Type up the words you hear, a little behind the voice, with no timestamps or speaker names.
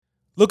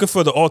Looking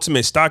for the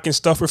ultimate stocking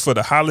stuffer for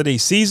the holiday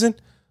season?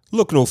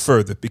 Look no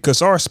further,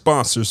 because our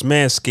sponsors,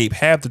 Manscaped,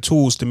 have the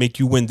tools to make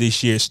you win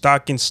this year's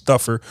stocking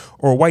stuffer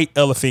or white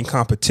elephant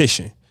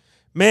competition.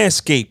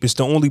 Manscaped is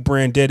the only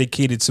brand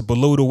dedicated to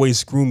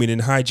below-the-waist grooming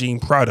and hygiene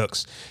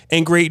products.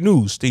 And great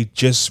news, they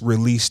just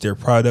released their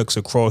products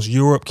across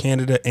Europe,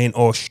 Canada, and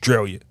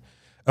Australia.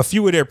 A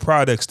few of their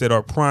products that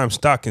are prime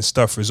stocking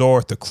stuffers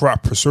are the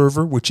Crop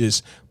Preserver, which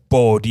is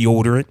ball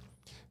deodorant,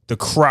 the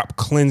Crop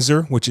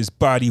Cleanser, which is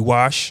body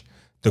wash,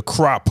 the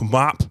Crop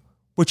Mop,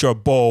 which are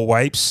ball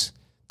wipes,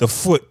 the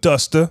Foot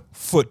Duster,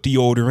 foot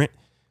deodorant,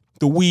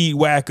 the Weed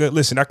Whacker.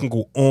 Listen, I can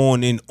go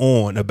on and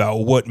on about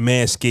what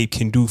Manscaped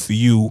can do for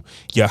you,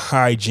 your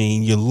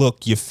hygiene, your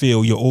look, your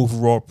feel, your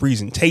overall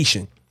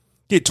presentation.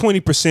 Get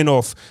 20%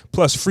 off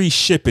plus free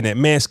shipping at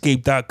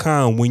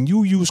manscaped.com when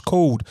you use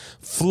code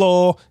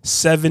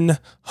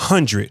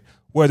FLAW700.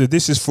 Whether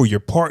this is for your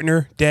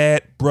partner,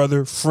 dad,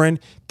 brother, friend,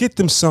 get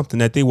them something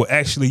that they will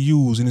actually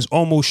use and is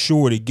almost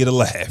sure to get a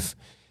laugh.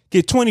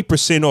 Get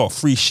 20% off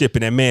free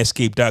shipping at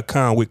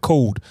manscaped.com with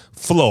code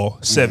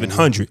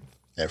FLAW700.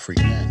 That free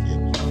Manscaped.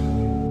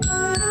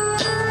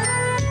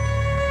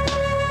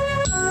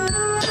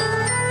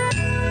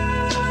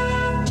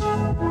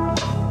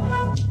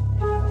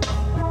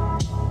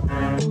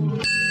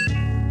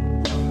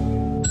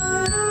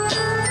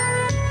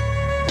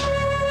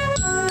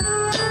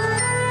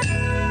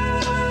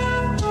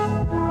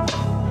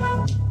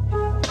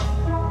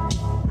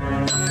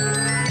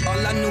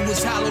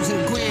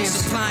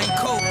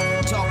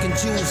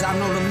 I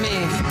know the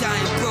man, he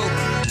dying broke.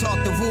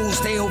 Taught the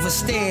rules, they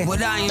overstand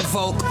what I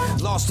invoke.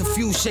 Lost a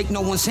few, shake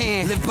no one's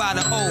hand, live by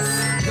the oath.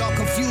 Y'all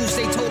confused,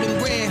 they told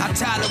him ran, I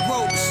tied the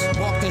ropes.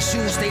 Walked in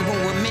shoes, they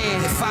won't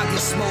remand. If I get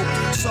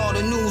smoked, saw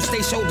the news,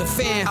 they showed the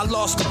fan. I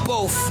lost to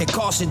both. It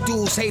cost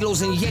dudes,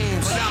 halos, and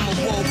yams. But I'm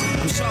awoke,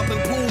 I'm sharp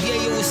and pool,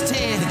 yeah, it was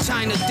tan. The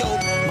China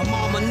dope, my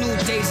mama knew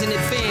days in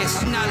advance.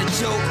 I'm not a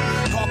joke.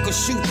 Hawker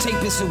shoot, tape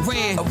and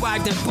saran.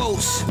 Arrived in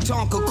boats,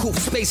 Tonka coupe,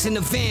 space in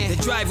the van. The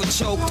driver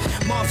choked,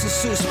 mobs and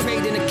suits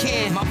sprayed in a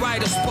can. My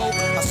rider spoke,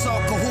 I saw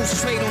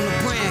cahoots trade on the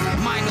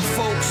brand. Minor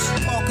folks,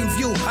 parking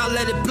view, I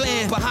let it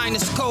blend. Behind the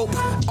scope,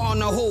 on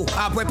the who,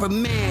 I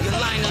reprimand. Your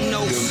liner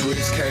notes. Them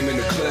bricks came in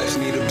the clutch,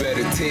 need a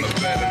better tick.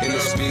 And the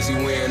speezy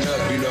wearing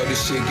up, you know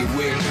this shit get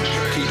wick.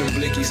 Keep them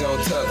blickies on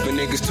top, but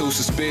niggas too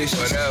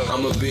suspicious.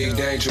 I'm a big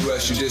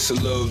dangerous, you just a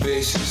little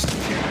vicious.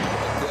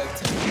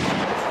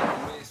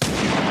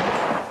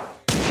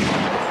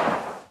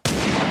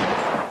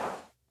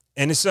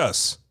 And it's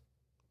us,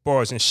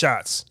 Bars and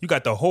Shots. You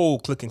got the whole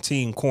clicking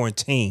team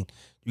quarantine.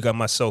 You got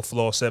myself,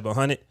 Flaw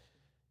 700.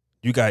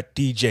 You got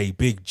DJ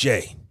Big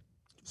J.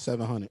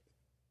 700.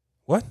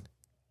 What?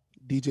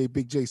 DJ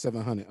Big J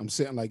 700. I'm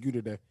sitting like you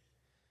today.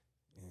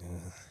 Yeah.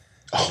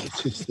 Oh,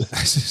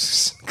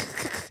 Jesus.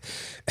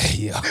 Hey,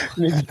 yo.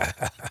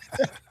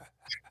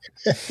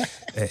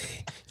 Hey,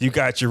 you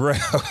got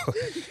Jarrell.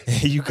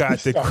 And you got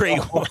the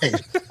great one.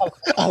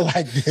 I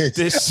like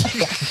this.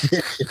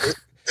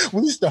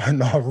 We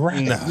starting off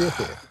right.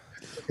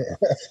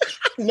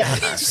 Nah.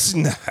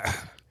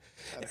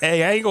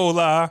 Hey, I ain't gonna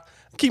lie.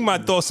 Keep my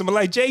thoughts simple.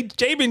 Like Jay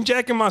been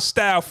jacking my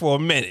style for a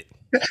minute.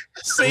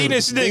 See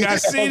this nigga. I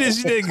see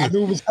this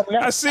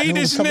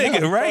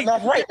nigga, right?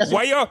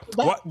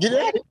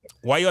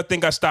 Why y'all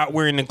think I stopped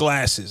wearing the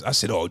glasses? I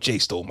said, oh, Jay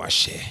stole my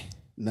shit.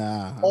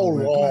 Nah.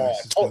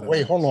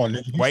 Wait, hold on.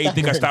 Why you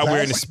think I stopped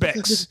wearing the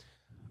specs?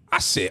 I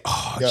said,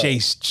 oh, Jay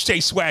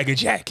swagger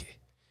jacket.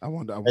 I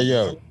wonder. Hey,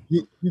 yo,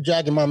 you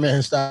jacking my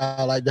man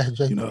style like that,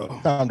 Jay? No.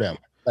 Calm down.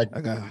 Like,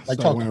 I got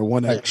start wearing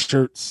 1X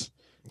shirts.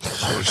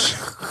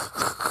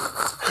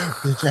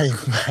 Jay,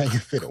 you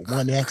fit a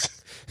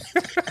 1X.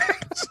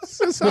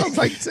 Sounds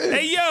like 10.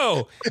 Hey,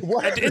 yo,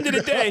 at the end of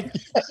the day,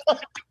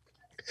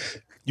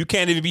 you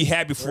can't even be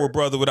happy for a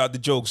brother without the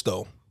jokes,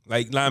 though.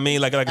 Like I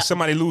mean, like if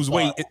somebody lose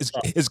weight,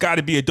 it's got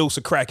to be a dose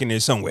of crack in there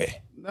somewhere.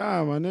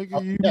 Nah, my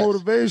nigga, you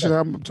motivation.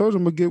 I told you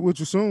I'm gonna get with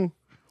you soon.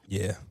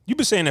 Yeah, you've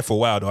been saying that for a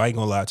while, though. I ain't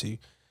gonna lie to you.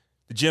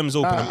 The gym's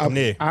open. I'm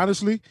there.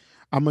 Honestly,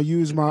 I'm gonna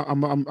use my.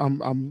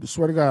 I'm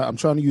swear to God, I'm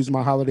trying to use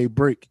my holiday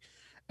break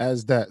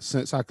as that,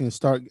 since I can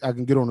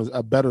get on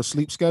a better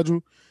sleep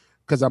schedule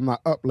because I'm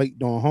not up late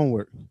doing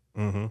homework.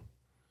 Mm-hmm.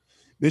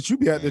 Bitch, you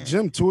be at the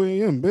gym 2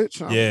 a.m.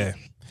 Bitch. Yeah,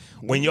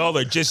 when y'all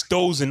are just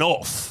dozing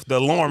off, the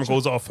alarm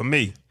goes off for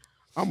me.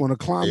 I'm on a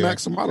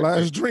climax of my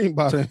last dream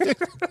by then.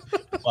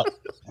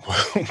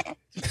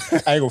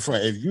 I ain't go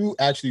front. If you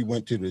actually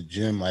went to the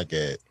gym like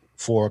at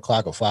 4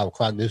 o'clock or 5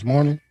 o'clock this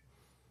morning,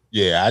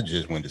 yeah, I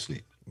just went to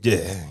sleep.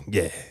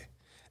 Yeah.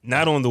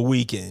 Not on the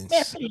weekends.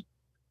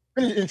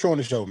 Finish intro on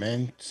the show,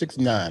 man.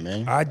 69,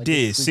 man. I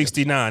did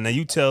 69. Now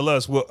you tell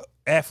us what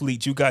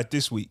athletes you got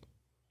this week.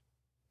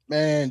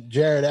 Man,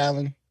 Jared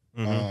Allen,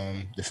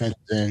 defensive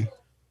end.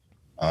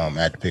 I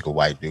had to pick a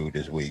white dude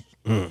this week.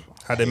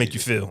 How'd that make you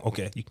feel?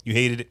 Okay, you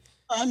hated it?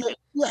 I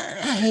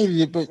hated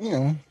it, but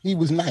he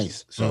was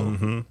nice, so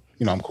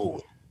I'm cool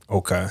with it.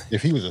 Okay.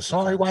 If he was a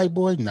sorry white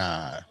boy,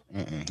 nah,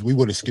 we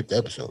would have skipped the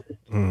episode.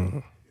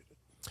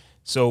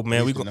 So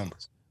man,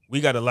 We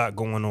got a lot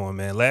going on,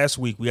 man. Last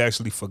week we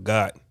actually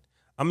forgot.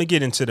 I'm gonna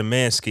get into the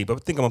Manscaped. I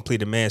think I'm gonna play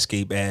the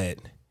Manscaped ad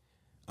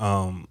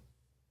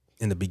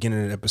in the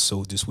beginning of the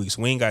episode this week.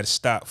 So we ain't got to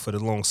stop for the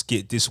long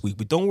skit this week.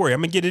 But don't worry, I'm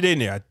gonna get it in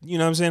there. You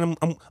know what I'm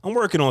saying? I'm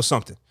working on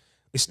something.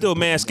 It's still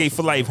Manscaped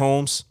for life,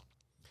 Holmes.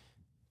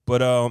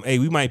 But hey,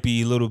 we might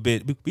be a little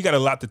bit. We got a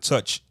lot to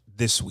touch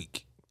this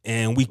week,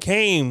 and we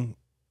came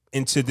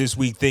into this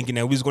week thinking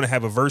that we was gonna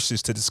have a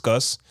versus to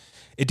discuss.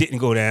 It didn't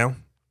go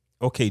down.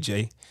 Okay,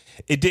 Jay,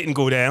 it didn't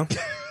go down.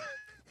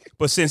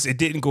 But since it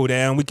didn't go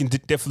down, we can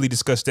definitely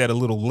discuss that a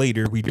little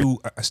later.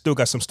 I still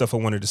got some stuff I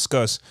want to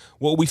discuss.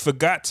 What we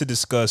forgot to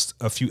discuss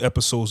a few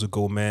episodes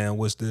ago, man,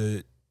 was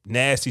the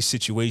nasty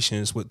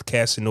situations with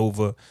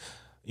Casanova.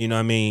 You know what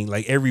I mean?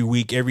 Like every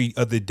week, every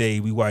other day,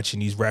 we watching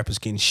these rappers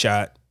getting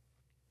shot.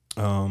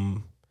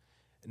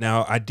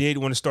 Now, I did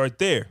want to start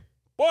there.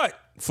 But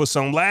for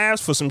some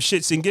laughs, for some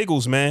shits and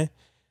giggles, man.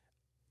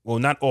 Well,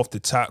 not off the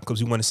top,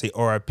 because we want to say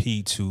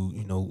RIP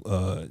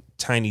to,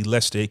 Tiny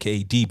Lester,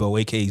 a.k.a.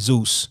 Debo, a.k.a.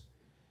 Zeus.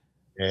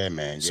 Yeah,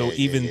 man. So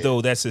even though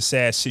that's a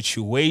sad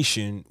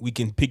situation, we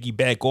can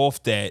piggyback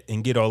off that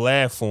and get our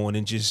laugh on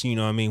and just, you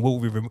know what I mean,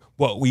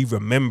 what we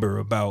remember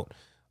about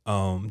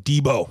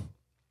Debo.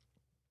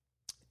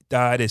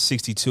 Died at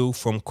 62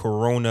 from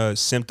corona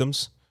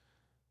symptoms.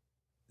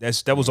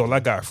 That was all I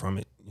got from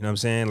it. You know what I'm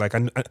saying? Like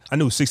I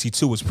knew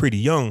 62 was pretty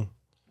young.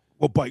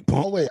 Well, bike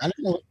pump. Oh wait, I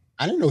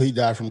didn't know he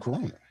died from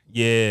corona.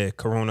 Yeah,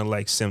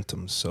 corona-like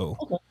symptoms. So,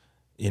 okay.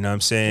 You know what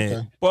I'm saying?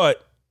 Okay.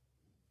 But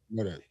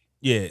Whatever.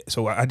 yeah,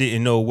 so I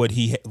didn't know what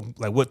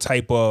what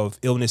type of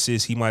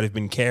illnesses he might have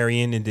been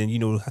carrying, and then you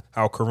know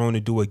how corona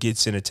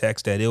gets and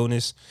attacks that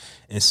illness,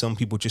 and some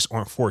people just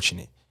aren't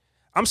fortunate.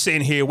 I'm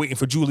sitting here waiting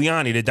for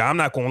Giuliani to die. I'm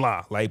not gonna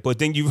lie, but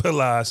then you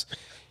realize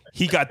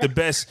he got the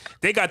best.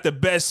 They got the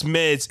best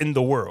meds in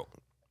the world.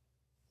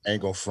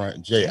 Ain't gonna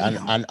front, Jay.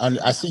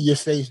 I see your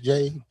face,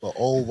 Jay. But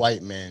old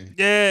white men,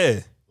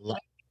 yeah,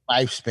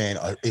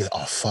 lifespan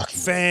are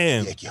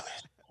fucking ridiculous.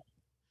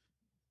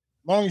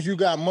 As long as you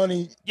got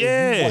money,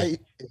 yeah, if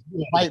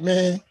you a white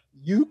man,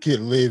 you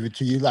can live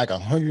until you like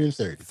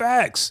 130.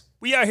 Facts.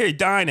 We out here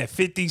dying at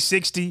 50,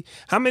 60.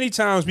 How many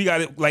times we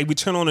got it? Like we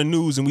turn on the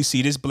news and we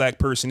see this black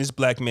person, this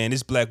black man,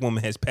 this black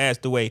woman has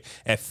passed away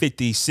at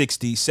 50,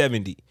 60,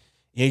 70.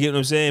 You get what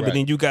I'm saying? Right. But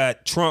then you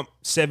got Trump,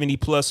 70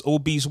 plus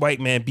obese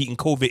white man beating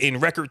COVID in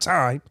record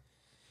time.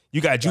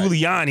 You got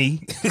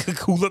Giuliani,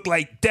 who looked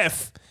like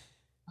death.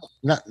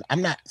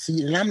 I'm not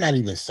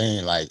even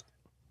saying like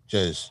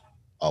just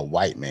a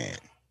white man.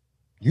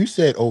 You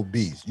said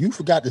obese. You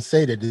forgot to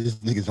say that this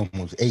nigga's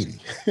almost 80.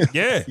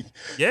 Yeah.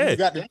 You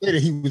forgot to say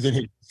that he was in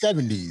his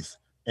 70s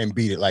and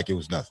beat it like it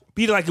was nothing.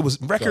 Beat it like it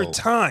was record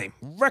time.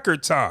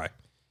 Record time.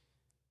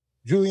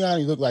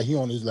 Giuliani looked like he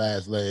on his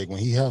last leg when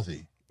he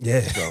healthy.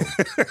 Yeah. So.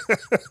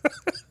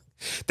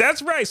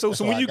 That's right. So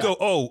when you go,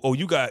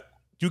 you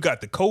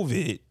got the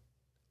COVID.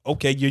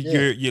 Okay,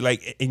 you're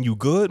like, and you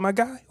good, my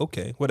guy?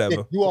 Okay, whatever.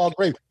 Yeah, you all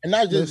great. And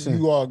not just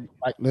you all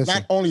like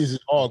not only is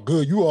it all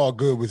good, you all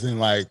good within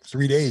like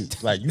 3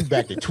 days. Like you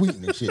back to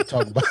tweeting and shit,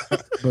 talking about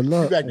but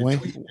look,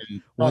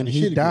 when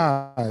he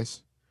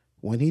dies,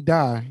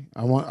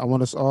 I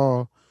want us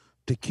all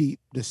to keep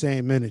the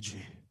same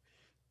energy.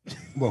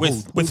 Well,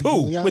 with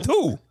who? With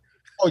who?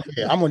 Oh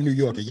yeah, I'm a New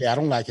Yorker. Yeah, I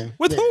don't like him.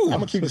 With who? I'm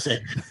gonna keep it same.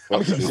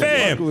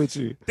 Fam, with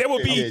you. There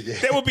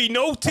will be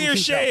no tear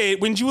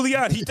shed when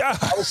Giuliani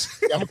dies.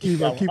 I'm gonna keep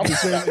the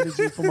same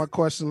energy for my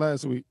question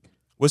last week.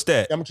 What's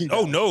that? I'm gonna keep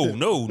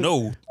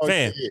no,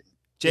 fam. Yeah.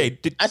 Jay,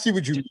 I see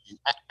what you mean.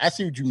 I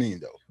see what you mean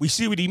though. We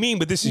see what he mean,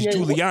 but this is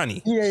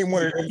Giuliani. He ain't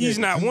one of them. He's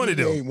not one of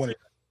them.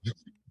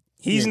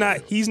 He's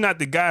not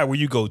the guy where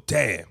you go,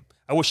 damn.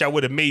 I wish I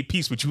would have made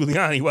peace with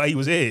Giuliani while he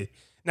was here.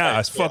 Nah,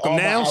 it's fuck him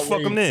now,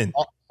 fuck him then.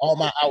 All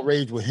my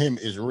outrage with him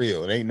is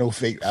real. It ain't no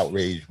fake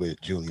outrage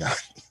with Giuliani.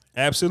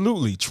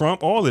 Absolutely.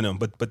 Trump, all of them,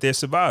 but they're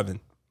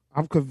surviving.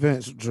 I'm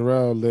convinced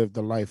Jarrell lived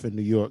a life in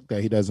New York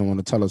that he doesn't want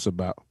to tell us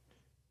about.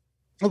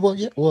 Oh, well,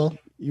 yeah. Well,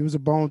 you was a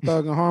Bone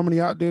Thug and Harmony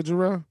out there,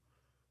 Jarrell?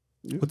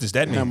 What does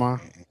that mean?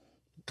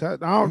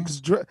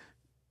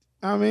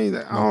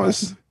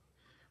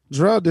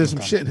 Jarrell did some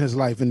shit in his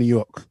life in New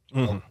York.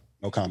 Mm-hmm.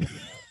 No comment.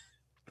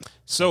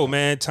 So,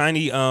 man,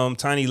 Tiny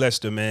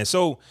Lester, man.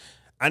 So,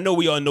 I know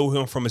we all know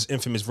him from his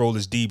infamous role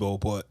as Debo,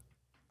 but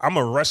I'm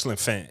a wrestling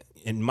fan.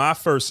 And my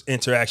first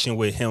interaction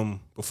with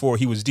him before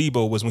he was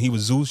Debo was when he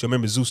was Zeus. You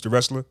remember Zeus the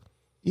wrestler?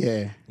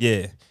 Yeah.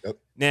 Yeah. Yep.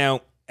 Now,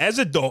 as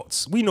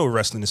adults, we know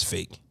wrestling is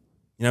fake.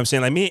 You know what I'm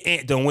saying? Like me and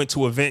Ant done went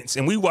to events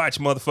and we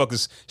watch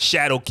motherfuckers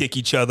shadow kick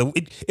each other.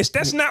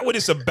 That's not what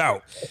it's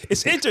about.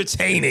 It's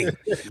entertaining.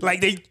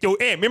 Like Ant,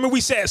 remember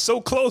we sat so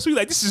close? We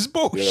like, this is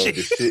bullshit.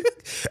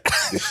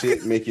 The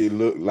shit make it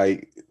look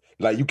like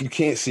you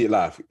can't see it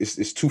live.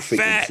 It's too fake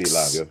to see it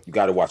live, yo. You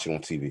got to watch it on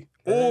TV.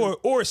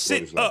 Or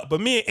sit up.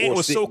 But me and Ant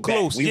was so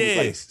close. We was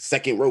like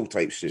second row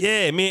type shit.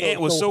 Yeah, me and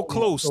Ant was so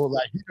close. So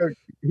like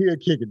he'll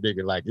kick a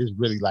nigga like it's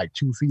really like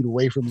 2 feet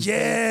away from him.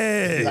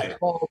 Yeah. Like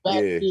fall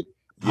back.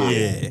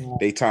 Yeah.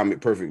 They time it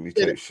perfectly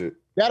type shit.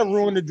 That'll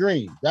ruin the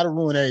dream. That'll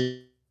ruin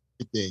everything.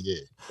 everything.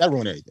 Yeah, that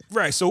ruined everything.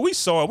 Right. So we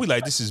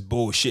like, this is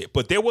bullshit.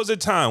 But there was a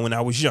time when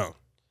I was young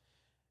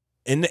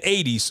in the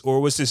 80s,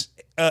 or was this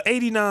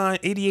 89,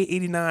 88,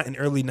 89, and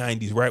early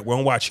 90s, right? Where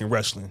I'm watching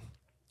wrestling.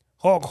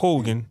 Hulk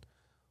Hogan,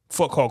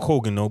 fuck Hulk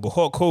Hogan though, but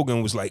Hulk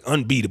Hogan was like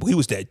unbeatable. He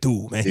was that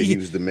dude, man. Yeah, he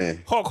was the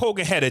man. Hulk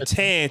Hogan had a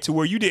tan to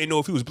where you didn't know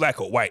if he was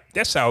black or white.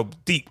 That's how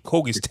deep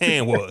Hogan's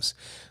tan was.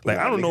 Like,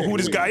 I don't know who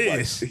this guy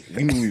is.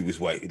 You knew he was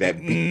white. That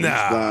big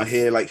blonde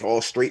hair, like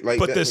all straight like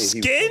but that. But the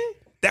skin,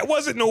 that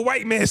wasn't no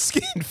white man's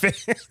skin,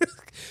 fam.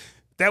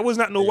 That was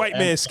not no white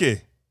man's skin.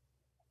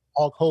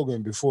 Hulk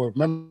Hogan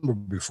remember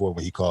before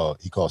when he called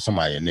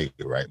somebody a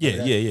nigga, right?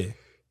 Yeah.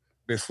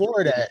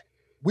 Before that,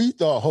 we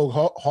thought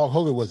Hulk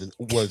Hogan was a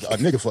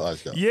nigga for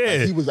us though. Yeah,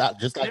 like, he was out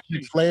just like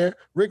Ric Flair.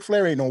 Ric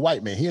Flair ain't no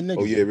white man. He a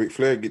nigga. Oh yeah, Ric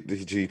Flair get the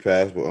G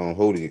pass, but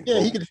Hogan. Yeah,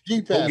 he get the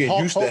G pass.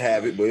 Hogan used to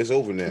have it, but it's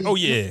over now. Oh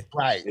yeah,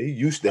 right. He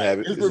used to have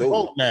it. It's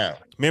over now.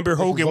 Remember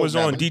Hogan was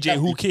on DJ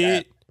Who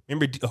Kid?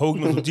 Remember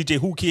Hogan was on DJ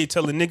Who Kid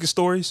telling nigga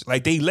stories?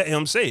 Like they let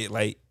him say it.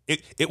 Like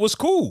it was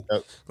cool.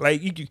 Yep.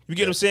 Like you get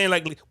what I'm saying?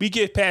 Like we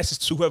give passes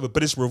to whoever,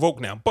 but it's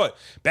revoked now. But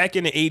back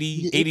in the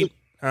 80,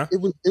 huh?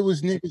 It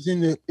was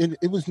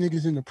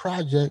niggas in the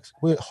projects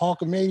with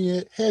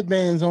Hulkamania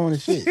headbands on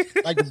and shit.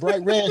 Like the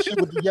bright red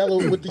shit with the yellow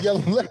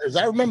letters.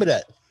 I remember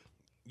that.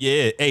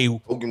 Yeah, hey,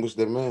 Hogan was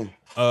that man.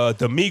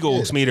 The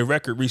Migos made a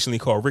record recently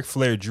called Ric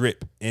Flair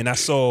Drip, and I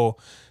saw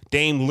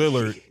Dame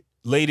Lillard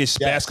latest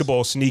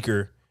basketball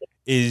sneaker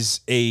is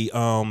a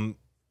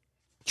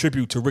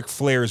tribute to Ric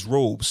Flair's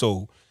robe.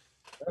 So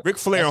Ric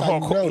Flair and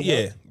Hulk Hogan,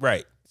 yeah,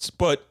 right.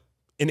 But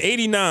in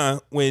 '89,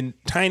 when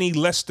Tiny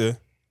Lester,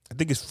 I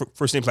think his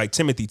first name's like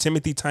Timothy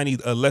Tiny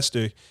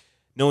Lester,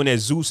 known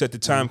as Zeus at the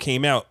time,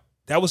 came out,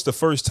 that was the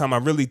first time I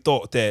really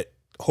thought that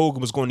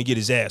Hogan was going to get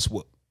his ass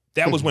whooped.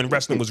 That was when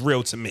wrestling was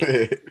real to me.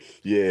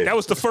 Yeah. That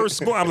was the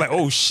first one. I'm like,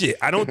 oh shit,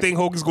 I don't think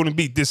Hogan's going to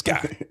beat this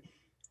guy.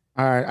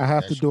 All right, I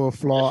have to do a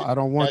flaw. I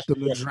don't want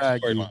them to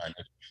drag you.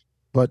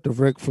 But the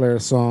Ric Flair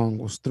song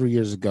was 3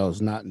 years ago.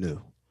 It's not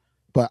new.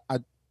 But I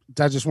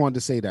just wanted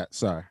to say that.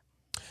 Sorry.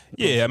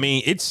 Yeah, I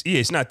mean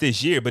it's not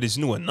this year, but it's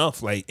new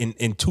enough. Like in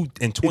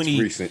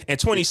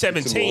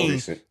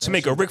 2017 to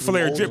make a Ric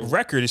Flair drip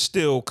record is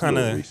still kind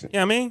of, you know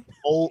what I mean?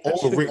 For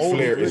Ric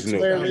Flair is new.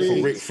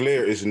 For Ric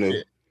Flair is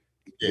new.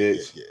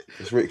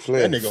 It's Ric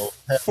Flair.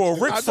 For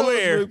Ric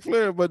Flair,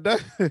 but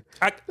that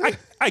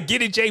I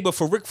get it, Jay. But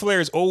for Ric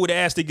Flair's old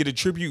ass to get a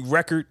tribute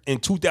record in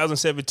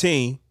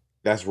 2017,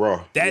 that's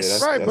raw.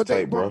 That's right.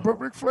 That's but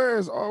Ric Flair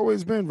has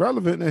always been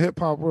relevant in the hip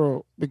hop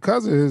world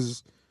because of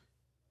his.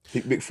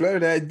 Ric Flair,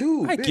 that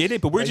dude. I get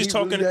it, but we're just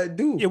talking. Really that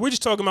dude. Yeah, we're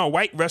just talking about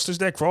white wrestlers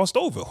that crossed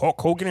over.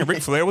 Hulk Hogan and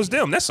Ric Flair was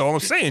them. That's all I'm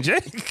saying, Jay.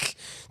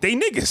 They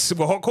niggas.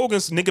 Well, Hulk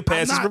Hogan's nigga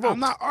pass is revoked. I'm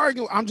not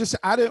arguing.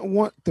 I didn't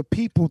want the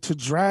people to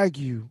drag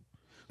you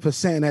for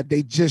saying that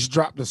they just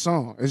dropped the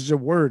song. It's your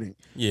wording.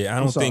 Yeah,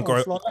 I don't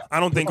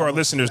think our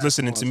listeners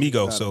listening to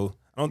Migo, so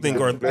I don't think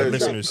our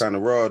listeners kind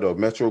of raw though.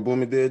 Metro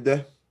Boomin did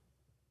that.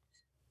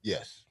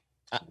 Yes,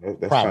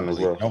 that's kind of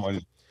raw.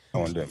 No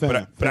one did.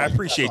 But I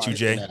appreciate you,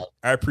 Jay.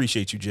 I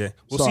appreciate you, Jay.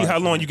 We'll see how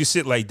long you can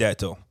sit like that,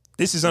 though.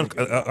 This is all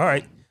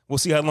right. We'll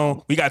see how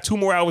long. We got 2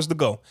 more hours to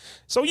go.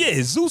 So yeah,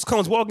 Zeus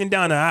comes walking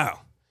down the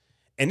aisle,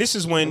 and this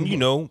is when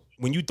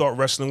when you thought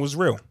wrestling was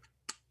real.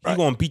 He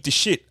gonna beat the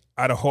shit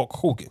out of Hulk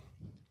Hogan,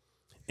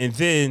 and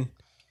then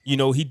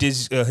he did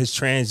his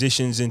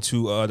transitions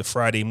into the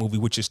Friday movie,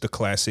 which is the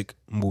classic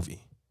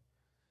movie.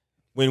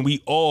 When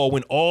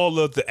all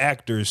of the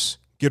actors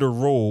get a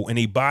role and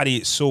they body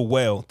it so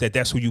well that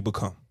that's who you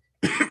become.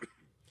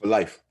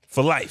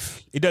 For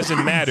life. It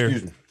doesn't matter.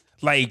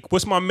 Like,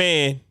 what's my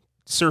man,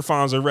 Sir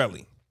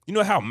Fonzarelli? You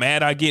know how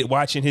mad I get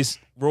watching his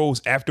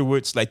roles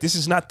afterwards? Like, this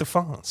is not the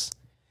Fonz.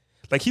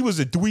 Like, he was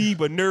a dweeb,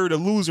 a nerd, a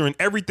loser, and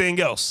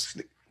everything else.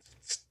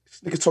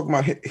 Niggas talking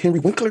about Henry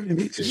Winkler.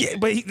 Yeah,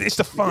 but it's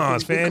the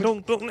Fonz, man.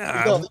 Don't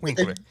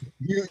Winkler.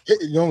 You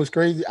know what's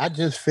crazy? I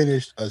just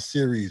finished a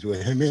series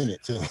with him in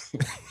it, too.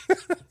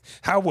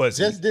 How was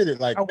it? Just did it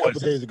like a couple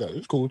days ago. It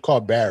was cool. It's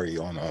called Barry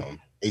on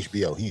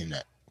HBO. He in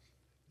that.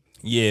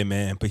 Yeah,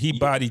 man. But he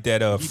bodied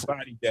that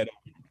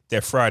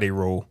that Friday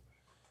role.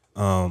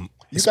 You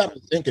got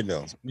me thinking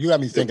though. You got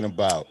me thinking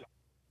about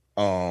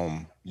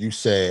you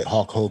said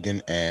Hulk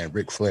Hogan and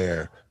Ric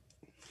Flair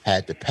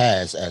had to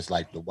pass as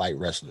like the white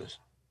wrestlers.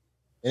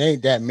 It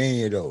ain't that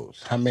many of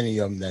those. How many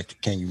of them that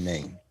can you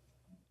name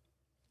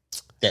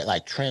that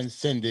like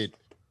transcended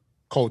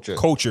culture?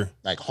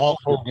 Like Hulk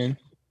Hogan,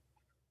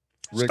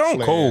 Ric Stone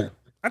Flair. Cold.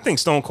 I think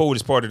Stone Cold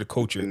is part of the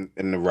culture.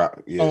 In the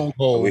Rock, yeah. Stone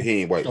Cold. But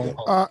he ain't white though.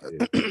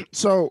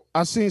 So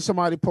I seen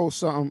somebody post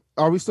something.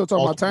 Are we still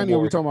talking about Tiny or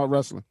are we talking about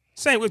wrestling?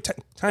 Same with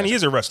Tiny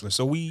is a wrestler,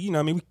 so we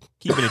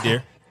keeping it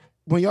there.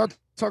 When y'all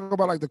talk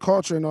about like the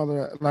culture and all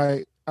that,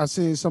 like I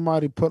seen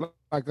somebody put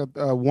like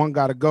a one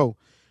gotta go,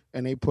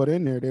 and they put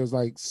in there. There was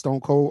like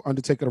Stone Cold,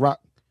 Undertaker, The Rock,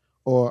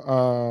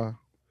 or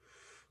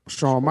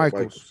Shawn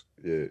Michaels.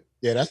 Yeah,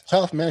 that's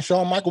tough, man.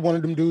 Shawn Michaels, one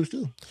of them dudes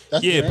too.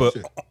 That's but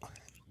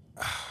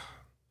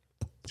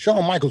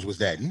Shawn Michaels was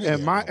that nigga.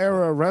 In my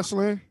era of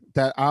wrestling,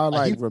 that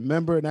I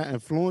remember and that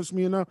influenced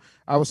me enough,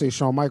 I would say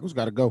Shawn Michaels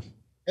got to go.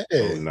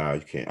 Oh, nah,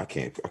 you can't. I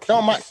can't say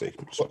Shawn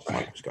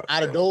Michaels got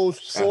out of those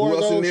four,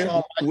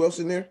 who else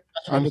in there?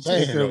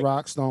 Undertaker,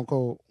 Rock, Stone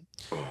Cold.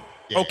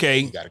 Yeah, okay,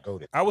 you gotta go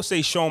there. I would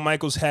say Shawn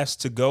Michaels has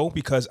to go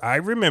because I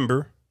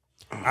remember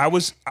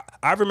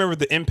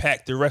the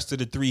impact the rest of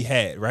the three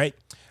had, right?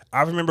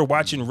 I remember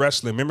watching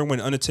wrestling. Remember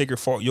when Undertaker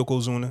fought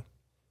Yokozuna?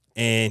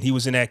 And he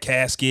was in that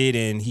casket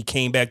and he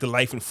came back to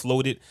life and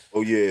floated.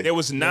 Oh, yeah. There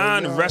was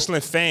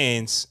non-wrestling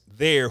fans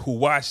there who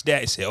watched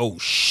that and said, oh,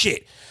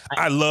 shit,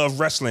 I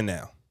love wrestling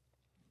now.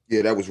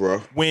 Yeah, that was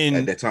rough.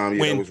 At that time,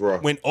 that was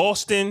rough. When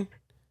Austin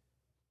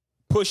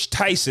pushed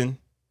Tyson,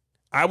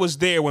 I was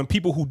there when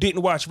people who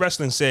didn't watch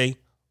wrestling say,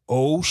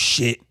 oh,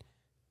 shit,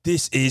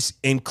 this is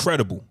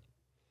incredible.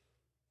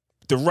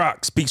 The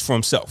Rock speaks for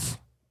himself.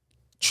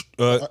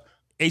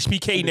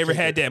 HBK never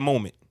had that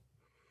moment.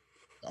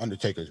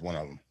 Undertaker is one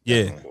of them.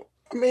 Yeah. Definitely.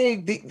 I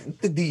mean,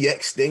 the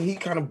DX thing, he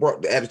kind of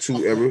brought the attitude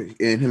era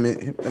in him.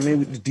 I mean,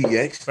 with the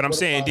DX. But I'm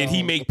saying, did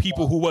he make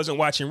people who wasn't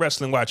watching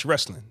wrestling watch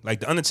wrestling?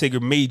 Like, the Undertaker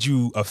made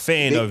you a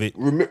fan of it.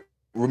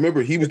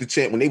 Remember, he was the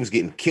champ when they was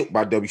getting killed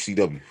by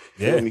WCW.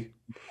 Yeah. Feel me?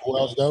 Who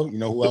else, though? You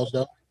know who else,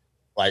 though?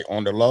 Like,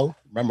 on the low?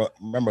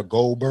 Remember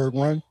Goldberg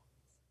run?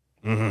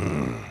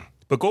 Mm-hmm.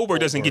 But Goldberg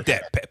doesn't get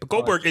that. But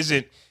Goldberg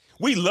isn't...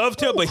 We loved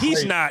him, but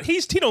he's not... He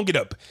don't get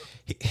up...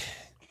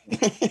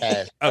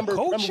 Remember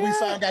when we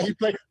found out he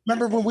played?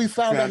 Remember when we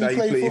found out he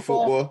played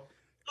football?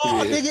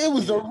 Oh, yeah. Nigga, it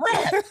was a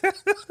wrap.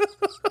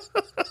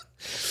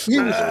 He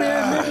was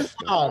spearing.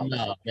 Oh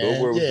no,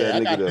 man.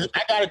 Yeah,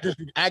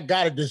 I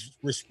gotta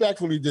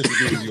respectfully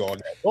disagree with you on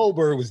that.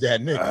 Goldberg was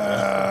that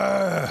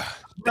nigga.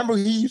 Remember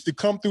he used to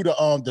come through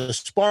the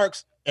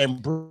sparks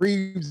and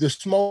breathe the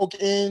smoke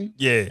in,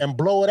 and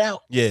blow it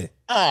out. Yeah.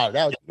 That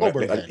was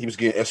Goldberg. He was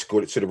getting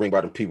escorted to the ring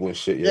by the people and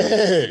shit. Yeah,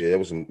 that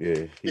was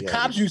the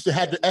cops used to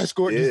have to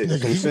escort this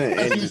nigga. I'm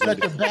saying. He was such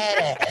a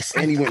badass.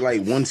 And he went like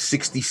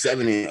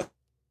 167 and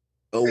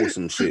or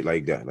some shit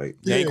like that. Like,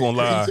 I ain't gonna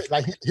lie.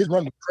 Like his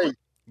run was crazy.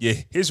 Yeah,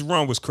 his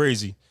run was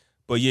crazy.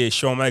 But yeah,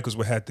 Shawn Michaels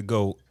would have to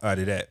go out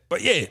of that.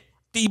 But yeah,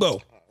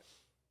 Debo.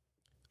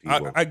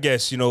 I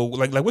guess,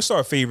 like what's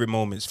our favorite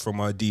moments from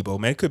Debo,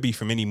 man? It could be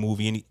from any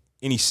movie,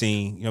 any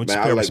scene. Just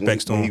pay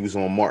respects to him. He was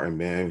on Martin,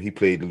 man. He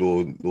played the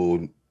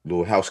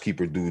little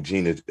housekeeper dude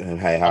Gina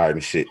had hired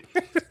and shit.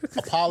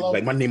 Apollo?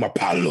 Like, my name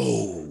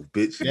Apollo,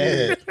 bitch.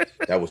 Yeah.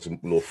 That was a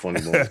little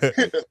funny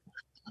moment.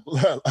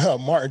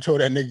 Martin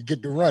told that nigga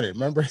get to running.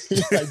 Remember? He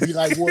be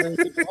like water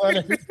get to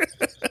running.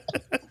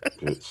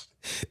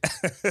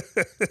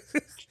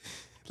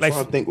 Like,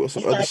 I think what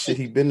some other shit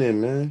he been in,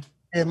 man.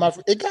 Yeah,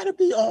 it gotta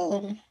be I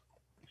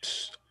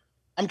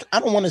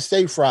don't want to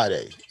say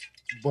Friday,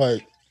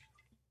 but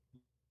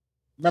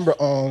remember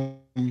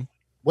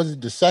was it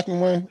the second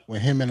one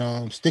when him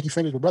and Sticky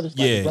Fingers were brothers?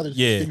 Yeah,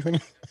 Sticky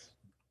Fingers?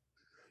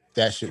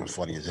 That shit was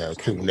funny as hell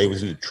too. When they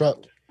was in the truck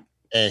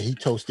and he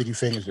told Sticky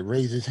Fingers to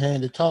raise his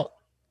hand to talk.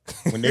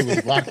 When they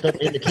was locked up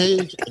in the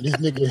cage and this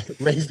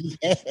nigga raised his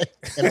hand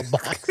in a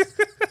box.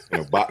 In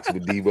a box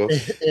with Debo.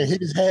 And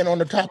hit his hand on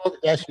the top of it.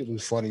 That shit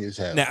was funny as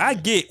hell. Now I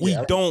get we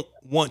don't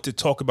want to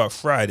talk about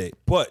Friday,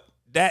 but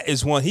that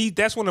is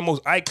that's one of the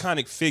most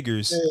iconic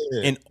figures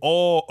in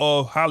all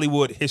of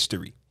Hollywood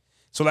history.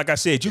 So like I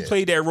said, you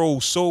played that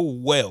role so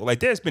well. Like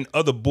there's been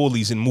other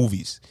bullies in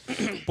movies,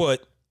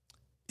 but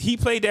he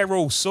played that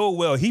role so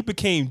well. He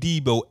became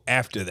Debo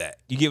after that.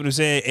 You get what I'm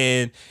saying?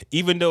 And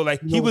even though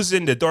he was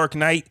in The Dark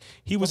Knight,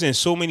 he was in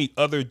so many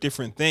other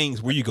different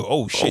things where you go,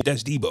 oh shit,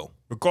 that's Debo.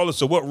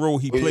 Regardless of what role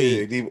he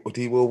played. Yeah,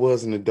 Debo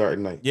was in The Dark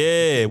Knight.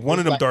 Yeah, one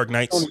of them Dark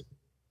Knights.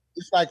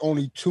 It's like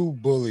only two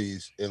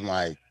bullies in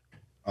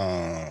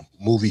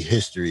movie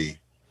history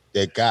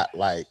that got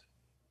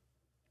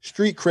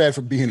street cred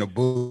for being a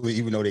bully,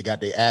 even though they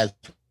got their ass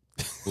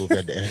moved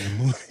at the end of the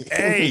movie.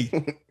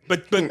 Hey.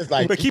 But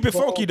keep it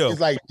funky though. It's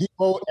like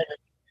Debo.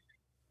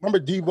 Remember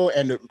Debo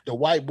and the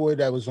white boy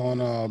that was on?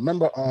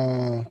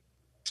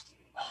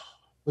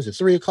 Was it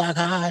 3 O'clock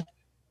High?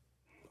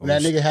 When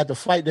that nigga had to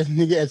fight that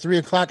nigga at 3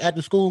 o'clock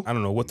after school. I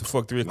don't know what the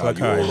fuck 3 o'clock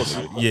high is.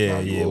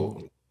 Yeah.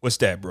 What's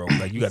that, bro?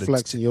 Like you got to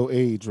flexing your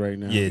age right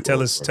now. Yeah,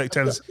 tell us.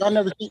 Y'all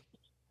never see?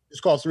 It's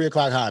called 3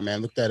 O'clock High,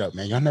 man. Look that up,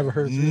 man. Y'all never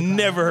heard?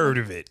 Never heard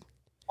of it.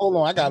 Hold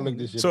on, I gotta look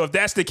this shit. So if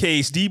that's the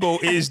case,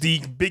 Debo is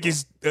the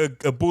biggest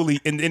bully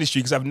in the industry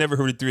because I've never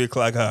heard of 3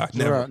 O'clock High.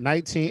 Never.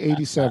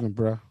 1987,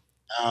 bro.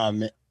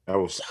 Man. I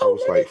was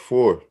like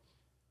 4.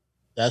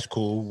 That's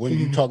cool. When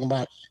you talking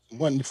about? I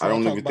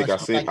don't even think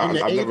I've seen.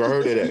 I've never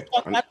heard of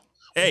that.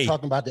 Hey,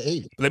 talking about the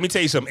 80s. Let me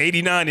tell you something.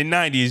 89 and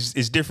 90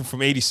 is different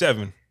from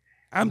 87.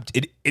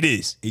 It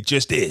is. It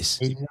just is.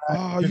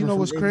 Oh, you know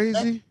what's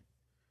crazy?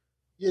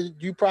 Yeah,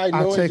 you probably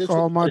know. I take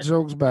all my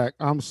jokes back.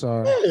 I'm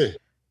sorry. Yeah.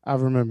 I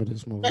remember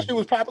this movie. That shit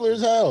was popular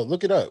as hell.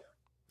 Look it up.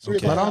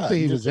 Okay. But I don't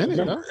think he was in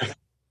it.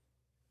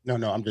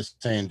 No, I'm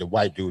just saying the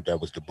white dude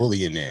that was the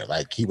bully in there.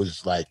 Like he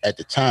was at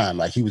the time,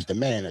 he was the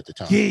man at the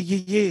time.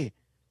 Yeah.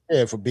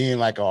 Yeah, for being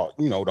like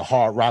the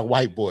hard rock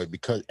white boy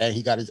and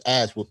he got his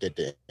ass whooped at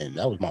the end.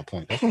 That was my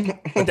point.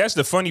 But that's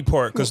the funny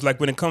part, because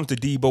like when it comes to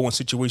Debo and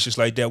situations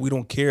like that, we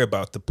don't care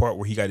about the part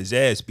where he got his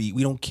ass beat.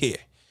 We don't care.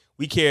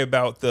 We care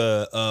about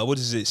the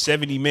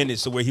 70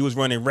 minutes where he was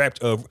running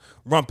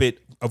rumpet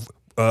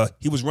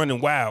he was running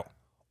wild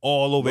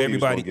all over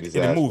everybody in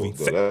the movie.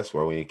 Whooped, that's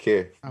why we didn't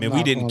care. Man,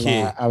 we didn't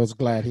care. I was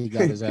glad he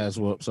got his ass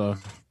whooped. So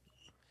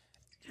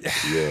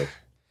yeah.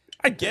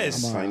 I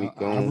guess. I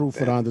root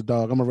for the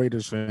underdog. I'm a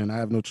Raiders fan. I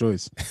have no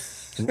choice.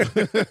 Root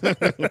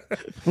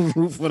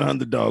for the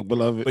underdog,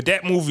 beloved. But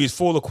that movie is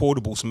full of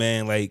quotables,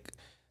 man. Like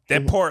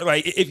that part,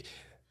 like if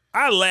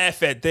I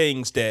laugh at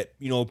things that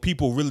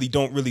people really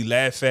don't really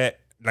laugh at,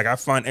 like I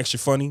find extra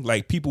funny.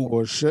 Like people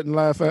or shouldn't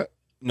laugh at.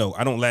 No,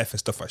 I don't laugh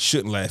at stuff I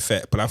shouldn't laugh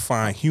at, but I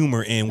find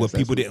humor in what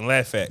people didn't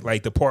laugh at.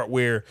 Like the part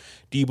where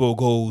Debo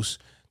goes,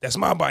 "That's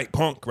my bike,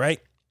 punk," right?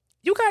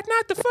 You got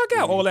knocked the fuck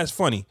out. Oh, that's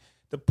funny.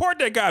 The part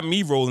that got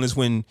me rolling is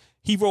when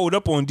he rolled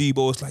up on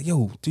Debo. It's like,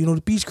 yo, do you know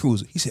the Beach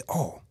Cruiser? He said,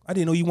 oh, I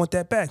didn't know you want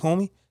that back,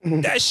 homie.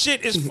 That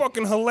shit is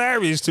fucking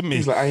hilarious to me.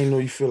 He's like, I didn't know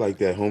you feel like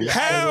that, homie.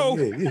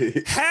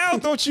 How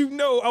don't you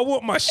know I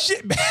want my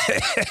shit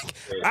back?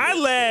 I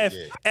laugh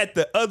at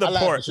the other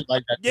part.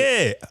 Like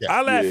that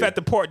I laugh at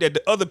the part that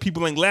the other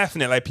people ain't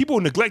laughing at. Like people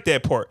neglect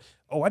that part.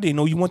 Oh, I didn't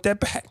know you want that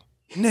back,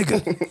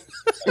 nigga.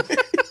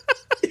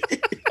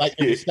 Like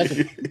in the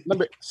second,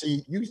 remember,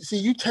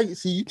 you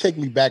take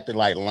me back to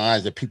like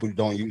lines that people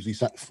don't usually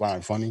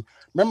find funny.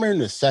 Remember in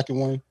the second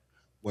one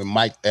when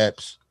Mike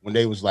Epps, when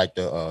they was like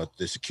the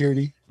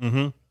security.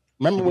 Mm-hmm.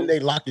 Remember when they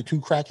locked the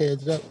two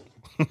crackheads up?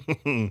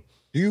 Do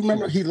you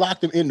remember he locked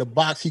them in the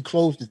box? He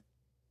closed the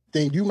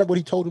thing. Do you remember what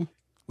he told him?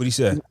 What he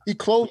said? He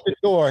closed the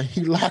door.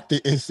 He locked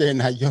it and said,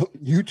 "Now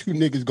you two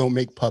niggas gonna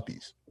make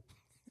puppies."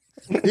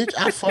 Bitch,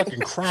 I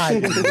fucking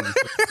cried.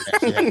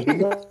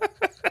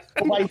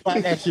 Nobody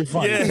find that shit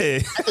funny. Yeah.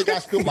 I think I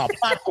spilled my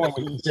popcorn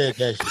when he said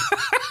that shit.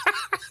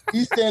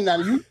 He said, "Now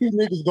you two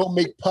niggas gonna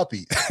make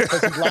puppies,"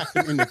 because he locked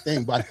them in the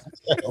thing by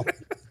himself.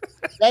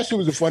 That shit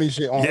was the funny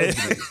shit on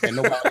Earth, and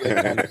nobody.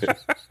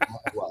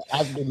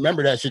 I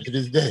remember that shit to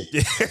this day.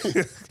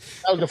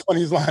 That was the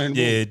funniest line in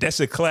the movie. That's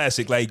a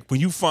classic. Like when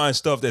you find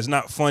stuff that's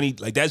not funny,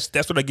 like that's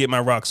what I get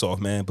my rocks off,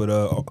 man. But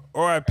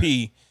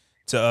R.I.P.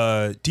 to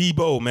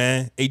Debo,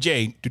 man. Hey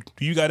Jay,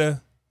 do you got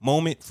a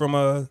moment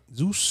from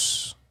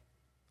Zeus,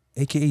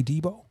 aka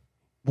Debo?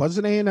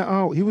 Wasn't he in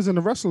the he was in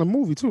the wrestling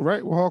movie too,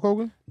 right? With Hulk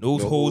Hogan? No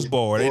holds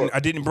barred.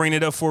 I didn't bring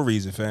it up for a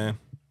reason, fam.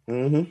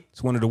 Mm-hmm.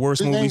 It's one of the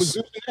worst movies.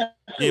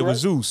 It was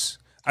Zeus.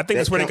 I think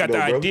that's where they got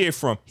the idea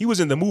from. He was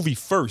in the movie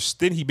first,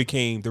 then he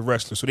became the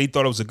wrestler. So they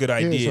thought it was a good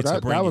idea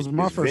to bring that was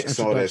my first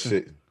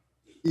introduction.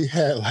 He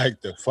had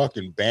like the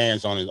fucking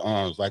bands on his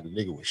arms like a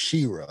nigga with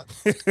She-Ra.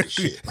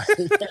 Shit. Like,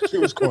 that shit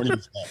was corny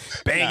as hell.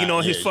 Banging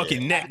on his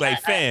fucking neck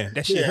like, fam,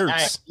 that shit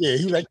hurts.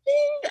 He was like,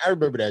 I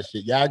remember that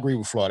shit. Yeah, I agree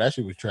with Flaw. That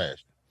shit was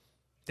trash.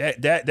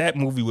 That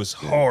movie was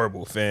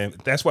horrible, fam.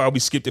 That's why we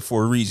skipped it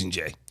for a reason,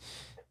 Jay.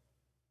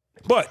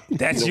 But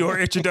that's your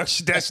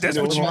introduction. That's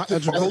what you.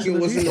 Hogan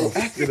wasn't no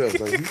actor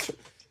though.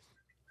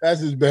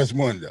 That's his best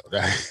one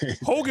though.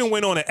 Hogan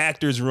went on an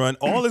actor's run.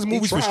 All his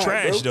movies was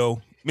trash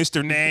though.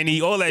 Mr.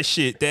 Nanny, all that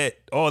shit.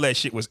 All that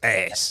shit was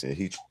ass. Yeah,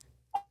 he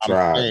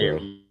tried, bro.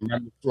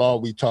 Remember, Flaw,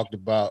 we talked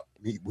about.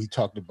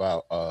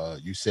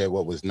 You said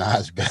what was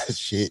Nas'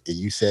 best shit, and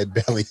you said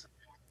Belly.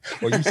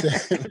 Well, you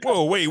said.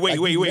 Whoa,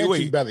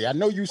 wait. Belly. I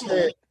know you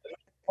said.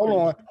 Hold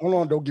on.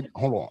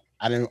 Hold on.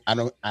 I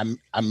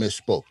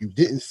misspoke. You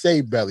didn't say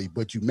Belly,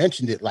 but you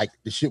mentioned it like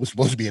the shit was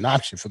supposed to be an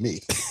option for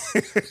me.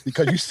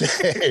 Because you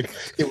said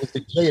it was the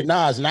Jay and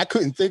Nas, and I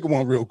couldn't think of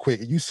one real quick.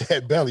 And you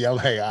said Belly. I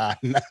was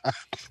like, nah.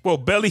 Well,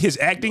 Belly, his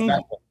acting.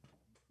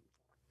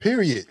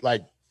 Period.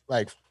 Like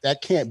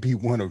that can't be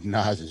one of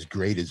Nas's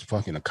greatest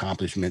fucking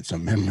accomplishments or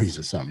memories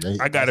or something.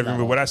 I gotta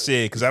remember what I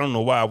said because I don't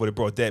know why I would have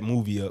brought that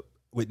movie up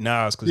with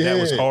Nas because that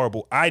was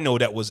horrible. I know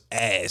that was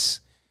ass.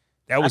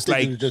 That was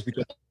like it was just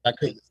because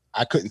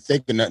I couldn't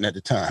think of nothing at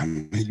the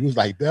time. He was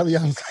like Belly.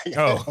 I was like,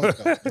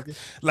 oh,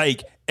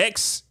 like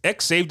X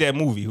saved that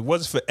movie. If it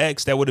wasn't for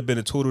X, that would have been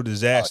a total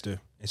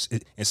disaster.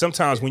 And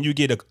sometimes when you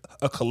get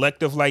a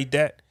collective like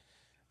that,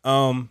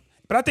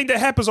 but I think that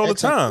happens all the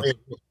time.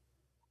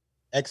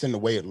 X and the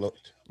way it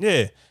looked.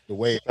 Yeah, the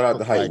way shout out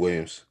to Hype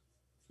Williams.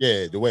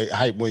 Yeah, the way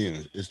Hype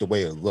Williams is the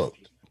way it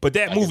looked. But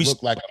that movie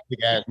looked like a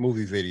big ass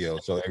movie video,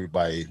 so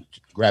everybody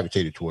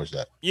gravitated towards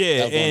that.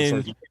 Yeah,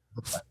 and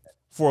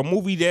for a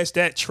movie that's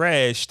that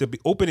trash, the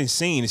opening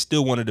scene is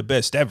still one of the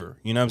best ever.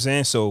 You know what I'm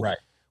saying? So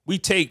we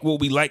take what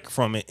we like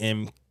from it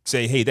and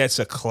say, hey, that's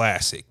a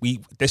classic.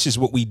 That's just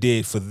what we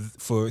did for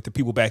the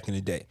people back in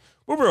the day.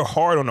 We're real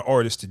hard on the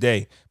artists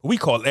today, but we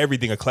call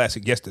everything a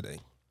classic yesterday.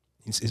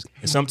 And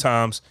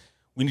sometimes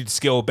we need to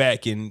scale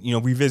back and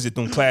revisit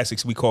them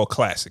classics we call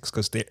classics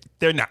because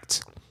they're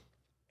not.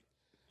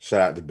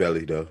 Shout out to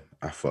Belly though.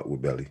 I fuck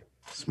with Belly.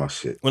 It's my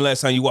shit. When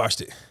last time you watched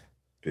it?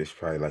 It's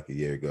probably like a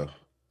year ago.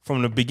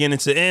 From the beginning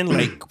to end,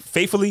 like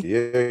faithfully? A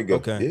year ago.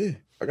 Okay. Yeah.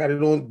 I got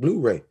it on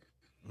Blu-ray.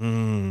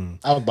 I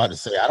was about to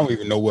say I don't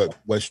even know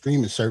what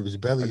streaming service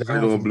Belly is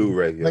on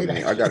Blu-ray.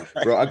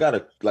 I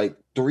got like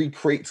 3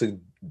 crates of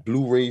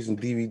Blu-rays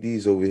and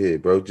DVDs over here,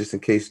 bro, just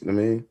in case. I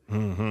mean,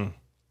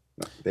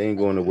 they ain't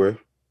going nowhere.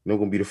 They're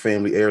gonna be the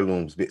family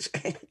heirlooms, bitch.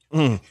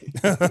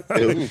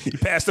 You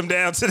pass them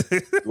down to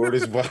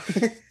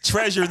the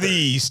treasure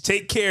these.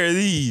 Take care of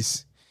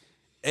these.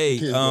 Hey,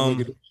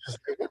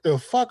 what the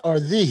fuck are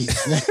these?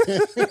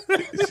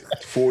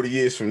 40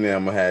 years from now,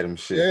 I'm gonna have them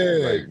shit.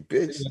 Yeah. Like,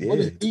 bitch. What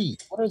is these?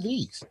 What are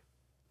these?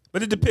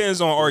 But it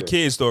depends on our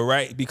kids, though,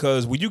 right?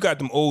 Because when you got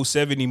them old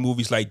 70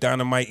 movies like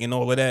Dynamite and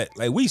all of that,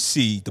 like we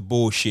see the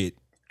bullshit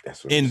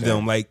in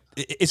them. Like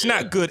it's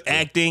not good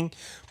acting,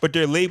 but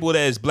they're labeled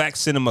as black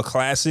cinema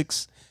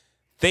classics.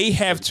 They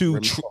have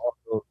to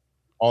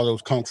all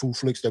those kung fu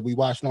flicks that we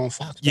watched on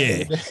Fox.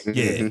 Yeah.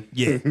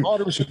 All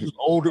those shit was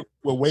older.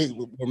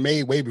 Were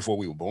made way before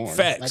we were born.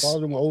 Facts. Like all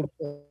of them were older.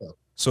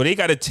 So they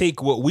got to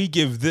take what we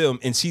give them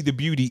and see the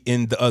beauty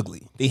in the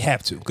ugly. They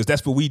have to, because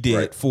that's what we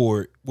did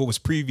for what was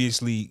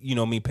previously,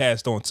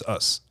 passed on to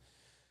us.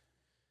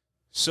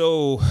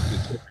 So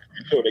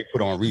until they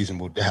put on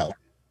Reasonable Doubt,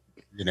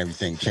 then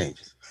everything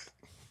changes.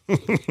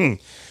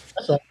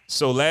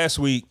 So last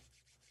week,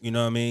 we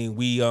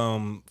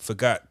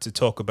forgot to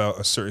talk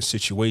about a certain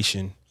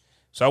situation.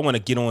 So I want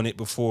to get on it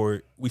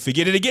before we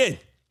forget it again.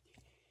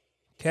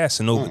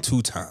 Casanova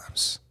 2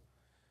 times.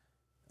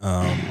 We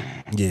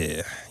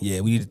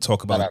need to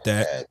talk about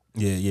that.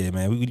 Yeah,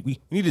 man. We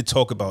need to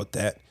talk about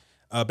that.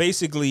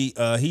 Basically,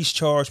 he's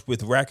charged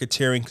with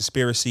racketeering,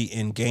 conspiracy,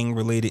 and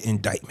gang-related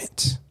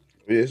indictment.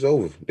 Yeah, it's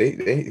over.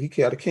 He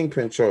got a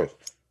kingpin charge.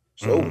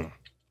 It's over.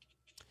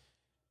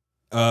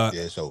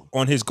 So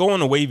on his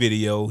going away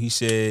video, he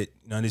said,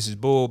 "No, this is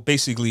bull."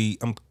 Basically,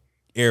 I'm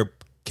air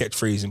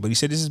catchphrasing, but he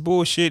said this is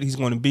bullshit. He's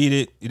going to beat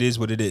it. It is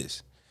what it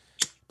is.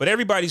 But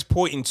everybody's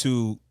pointing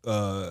to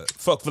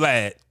fuck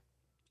Vlad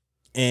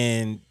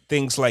and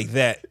things like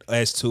that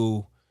as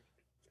to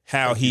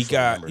how he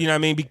got,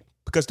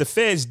 because the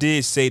feds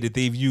did say that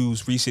they've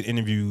used recent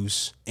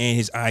interviews and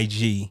his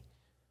IG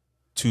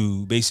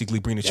to basically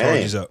bring the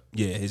charges up.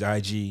 Yeah, his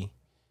IG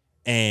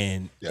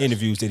and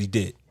interviews that he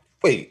did.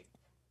 Wait.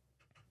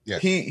 Yeah.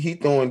 He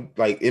throwing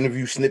like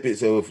interview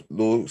snippets of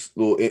little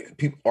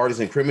people, artists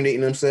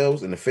incriminating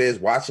themselves and the feds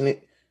watching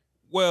it.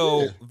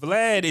 Well,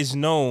 Vlad is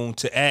known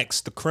to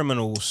ask the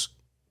criminals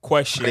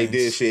questions. They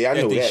did shit. I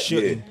know they that.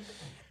 Shouldn't. Yeah.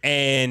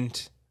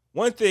 And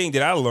one thing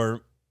that I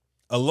learned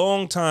a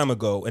long time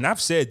ago, and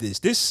I've said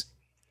this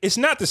it's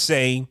not the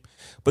same,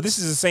 but this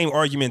is the same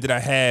argument that I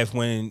have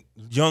when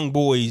young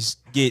boys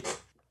get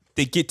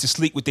to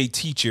sleep with their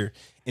teacher,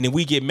 and then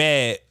we get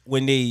mad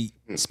when they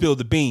spill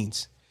the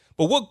beans.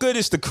 But what good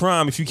is the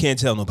crime if you can't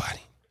tell nobody?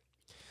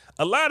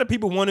 A lot of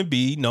people want to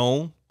be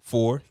known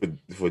for the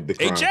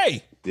crime.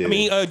 AJ. Yeah. I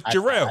mean,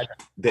 Jarrell.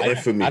 The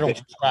infamy. I don't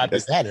subscribe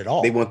to that at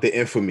all. They want the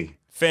infamy.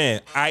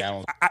 Fan,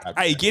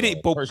 I get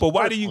it, but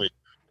why do you?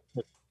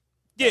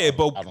 Yeah,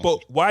 but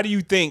why do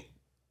you think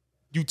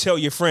you tell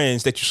your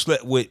friends that you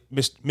slept with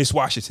Miss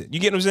Washington? You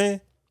get what I'm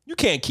saying? You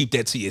can't keep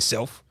that to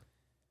yourself.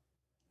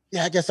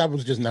 Yeah, I guess I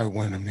was just never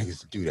one of them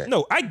niggas to do that.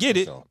 No, I get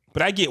it,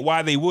 but I get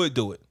why they would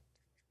do it.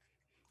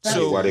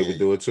 So why they would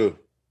do it too.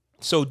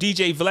 So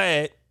DJ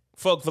Vlad,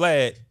 fuck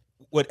Vlad,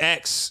 would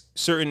ask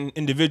certain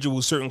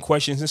individuals certain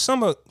questions, and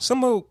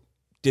some will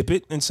dip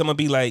it, and some will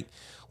be like,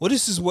 well,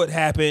 this is what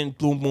happened,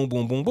 boom, boom,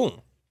 boom, boom, boom.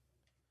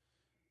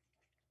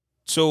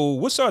 So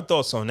what's our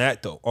thoughts on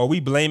that, though? Are we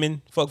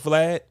blaming fuck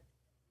Vlad?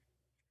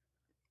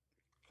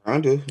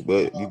 Kinda,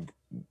 but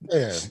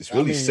it's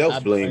really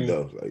self-blame,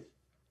 though. Like,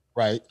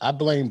 right, I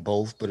blame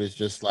both, but it's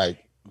just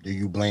like, do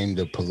you blame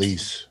the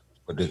police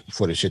for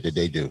the shit that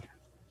they do?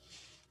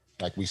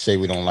 Like we say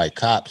we don't like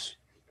cops,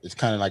 it's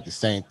kind of like the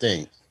same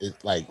thing.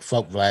 It's like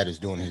fuck Vlad is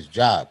doing his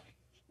job.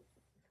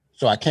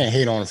 So I can't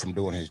hate on him from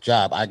doing his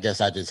job. I guess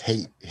I just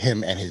hate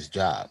him and his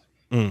job.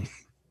 Yeah.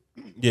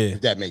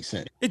 If that makes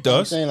sense. It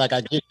does. I'm saying, like,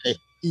 I get that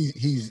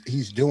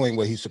he's doing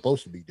what he's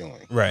supposed to be doing.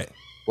 Right.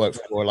 But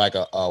for like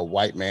a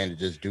white man to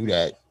just do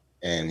that,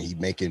 and he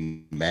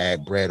making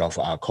mad bread off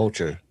of our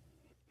culture,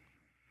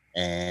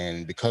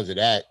 and because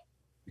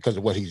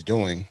of what he's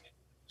doing,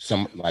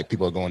 some like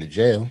people are going to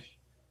jail.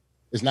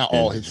 It's not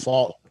all his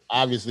fault.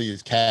 Obviously,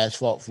 it's Cass'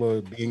 fault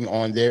for being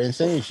on there and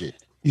saying shit.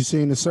 You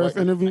seen the Surf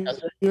interview?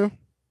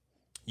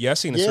 Yeah, I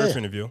seen the Surf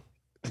interview.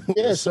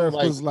 Yeah, Surf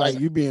was like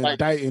you being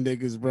indicting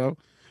niggas, bro.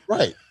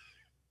 Right.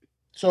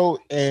 So,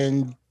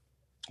 and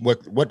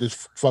what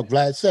does fuck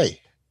Vlad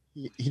say?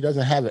 He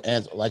doesn't have an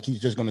answer. Like, he's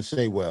just gonna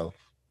say, "Well,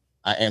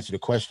 I answer the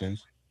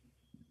questions."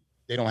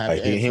 They don't have to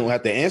answer. He don't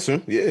have to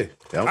answer. Yeah,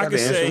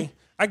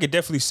 I could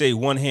definitely say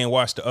one hand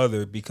wash the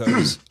other,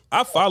 because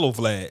I follow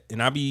Vlad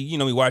and I be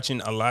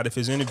watching a lot of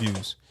his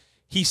interviews.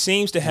 He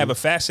seems to have a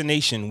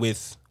fascination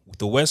with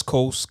the West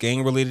Coast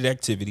gang-related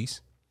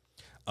activities,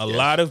 a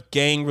lot of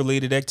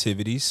gang-related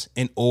activities,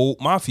 and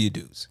old mafia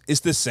dudes. It's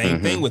the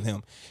same thing with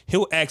him.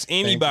 He'll ask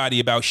anybody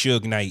about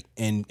Suge Knight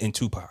and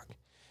Tupac.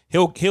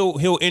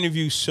 He'll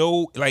interview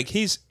so like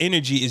his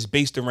energy is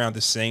based around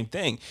the same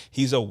thing.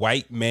 He's a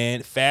white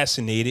man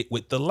fascinated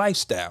with the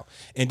lifestyle.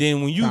 And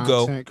then when you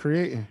Content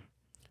creating.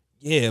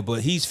 yeah,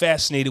 but he's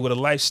fascinated with a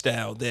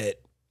lifestyle that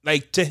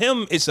like to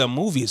him it's a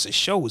movie, it's a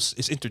show,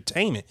 it's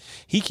entertainment.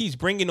 He keeps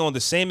bringing on the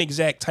same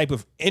exact type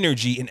of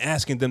energy and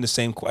asking them the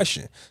same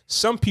question.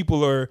 Some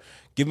people are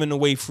giving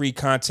away free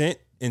content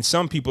and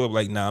some people are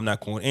like, nah, I'm not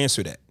going to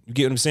answer that. You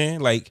get what I'm saying?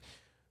 Like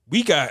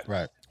we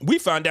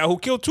found out who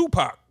killed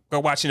Tupac by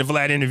watching the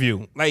Vlad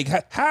interview. Like,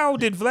 how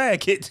did Vlad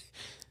get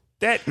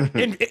that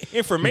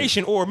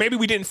information? Or maybe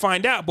we didn't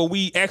find out, but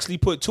we actually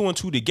put 2 and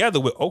 2 together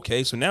with,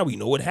 okay, so now we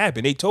know what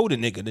happened. They told the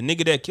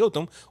nigga that killed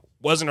him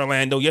wasn't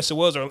Orlando. Yes, it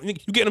was. You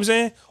get what I'm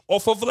saying?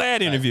 Off of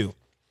Vlad interview.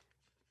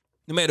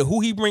 No matter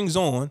who he brings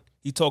on,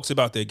 he talks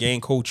about their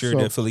gang culture,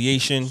 their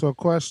affiliation. So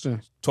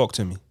question. Talk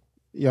to me.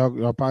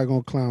 Y'all probably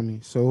gonna clown me.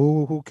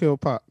 So who killed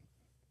Pop?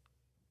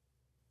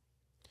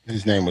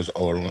 His name was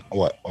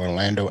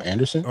Orlando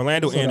Anderson?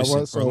 Orlando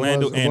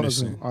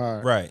Anderson.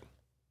 All right.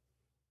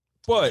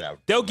 But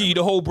they'll give you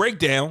the whole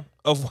breakdown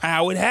of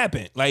how it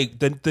happened. Like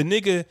the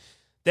nigga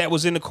that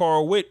was in the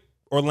car with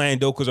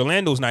Orlando, because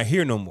Orlando's not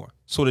here no more.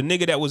 So the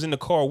nigga that was in the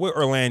car with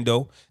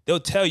Orlando, they'll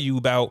tell you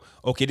about,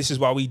 okay, this is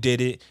why we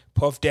did it.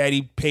 Puff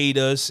Daddy paid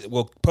us.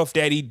 Well, Puff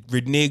Daddy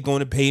reneged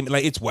on the payment.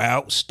 Like, it's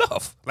wild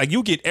stuff. Like,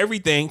 you get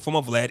everything from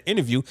a Vlad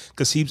interview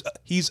because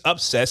he's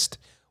obsessed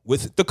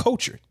with the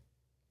culture.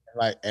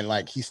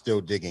 Like he's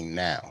still digging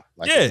now.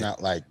 Like it's not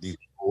like these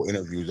whole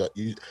interviews.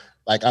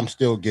 Like I'm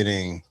still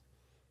getting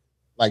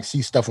like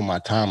see stuff on my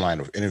timeline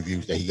of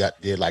interviews that he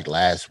did like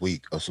last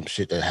week or some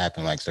shit that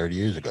happened like 30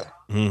 years ago.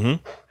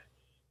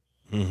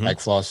 Like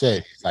Flaw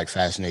said, he's like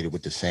fascinated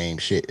with the same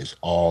shit. It's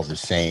all the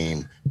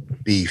same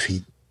beef.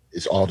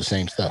 It's all the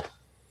same stuff.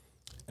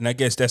 And I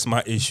guess that's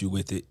my issue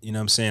with it. You know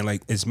what I'm saying?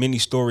 Like as many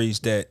stories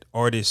that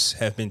artists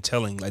have been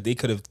telling, like they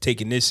could have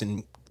taken this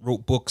and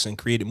wrote books and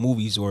created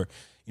movies or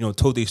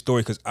told their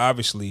story because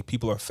obviously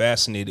people are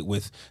fascinated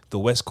with the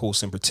West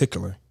Coast in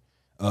particular,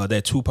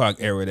 that Tupac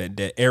era,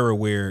 that era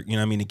where,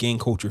 the gang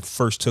culture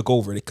first took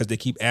over because they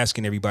keep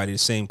asking everybody the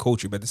same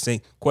culture, but the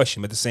same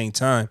question. But at the same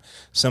time,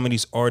 some of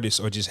these artists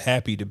are just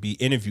happy to be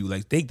interviewed.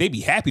 Like they be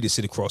happy to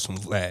sit across from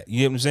Vlad. You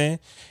know what I'm saying?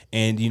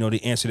 And, they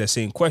answer that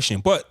same question.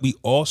 But we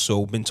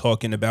also been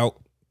talking about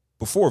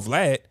before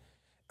Vlad,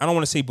 I don't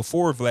want to say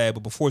before Vlad,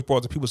 but before it's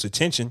brought to people's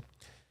attention,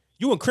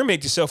 you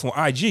incriminate yourself on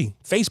IG,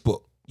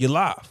 Facebook, you're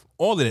live.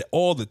 All of that,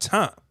 all the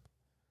time.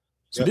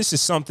 So this is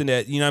something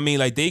that,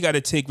 like they got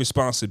to take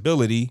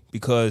responsibility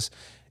because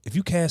if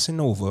you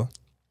Casanova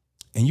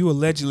and you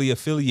allegedly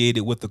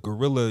affiliated with the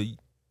guerrilla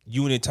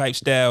unit type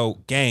style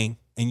gang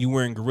and you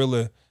wearing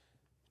guerrilla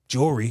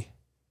jewelry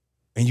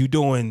and you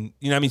doing,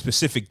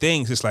 specific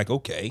things, it's like,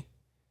 okay,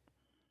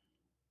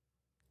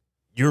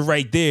 you're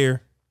right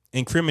there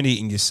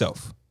incriminating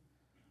yourself.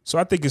 So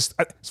I think it's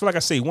like I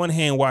say, one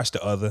hand wash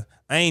the other.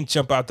 I ain't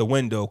jump out the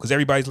window because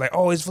everybody's like,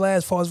 oh, it's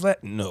Vlad's fault. It's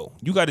Vlad. No,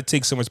 you got to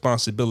take some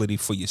responsibility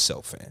for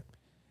yourself, fam.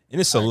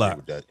 And it's a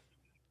lot.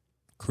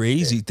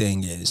 Crazy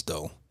thing is,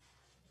 though,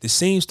 this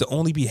seems to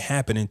only be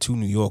happening to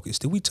New Yorkers.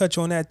 Did we touch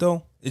on that,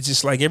 though? It's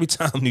just like every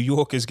time New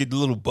Yorkers get the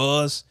little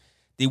buzz,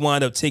 they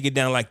wind up taking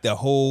down like the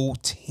whole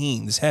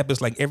team. This happens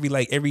like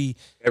everybody.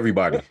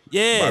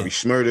 Yeah. Bobby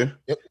Shmurda.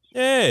 Yep.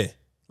 Yeah.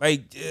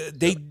 Like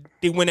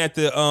they went at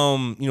the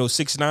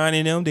 6ix9ine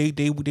and them.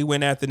 They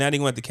went after, now they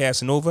went after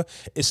Casanova.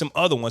 It's some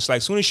other ones. Like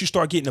as soon as you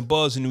start getting a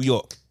buzz in New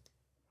York,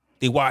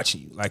 they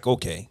watching you. Like,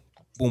 okay.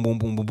 Boom, boom,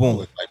 boom, boom, boom.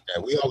 Like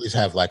that. We always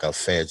have like a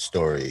Fed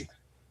story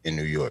in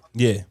New York.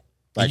 Yeah.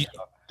 Like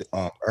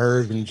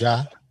Irv and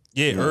Ja.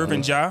 Yeah, Irv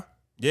and Ja.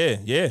 Yeah.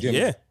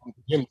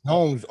 Jim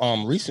Jones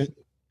recent.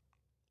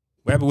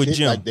 What happened with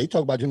Jim? Like they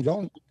talk about Jim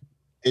Jones.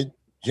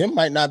 Jim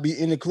might not be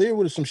in the clear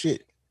with some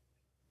shit.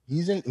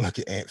 He's in look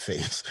at Ant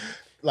Face.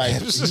 Like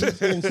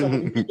he's in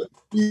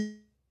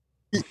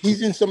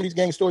some of these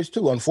gang stories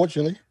too,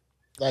 unfortunately.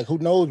 Like who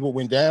knows what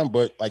went down,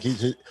 but like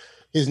his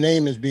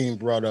name is being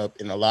brought up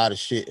in a lot of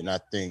shit. And I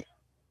think,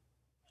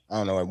 I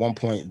don't know, at one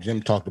point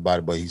Jim talked about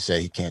it, but he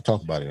said he can't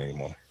talk about it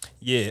anymore.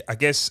 Yeah, I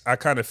guess I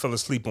kind of fell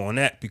asleep on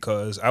that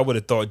because I would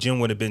have thought Jim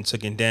would have been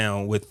taken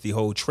down with the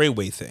whole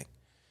Treyway thing.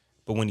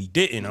 But when he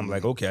didn't, I'm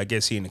like, okay, I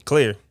guess he in the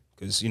clear.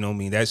 Because, that's you know what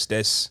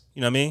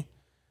I mean?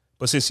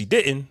 But since he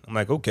didn't, I'm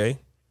like, okay.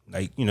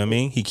 Like, you know what I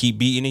mean? He keep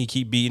beating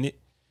it.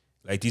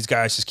 Like, these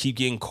guys just keep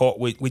getting caught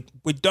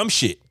with dumb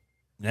shit.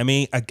 You know what I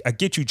mean? I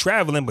get you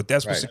traveling, but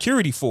that's what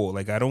security for.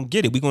 Like, I don't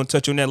get it. We're going to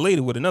touch on that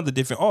later with another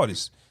different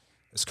artist.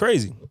 It's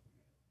crazy.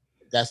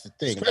 That's the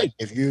thing. Like,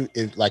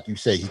 if like you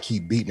say, he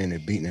keep beating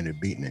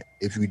it.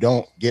 If you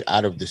don't get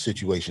out of the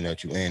situation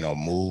that you're in or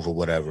move or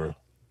whatever,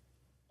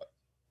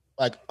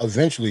 like,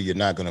 eventually you're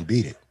not going to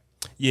beat it.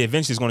 Yeah,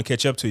 eventually it's going to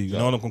catch up to you.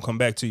 No one going to come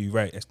back to you.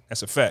 Right.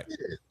 That's a fact.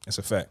 Yeah. That's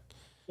a fact.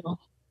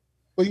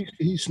 But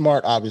he's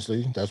smart,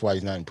 obviously. That's why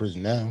he's not in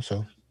prison now.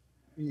 So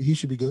he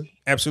should be good.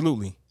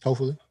 Absolutely.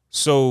 Hopefully.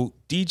 So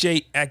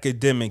DJ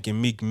Academic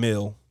and Meek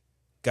Mill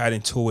got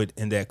into it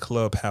in that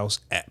Clubhouse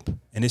app.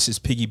 And this is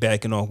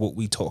piggybacking on what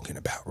we talking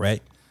about,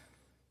 right?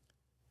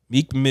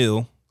 Meek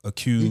Mill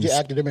accused DJ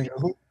Academics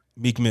who?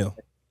 Meek Mill.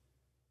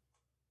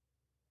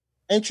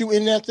 Ain't you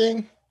in that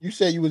thing? You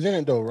said you was in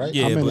it though, right?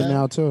 Yeah, I'm in but- it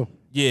now too.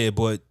 Yeah,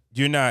 but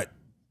you're not.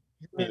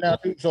 You in it now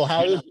too? So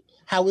how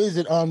is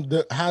it?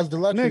 How's the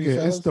luxury? Nigga,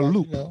 fellas? it's the Like,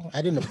 loop. you know,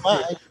 I didn't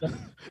apply.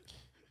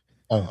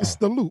 It's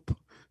the loop.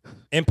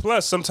 And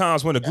plus,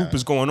 sometimes when a group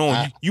is going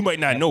on, you might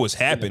not know what's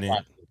happening.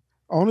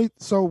 Only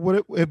so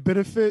what it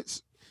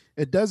benefits.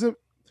 It doesn't.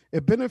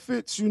 It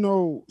benefits,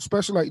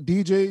 especially like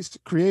DJs,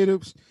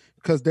 creatives,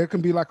 because there can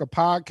be like a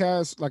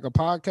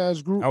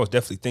podcast group. I was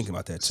definitely thinking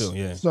about that too.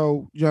 Yeah.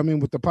 So you know what I mean,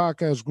 with the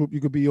podcast group you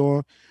could be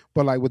on,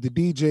 but like with the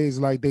DJs,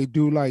 like they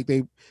do,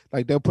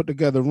 they'll put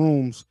together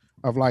rooms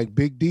of like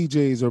big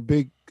DJs or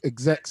big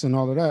execs and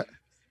all of that,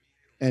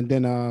 and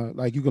then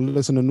like you can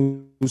listen to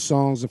new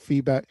songs and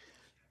feedback.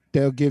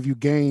 They'll give you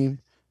game,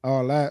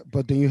 all that,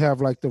 but then you have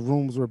like the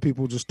rooms where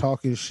people just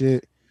talking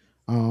shit.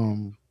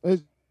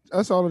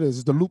 That's all it is.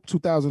 It's the Loop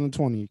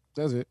 2020.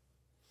 That's it.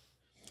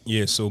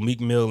 Yeah, so Meek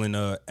Mill and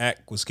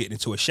Ack was getting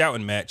into a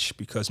shouting match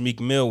because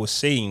Meek Mill was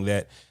saying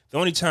that the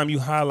only time you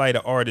highlight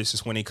an artist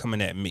is when they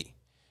coming at me.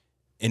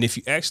 And if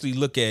you actually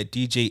look at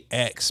DJ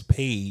Ack's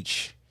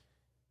page,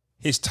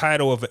 his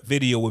title of a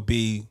video would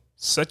be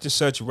such and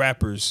such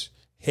rappers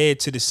head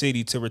to the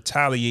city to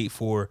retaliate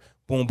for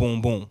boom,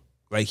 boom, boom.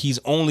 Like he's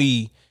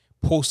only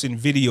posting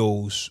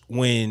videos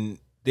when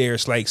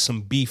there's like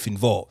some beef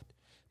involved.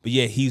 But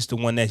yeah, he's the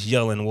one that's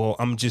yelling, well,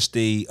 I'm just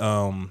a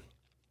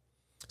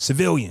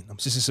civilian. I'm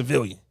just a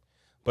civilian.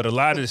 But a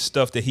lot of the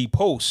stuff that he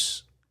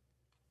posts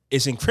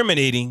is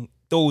incriminating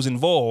those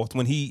involved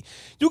when you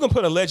can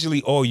put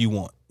allegedly all you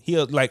want.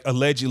 He'll like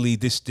allegedly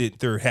this did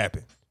third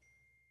happen.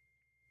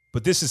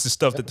 But this is the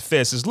stuff that the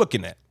feds is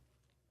looking at.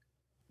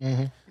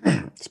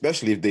 Mm-hmm.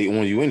 Especially if they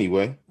own you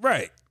anyway.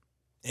 Right.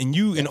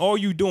 And all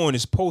you doing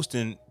is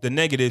posting the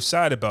negative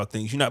side about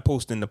things. You're not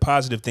posting the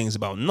positive things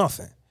about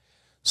nothing.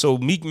 So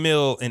Meek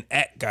Mill and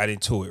Ack got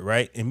into it,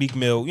 right? And Meek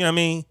Mill, you know what I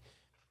mean?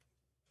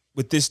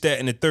 With this, that,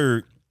 and the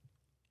third.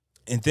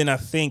 And then I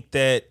think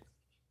that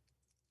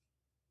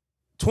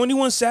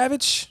 21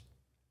 Savage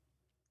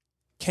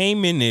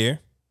came in there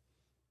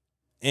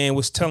and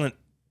was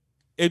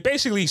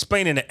basically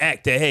explaining to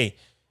Ack that, hey,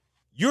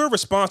 you're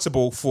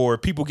responsible for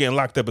people getting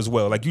locked up as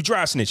well. Like you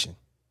dry snitching.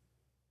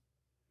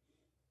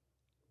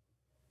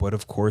 But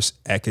of course,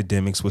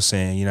 Academics was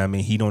saying, you know what I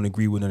mean, he don't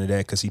agree with none of that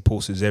because he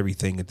posts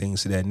everything and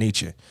things of that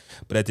nature.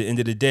 But at the end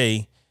of the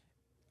day,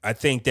 I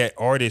think that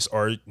artists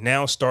are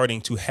now starting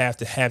to have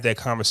that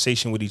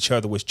conversation with each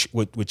other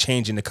with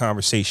changing the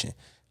conversation.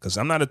 Because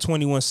I'm not a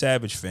 21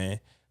 Savage fan,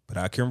 but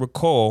I can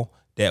recall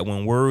that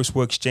when words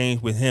were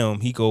exchanged with him,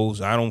 he goes,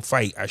 I don't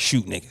fight, I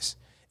shoot niggas.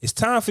 It's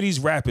time for these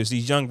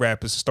young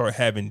rappers, to start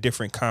having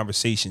different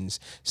conversations.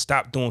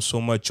 Stop doing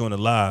so much on the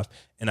live.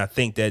 And I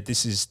think that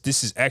this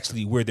is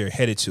actually where they're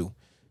headed to.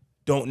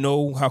 Don't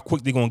know how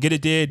quick they're going to get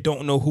it there.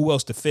 Don't know who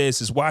else the feds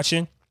is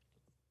watching.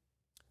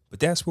 But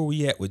that's where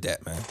we at with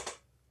that, man. That's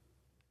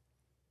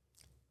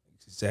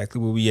exactly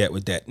where we at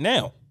with that.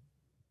 Now,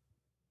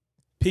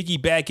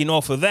 piggybacking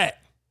off of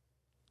that,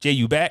 Jay,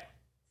 you back?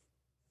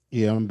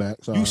 Yeah, I'm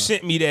back. Sorry. You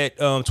sent me that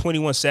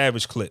 21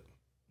 Savage clip.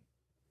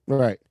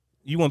 Right.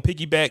 You want to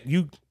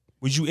piggyback?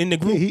 Was you in the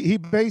group? He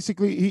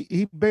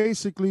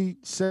basically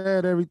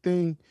said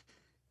everything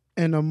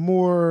in a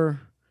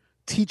more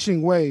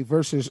teaching way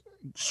versus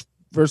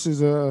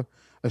a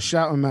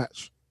shouting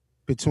match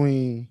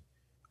between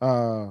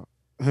him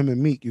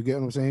and Meek. You get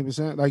what I'm saying? He was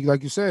saying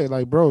like you said,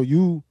 like, bro,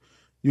 you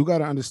got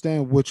to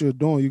understand what you're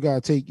doing. You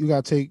got to take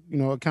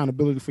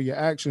accountability for your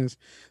actions.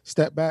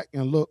 Step back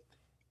and look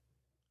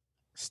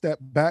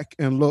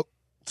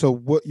to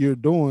what you're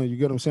doing. You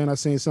get what I'm saying? I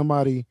seen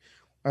somebody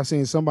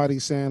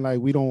saying like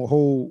we don't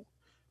hold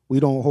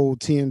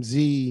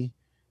TMZ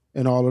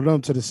and all of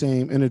them to the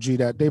same energy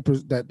that they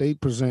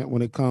present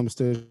when it comes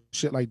to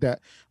shit like that.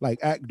 Like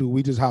Act do,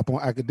 we just hop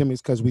on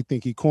Academics because we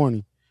think he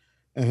corny,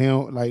 and we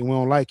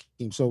don't like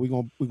him, so we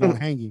gonna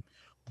hang him.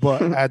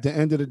 But at the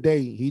end of the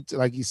day, he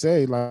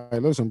said, like,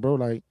 listen, bro,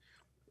 like,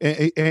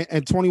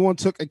 and 21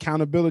 took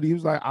accountability. He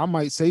was like, I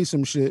might say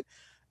some shit,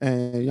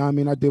 and you know what I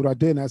mean, I did what I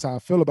did, and that's how I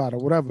feel about it,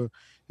 whatever.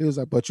 He was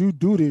like, but you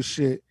do this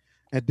shit.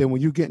 And then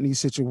when you get in these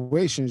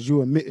situations,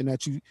 you admitting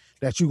that you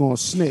gonna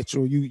snitch,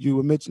 or you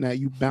admitting that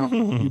you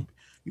bowing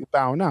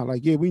out.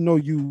 Like, yeah, we know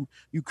you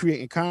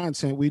creating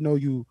content. We know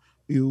you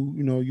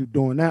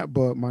doing that.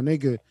 But my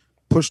nigga,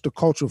 push the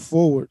culture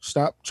forward.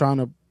 Stop trying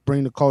to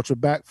bring the culture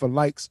back for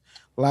likes,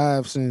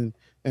 lives, and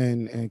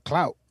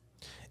clout.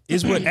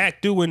 Is what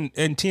Act do and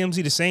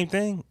TMZ the same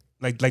thing?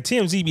 Like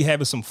TMZ be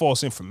having some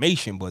false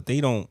information, but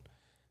they don't.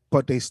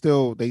 But they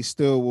still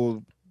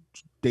will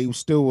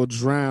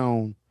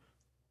drown,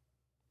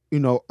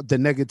 the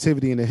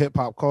negativity in the hip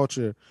hop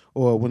culture,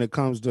 or when it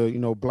comes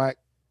to, black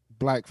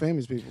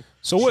famous people.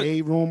 So what?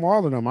 Shade Room,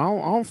 all of them. I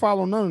don't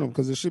follow none of them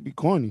because it should be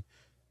corny.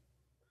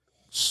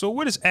 So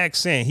what is Act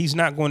saying? He's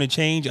not going to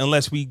change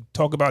unless we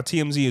talk about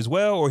TMZ as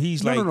well, or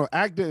he's No,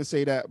 Act didn't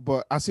say that,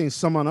 but I seen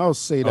someone else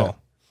say that.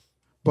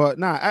 But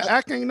nah,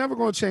 Act ain't never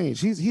gonna change.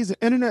 He's an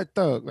internet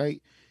thug.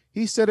 Like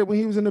He said it when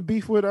he was in the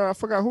beef with I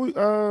forgot who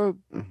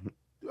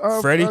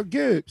Freddie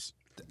Gibbs.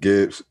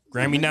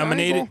 Grammy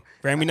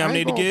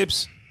nominated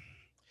Gibbs.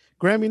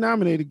 Grammy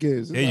nominated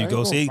Gibbs. There you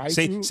go. Say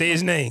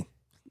his name.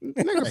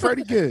 Nigga,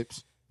 Freddie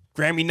Gibbs.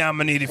 Grammy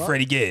nominated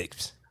Freddie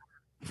Gibbs.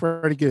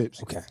 Freddie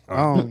Gibbs. Okay.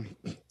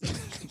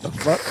 The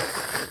fuck?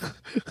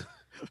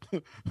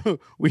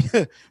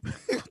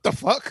 The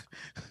fuck?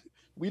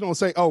 We don't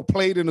say,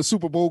 played in a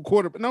Super Bowl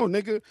quarterback. No,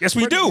 nigga. Yes,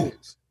 we do.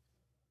 Gibbs.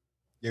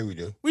 Yeah, we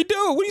do. We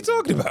do. What are you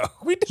talking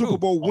about? We do. Super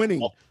Bowl winning.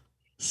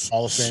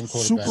 Hall of Fame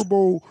quarterback. Super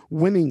Bowl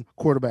winning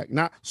quarterback,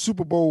 not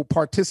Super Bowl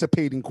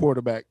participating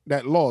quarterback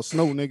that lost.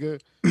 No,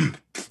 nigga.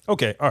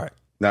 Okay, all right.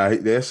 Nah,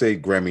 they say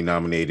Grammy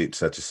nominated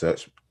such and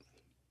such.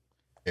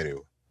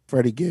 Anyway.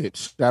 Freddie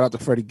Gibbs. Shout out to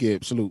Freddie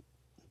Gibbs. Salute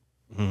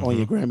on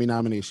your Grammy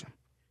nomination.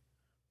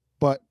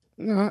 But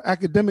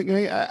academic,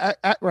 man,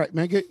 act right,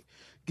 man. Get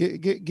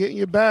in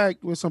your bag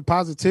with some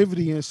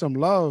positivity and some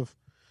love.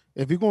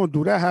 If you're gonna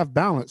do that, have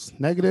balance,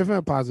 negative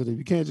and positive.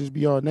 You can't just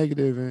be all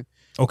negative and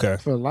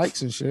for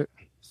likes and shit.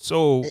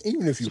 So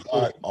even if you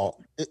are,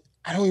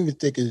 I don't even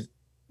think it's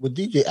with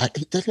DJ. That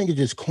nigga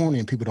just corny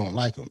and people don't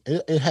like him.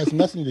 It has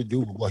nothing to do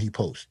with what he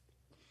posts.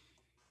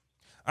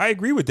 I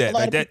agree with that.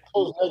 Like that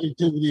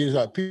negativity is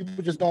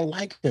people just don't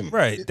like him.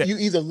 Right. You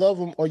either love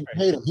him or you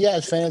hate him. He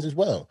has fans as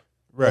well.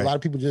 Right. A lot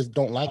of people just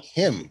don't like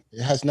him.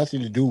 It has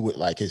nothing to do with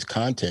like his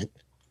content.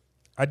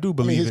 I do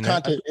believe his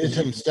content is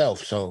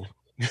himself. So,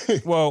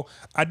 well,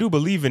 I do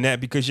believe in that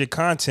because your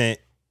content,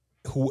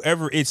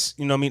 whoever it's,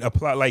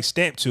 apply like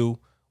stamp to,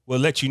 will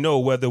let you know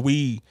whether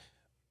we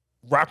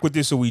rock with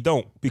this or we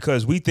don't,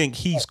 because we think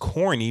he's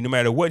corny no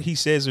matter what he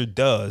says or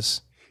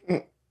does. You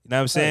know what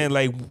I'm saying?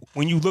 Like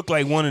when you look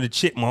like one of the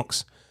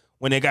chipmunks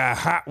when they got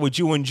hot with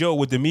you and Joe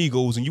with the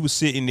Migos and you was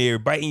sitting there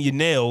biting your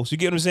nails. You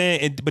get what I'm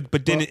saying?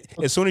 But then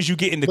as soon as you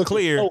get in the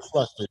clear.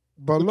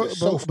 But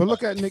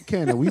look at Nick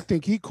Cannon. We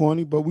think he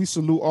corny, but we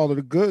salute all of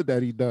the good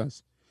that he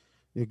does.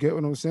 You get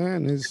what I'm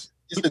saying? We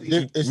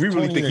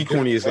really think he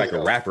corny is like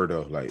a rapper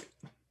though. Like,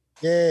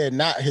 yeah,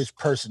 not his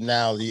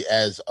personality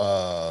as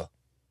I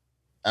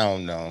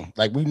don't know.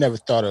 Like we never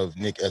thought of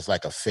Nick as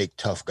like a fake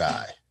tough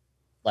guy.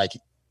 Like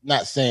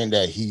not saying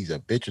that he's a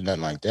bitch or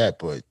nothing like that,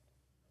 but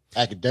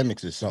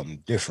academics is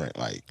something different.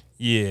 Like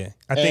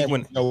I think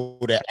when know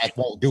that I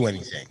won't do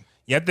anything.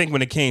 Yeah, I think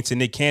when it came to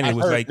Nick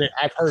Cannon,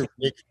 I've heard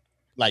Nick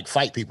like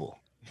fight people.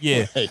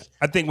 Yeah,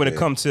 I think when it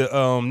comes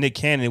to Nick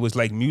Cannon, it was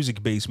like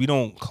music based. We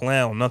don't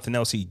clown nothing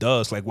else he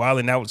does. Like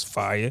Wildin' Out is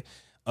fire.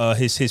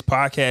 His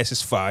podcast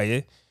is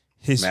fire.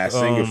 His Masked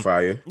Singer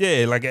fire.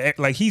 Yeah,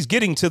 like he's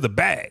getting to the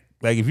bag.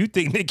 Like if you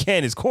think Nick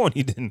Cannon is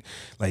corny, then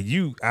like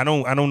I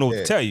don't know what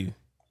to tell you.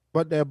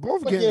 But they're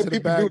both getting to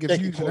the bag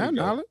if using that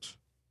knowledge.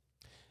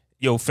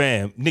 Yo,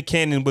 fam, Nick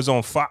Cannon was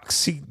on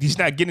Fox. He's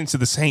not getting to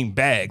the same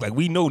bag. Like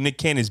we know Nick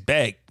Cannon's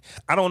bag.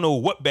 I don't know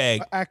what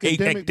bag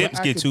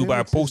academics get to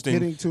by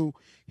posting.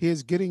 He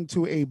is getting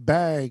to a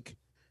bag.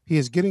 He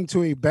is getting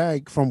to a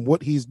bag from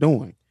what he's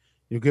doing.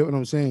 You get what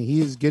I'm saying? He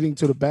is getting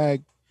to the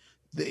bag.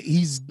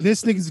 This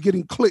nigga's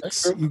getting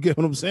clicks. You get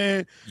what I'm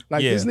saying?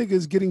 Like this nigga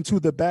is getting to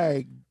the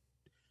bag,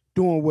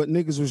 doing what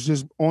niggas was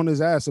just on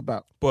his ass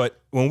about. But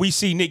when we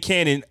see Nick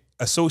Cannon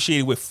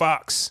associated with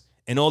Fox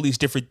and all these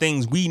different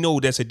things, we know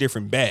that's a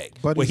different bag.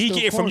 But he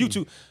get from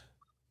YouTube.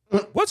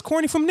 What's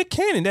corny from Nick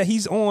Cannon that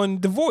he's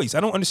on The Voice? I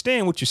don't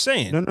understand what you're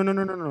saying.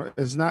 No.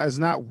 It's not.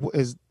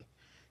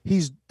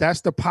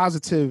 That's the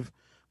positive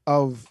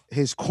of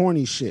his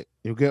corny shit.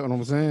 You get what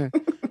I'm saying?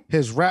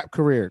 His rap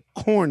career,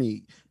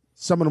 corny.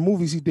 Some of the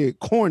movies he did,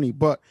 corny.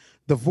 But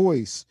The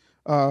Voice,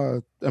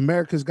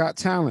 America's Got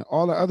Talent,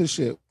 all the other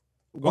shit.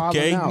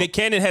 Okay, Nick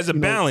Cannon has a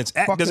balance.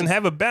 Act doesn't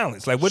have a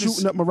balance. Like what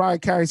shooting up Mariah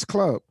Carey's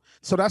club.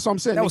 So that's what I'm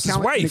saying. That was his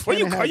wife.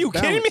 Are you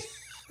kidding me?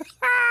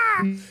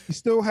 He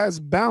still has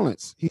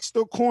balance. He's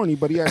still corny,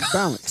 but he has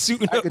balance.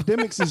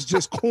 Academics is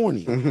just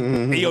corny.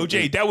 Hey, yo,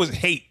 Jay, that was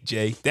hate,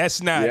 Jay.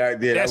 That's not. Yeah,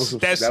 that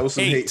was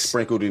some hate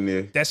sprinkled in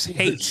there. That's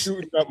hate.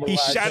 He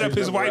shot up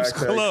his wife's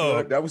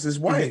club. That was his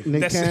wife.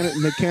 Nick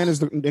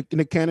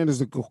Cannon is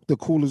the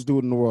coolest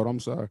dude in the world.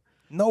 I'm sorry.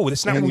 No,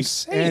 that's not what we're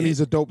saying. And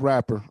he's a dope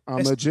rapper. I'm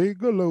a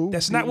Gigolo.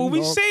 That's not what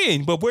we're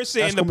saying. But we're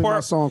saying that's the part.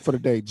 My song for the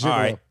day. Gigolo. All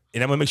right,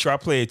 and I'm gonna make sure I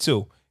play it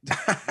too.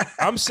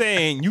 I'm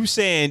saying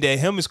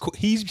that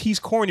he's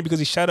corny because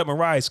he shot up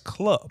Mariah's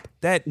club.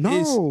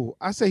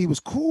 I say he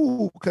was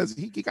cool because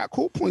he got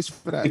cool points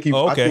for that.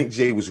 I think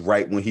Jay was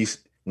right when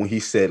he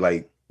said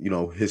like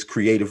his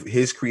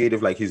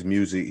creative like his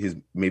music his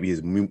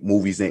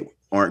movies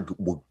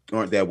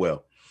aren't that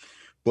well,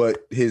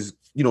 but his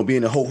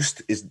being a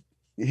host is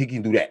he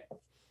can do that.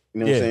 You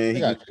know what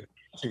I'm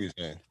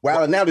saying?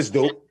 Wow, now this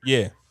dope.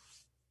 Yeah,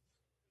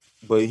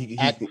 but he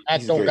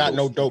don't got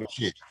no dope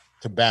shit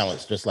to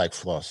balance, just like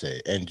Floss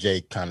said, and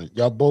Jay kind of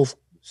y'all both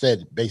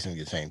said basically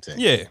the same thing.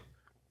 Yeah,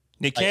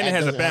 Nick Cannon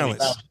has a balance.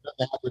 Doesn't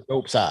have the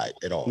dope side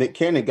at all. Nick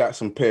Cannon got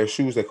some pair of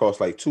shoes that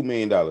cost like $2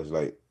 million.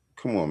 Like,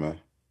 come on, man.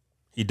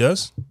 He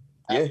does.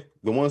 Yeah,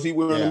 the ones he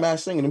wearing the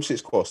Masked Singer, them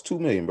shits cost $2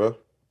 million, bro.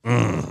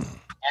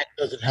 Act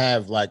doesn't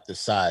have like the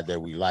side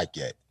that we like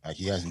yet. Like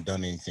he hasn't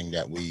done anything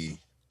that we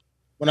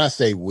when I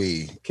say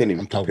we, Can't even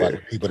I'm talking about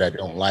compare. the people that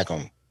don't like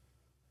him.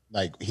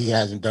 Like he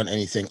hasn't done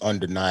anything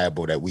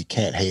undeniable that we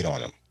can't hate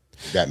on him.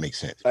 If that makes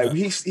sense. Like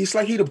he's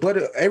like he the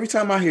butter. Every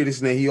time I hear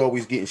this name, he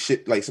always getting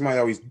shit. Like somebody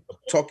always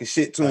talking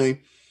shit to him,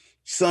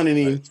 sunning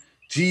him.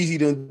 Jeezy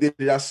done did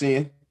it. I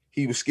seen.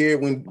 He was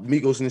scared when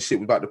Migos and the shit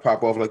was about to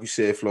pop off, like you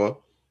said, Flaw.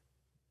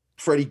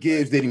 Freddie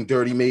Gibbs did him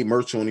dirty, made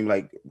merch on him,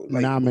 like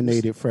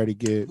nominated Freddie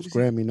Gibbs,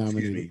 Grammy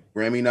nominated. Excuse me,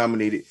 Grammy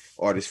nominated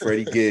artist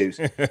Freddie Gibbs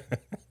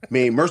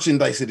made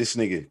merchandise of this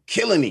nigga,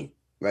 killing him.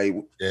 Like,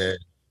 Yeah.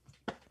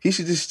 he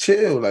should just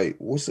chill. Like,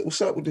 what's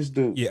up with this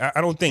dude? Yeah, I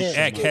don't think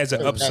Yeah, Ack has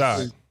an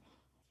upside.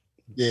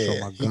 Yeah,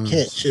 my he guns,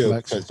 can't chill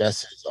flexing. because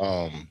that's his,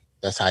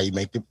 that's how you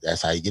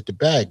that's how you get the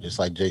bag. Just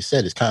like Jay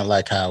said, it's kind of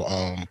like how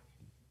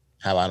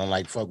I don't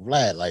like fuck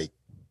Vlad. Like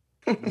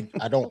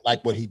I don't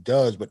like what he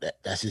does, but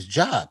that's his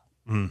job.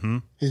 Mm-hmm.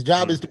 His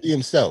job is to be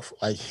himself.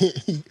 Like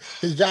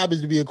his job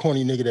is to be a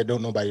corny nigga that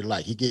don't nobody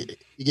like. He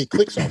get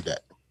clicks off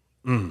that,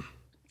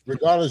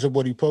 regardless of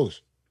what he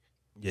posts.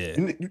 Yeah.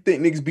 You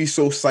think niggas be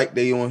so psyched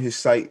they on his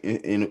site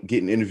and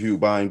getting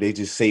interviewed by him, they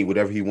just say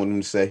whatever he want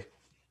them to say?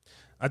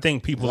 I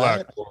think people Vlad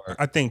like. or-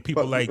 I think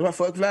people like.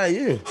 fuck Vlad,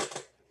 yeah.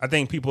 I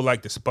think people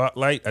like the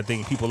spotlight. I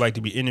think people like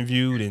to be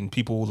interviewed, and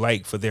people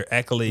like for their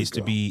accolades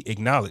to be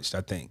acknowledged. I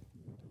think,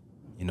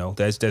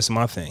 that's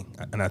my thing,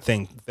 and I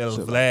think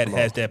Vlad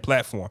has that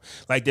platform.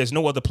 Like, there's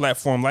no other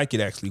platform like it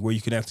actually, where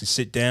you can actually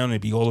sit down and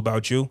be all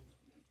about you.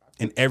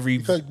 And every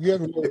Because you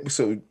ever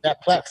So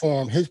that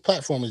platform, his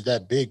platform is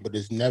that big, but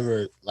it's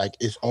never like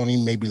it's only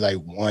maybe like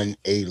one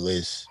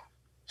A-list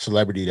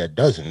celebrity that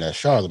doesn't. That's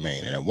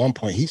Charlemagne, and at one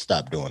point he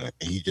stopped doing it,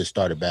 and he just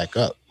started back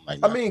up. Like,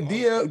 I mean,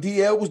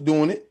 DL was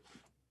doing it.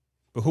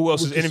 but who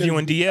else is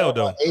interviewing DL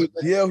though?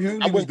 DL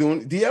Hughley was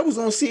doing it. DL was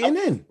on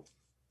CNN.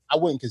 I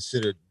wouldn't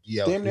consider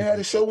DL. Damn, they had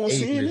a show on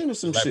A-list CNN or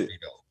some celebrity,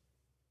 shit.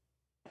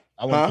 though.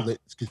 I wouldn't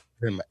consider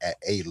him an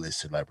A-list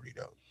celebrity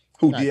though.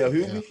 Who, Not DL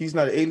DL. Hughley? He's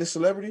not an A-list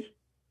celebrity?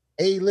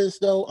 A-list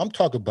though, I'm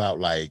talking about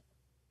like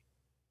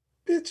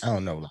Bitch. I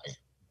don't know, like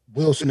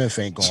Will Smith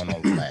ain't going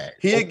on flag.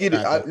 He'll get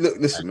it. Look,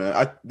 listen,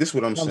 man. This is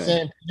what I'm You know what I'm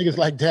saying. saying? Niggas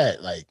like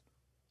that, like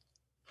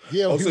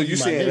yeah. Oh, so you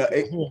saying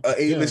a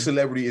A-list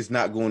celebrity is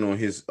not going on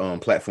his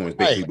platform is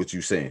basically Right. what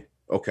you saying.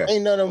 Okay.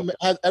 Ain't none of them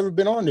has ever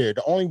been on there.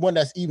 The only one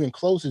that's even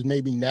close is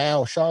maybe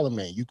now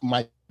Charlemagne. You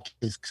might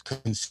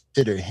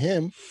consider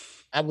him.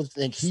 I would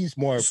think he's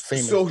more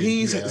famous. So than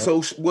he's DL.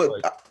 so what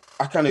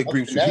I kind of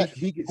agree with you. That-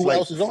 He gets Who like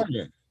else is on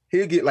there?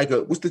 he'll get like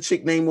what's the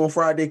chick name on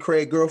Friday?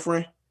 Craig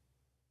girlfriend.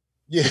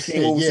 Yeah,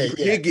 Came over yeah, to-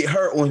 yeah. He'll get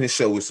her on his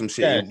show with some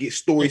shit Yeah. and get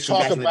stories They from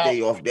talk back in the about-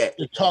 day off that.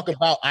 To talk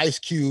about Ice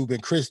Cube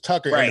and Chris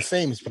Tucker and Right. the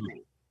famous people.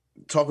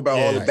 Talk about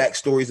all the Yeah.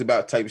 backstories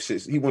about type of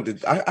shit. He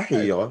wanted. I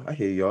hear y'all. I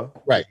hear y'all.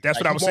 Right. That's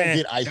what I he was won't saying.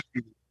 Get Ice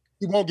Cube.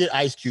 He won't get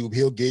Ice Cube.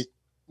 He'll get,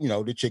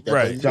 the chick that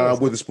Right. plays John Will.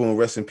 Witherspoon,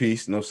 rest in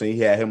peace. You know what I'm saying? He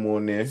had him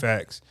on there.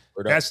 Facts.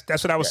 Word up.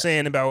 That's what I was Yeah.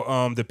 saying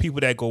about the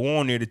people that go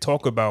on there to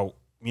talk about,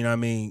 you know what I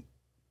mean,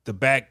 the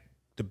back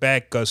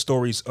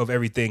stories of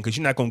everything, because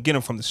you're not gonna get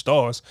them from the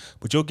stars,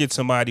 but you'll get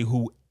somebody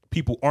who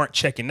people aren't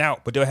checking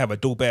out, but they'll have a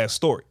dope ass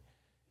story.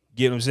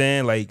 Get what I'm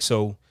saying? Like,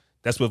 so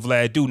that's what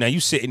Vlad do. Now you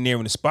sitting there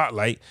in the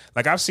spotlight.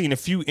 Like, I've seen a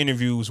few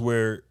interviews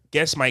where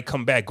guests might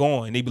come back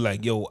on and they be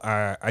like, yo,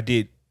 I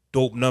did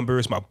dope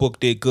numbers, my book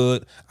did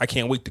good, I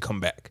can't wait to come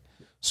back.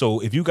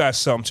 So if you got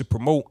something to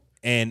promote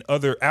and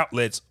other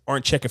outlets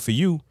aren't checking for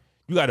you,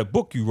 you got a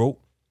book you wrote,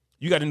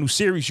 you got a new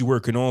series you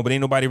working on, but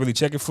ain't nobody really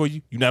checking for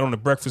you, you're not on the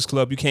Breakfast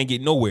Club, you can't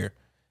get nowhere.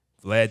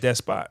 Vlad that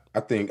spot. I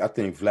think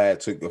Vlad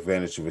took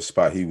advantage of a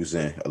spot he was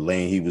in, a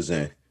lane he was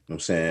in. You know what I'm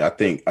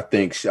saying? I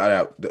think shout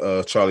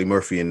out Charlie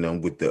Murphy and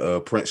them with the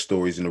Prince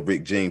stories and the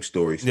Rick James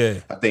stories. Yeah.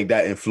 I think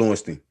that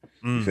influenced him.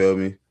 You feel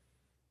me?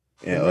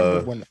 And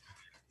Remember when-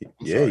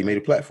 he made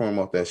a platform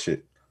off that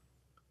shit.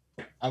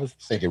 I was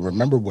thinking,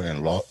 remember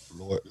when Lord,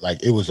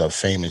 like it was a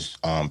famous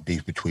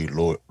beef between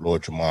Lord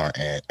Jamar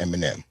and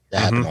Eminem that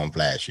happened on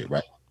Vlad shit,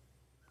 right?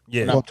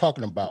 Yeah. And I'm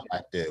talking about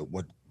like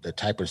the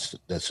type of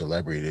the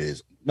celebrity it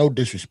is. No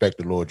disrespect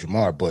to Lord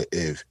Jamar, but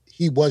if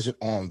he wasn't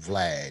on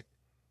Vlad,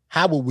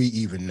 how would we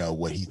even know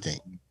what he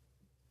think? You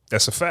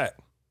That's a fact.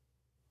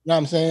 know what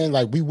I'm saying?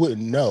 Like we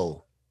wouldn't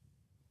know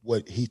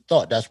what he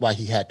thought. That's why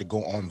he had to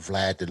go on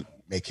Vlad to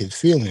make his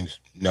feelings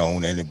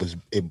known, and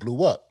it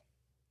blew up.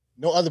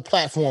 No other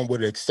platform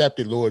would have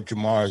accepted Lord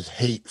Jamar's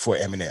hate for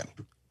Eminem.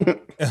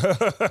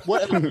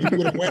 What you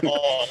would have went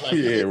on? Like,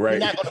 Yeah, right. You're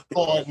not gonna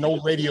go on no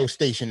radio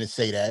station and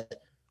say that.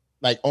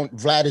 Like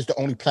Vlad is the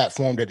only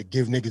platform that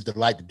give niggas the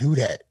right to do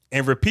that.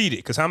 And repeat it,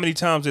 because how many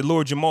times did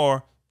Lord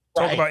Jamar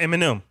talk Right. about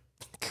Eminem?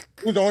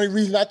 It was the only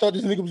reason I thought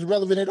this nigga was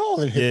relevant at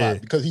all in hip hop Yeah.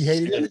 because he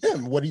hated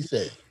Eminem. What he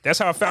said. That's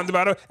how I found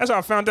out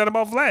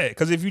about Vlad.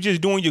 Because if you just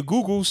doing your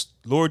Googles,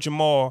 Lord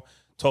Jamar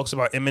talks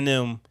about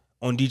Eminem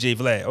on DJ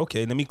Vlad.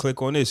 Okay, let me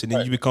click on this, and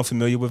then you become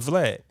familiar with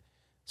Vlad.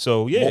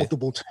 So yeah,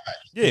 Multiple times.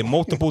 yeah,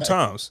 multiple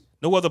times.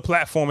 No other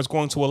platform is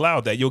going to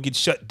allow that. You'll get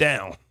shut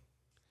down.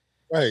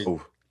 Right.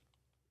 Oh.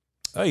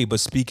 Hey, but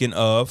speaking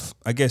of,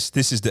 I guess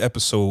this is the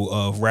episode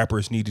of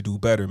Rappers Need to Do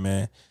Better,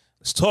 man.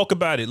 Let's talk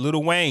about it.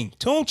 Lil Wayne,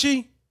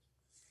 Tunchi.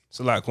 It's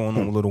a lot going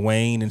on with Lil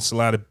Wayne, and it's a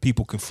lot of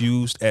people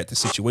confused at the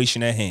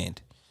situation at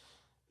hand.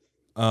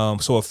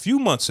 So a few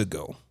months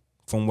ago,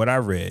 from what I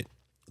read,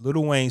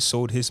 Lil Wayne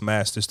sold his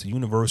masters to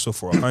Universal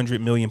for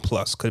 $100 million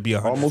plus. Could be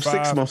 105. Almost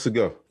 6 months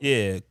ago.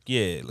 Yeah.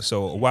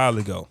 So a while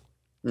ago.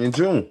 In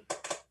June.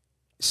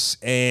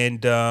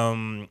 And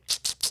the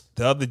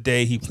other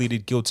day, he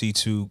pleaded guilty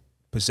to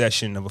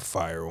possession of a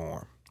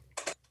firearm.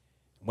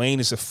 Wayne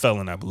is a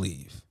felon, I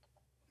believe.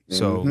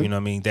 So, you know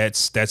what I mean?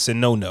 That's a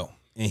no-no.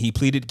 And he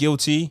pleaded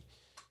guilty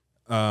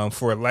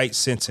for a light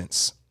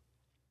sentence.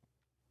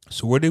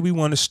 So where do we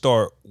want to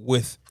start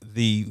with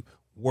the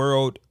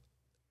world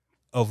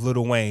of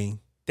Lil Wayne?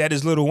 That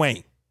is Lil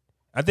Wayne.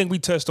 I think we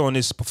touched on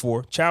this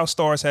before. Child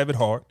stars have it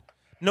hard.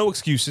 No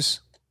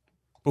excuses.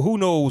 But who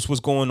knows what's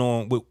going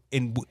on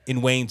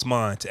in Wayne's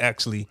mind to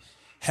actually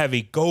have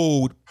a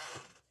gold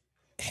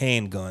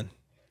handgun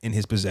in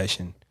his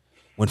possession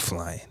when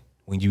flying,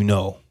 when you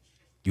know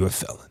you're a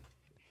felon.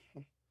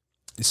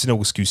 There's no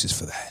excuses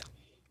for that.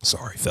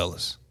 Sorry,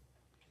 fellas.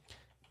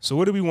 So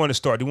where do we want to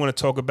start? Do we want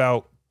to talk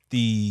about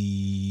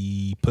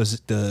the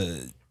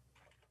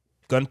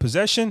gun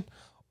possession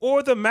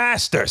or the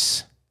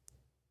masters?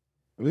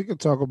 We could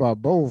talk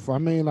about both. I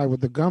mean, like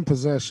with the gun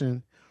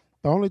possession,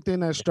 the only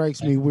thing that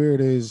strikes me weird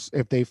is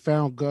if they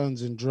found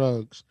guns and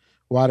drugs,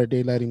 why did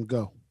they let him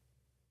go?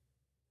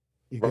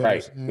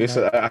 Right.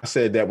 I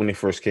said that when it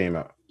first came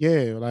out.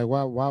 Yeah, like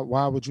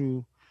why would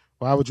you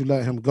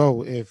let him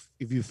go if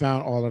you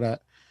found all of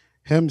that?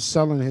 Him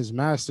selling his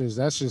masters,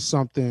 that's just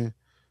something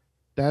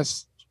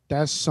that's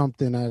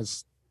something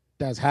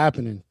that's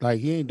happening. Like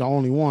he ain't the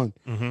only one.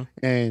 Mm-hmm.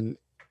 And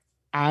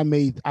I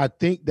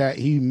think that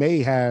he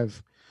may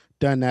have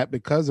done that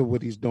because of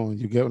what he's doing.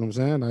 You get what I'm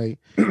saying? Like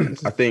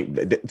I think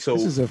so.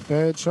 This is a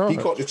fair charge. He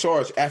caught the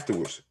charge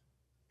afterwards.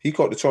 He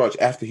caught the charge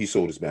after he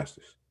sold his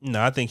masters. No,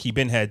 I think he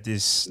been had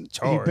this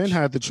charge. He been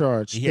had the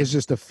charge. It's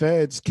just the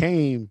feds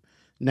came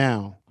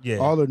now. Yeah.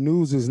 All the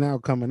news is now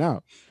coming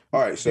out. All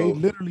right, so they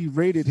literally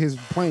raided his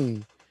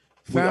plane.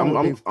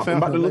 I'm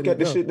about to look at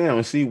this shit now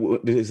and see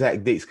what the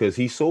exact dates because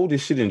he sold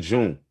this shit in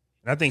June.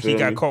 And I think he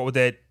got caught with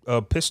that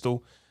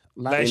pistol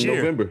last year.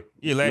 November.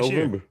 Yeah, last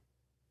year.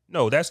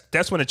 No,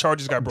 that's when the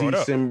charges got brought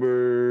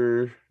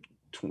December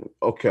 20,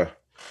 okay.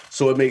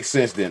 So it makes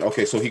sense then.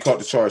 Okay, so he caught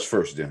the charge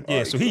first then.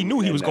 Yeah, so he knew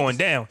he was going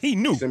down. He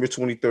knew. December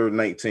 23rd,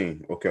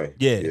 19. Okay.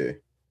 Yeah.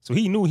 So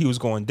he knew he was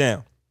going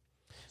down.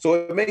 So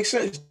it makes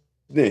sense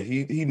then.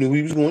 He knew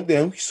he was going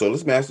down. He sold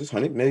his masters,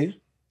 $100 million.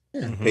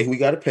 Mm-hmm. Hey, we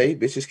got to pay.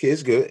 Bitch's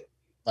kid's good.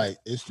 Like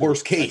it's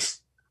worst case.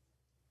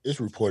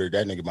 It's reported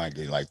that nigga might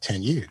get like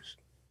 10 years.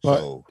 But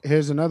so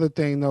here's another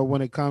thing though,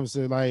 when it comes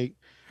to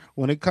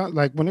when it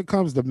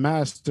comes to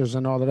masters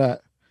and all of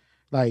that,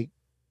 like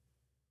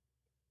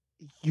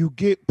you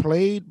get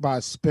played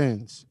by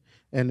spins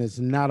and it's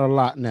not a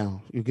lot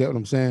now. You get what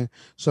I'm saying?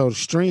 So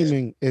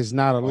streaming is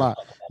not a lot.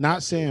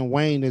 Not saying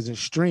Wayne isn't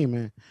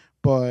streaming,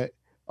 but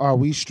are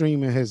we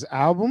streaming his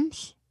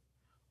albums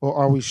or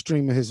are we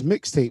streaming his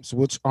mixtapes,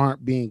 which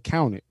aren't being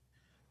counted?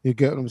 You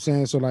get what I'm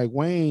saying? So like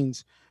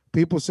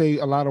people say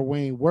a lot of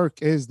Wayne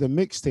work is the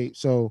mixtape.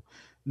 So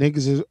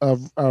niggas is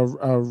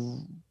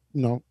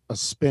a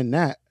spin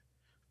that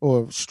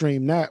or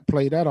stream that,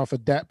 play that off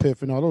of Dat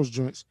Piff and all those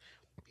joints.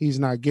 He's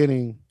not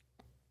getting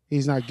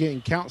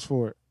counts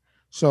for it.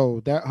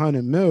 So that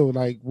 100 mil,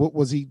 like what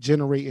was he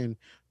generating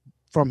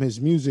from his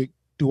music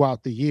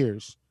throughout the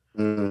years?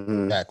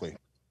 Mm-hmm. Exactly.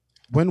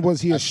 When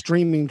was he a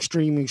streaming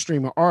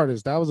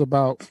artist? That was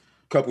about a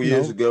couple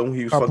years ago when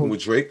he was fucking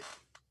with Drake.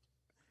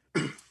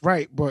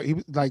 Right, but he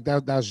was like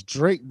that's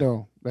Drake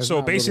though. That's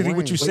so basically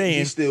what you're saying,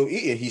 he's still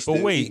eating. He's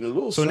still eating a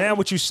little so something. now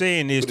what you're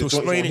saying is to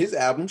explain his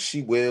album,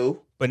 She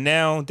Will. But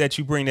now that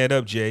you bring that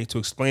up, Jay, to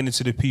explain it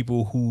to the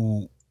people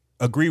who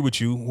agree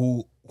with you,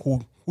 who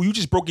you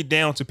just broke it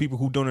down to people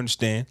who don't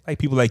understand, like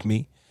people like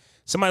me.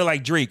 Somebody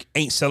like Drake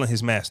ain't selling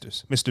his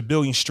masters. Mr.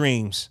 Billion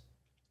Streams.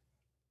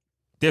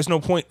 There's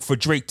no point for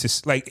Drake to,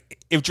 like,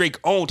 if Drake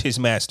owned his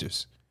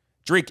masters.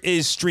 Drake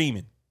is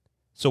streaming.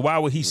 So why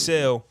would he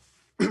sell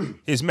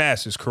his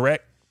masters,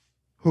 correct?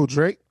 Who,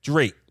 Drake?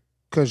 Drake.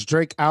 Because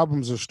Drake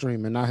albums are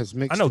streaming, not his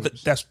mixtapes. I know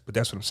that's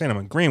what I'm saying. I'm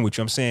agreeing with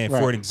you. I'm saying,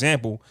 for an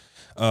example,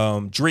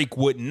 Drake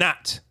would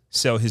not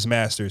sell his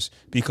masters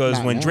because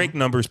when Drake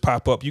numbers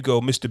pop up, you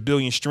go Mr.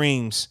 Billion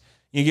Streams.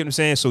 You get what I'm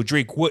saying? So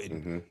Drake wouldn't.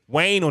 Mm-hmm.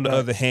 Wayne, on the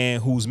other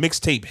hand, who's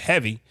mixtape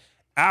heavy,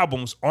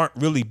 albums aren't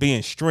really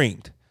being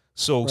streamed.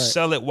 So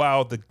sell it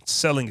while the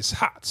selling is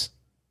hot.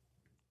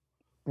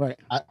 Right.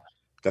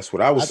 That's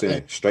what I was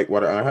saying. Strike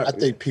water iron hot. I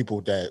think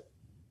people that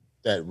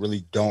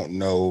really don't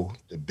know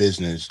the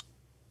business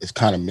is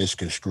kind of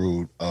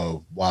misconstrued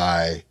of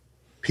why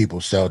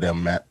people sell their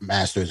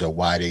masters or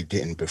why they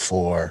didn't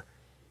before.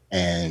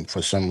 And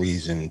for some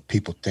reason,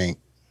 people think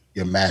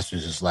your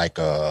masters is like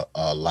a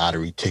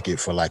lottery ticket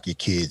for like your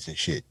kids and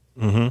shit.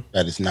 Mm-hmm.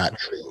 That is not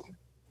true.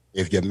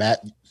 If you're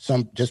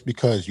just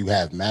because you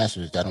have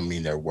masters, that don't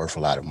mean they're worth a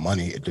lot of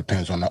money. It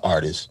depends on the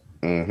artist.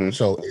 Mm-hmm.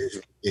 So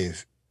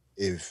if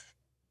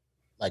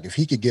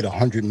he could get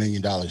 $100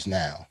 million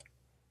now,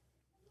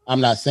 I'm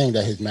not saying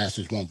that his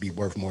masters won't be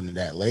worth more than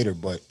that later,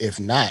 but if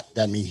not,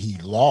 that means he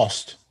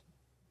lost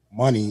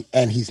money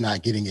and he's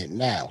not getting it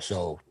now.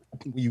 So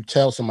when you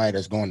tell somebody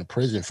that's going to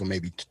prison for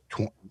maybe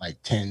like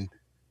 10,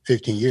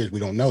 15 years, we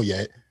don't know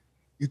yet,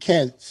 you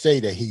can't say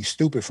that he's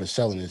stupid for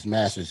selling his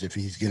masters if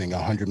he's getting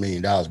 $100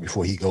 million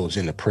before he goes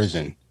into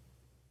prison.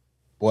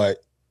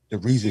 But the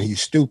reason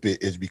he's stupid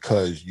is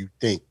because you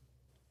think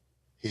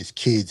his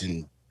kids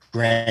and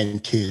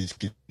grandkids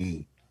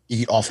can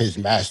eat off his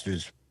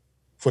masters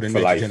for the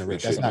next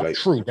generation. That's not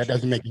true. That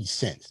doesn't make any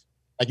sense.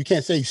 Like, you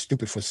can't say he's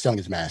stupid for selling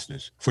his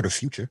masters for the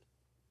future.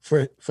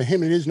 For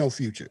him, it is no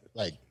future.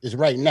 Like, it's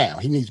right now.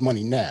 He needs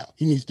money now.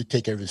 He needs to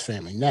take care of his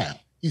family now.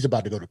 He's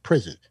about to go to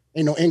prison.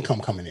 Ain't no income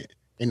coming in.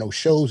 Ain't no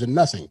shows or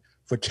nothing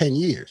for 10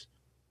 years.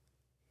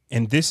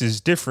 And this is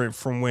different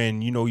from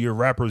when, you know, your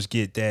rappers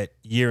get that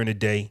year and a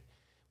day.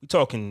 We're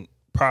talking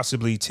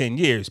possibly 10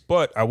 years.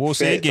 But I will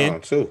say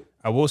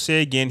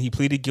again, he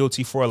pleaded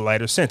guilty for a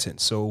lighter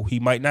sentence. So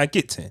he might not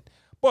get 10.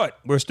 But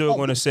we're still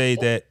going to say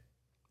that,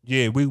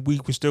 yeah,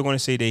 we're still going to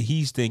say that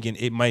he's thinking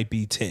it might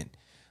be 10.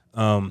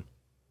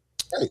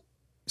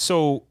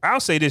 So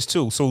I'll say this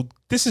too. So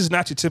this is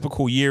not your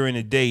typical year and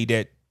a day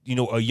that, you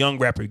know, a young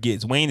rapper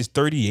gets. Wayne is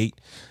 38.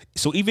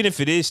 So even if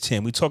it is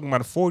 10, we're talking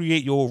about a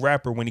 48-year-old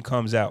rapper when he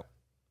comes out.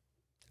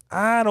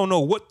 I don't know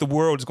what the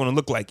world is going to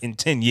look like in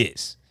 10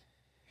 years.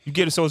 You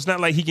get it? So it's not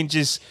like he can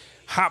just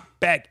hop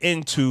back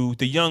into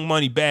the Young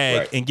Money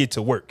bag and get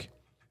to work.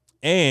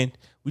 And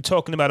we're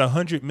talking about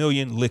 100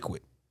 million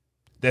liquid.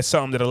 That's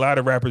something that a lot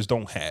of rappers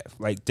don't have.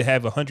 Like, to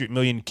have 100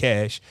 million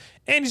cash,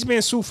 and he's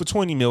being sued for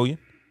 20 million.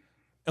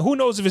 And who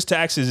knows if his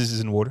taxes is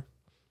in order?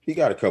 He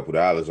got a couple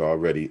dollars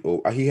already.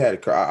 Oh, he had a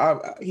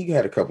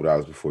couple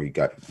dollars before he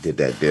did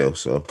that deal.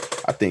 So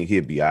I think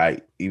he'd be all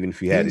right, even if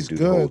he had to do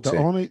the whole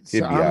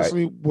thing.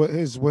 Honestly, what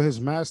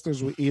his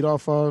masters would eat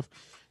off of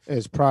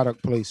is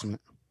product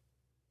placement.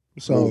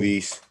 So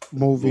movies,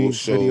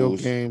 shows, video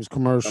games,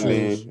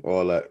 commercials,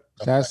 all that.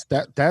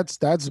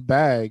 That's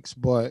bags.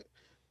 But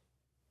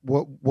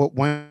what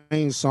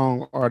Wayne's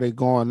song are they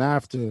going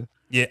after?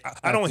 Yeah,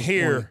 I don't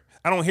hear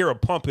a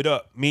pump it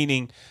up,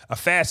 meaning a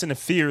Fast and the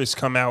Furious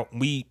come out.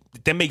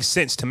 That makes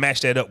sense to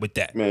match that up with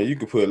that. Man, you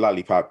could put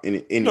Lollipop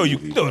in any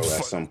movie, bro, at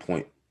some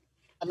point.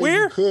 I mean,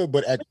 where? You could,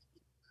 but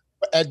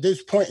at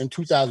this point in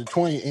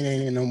 2020, it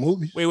ain't in no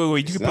movie. Wait.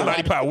 You can put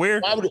Lollipop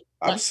where?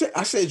 I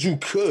said you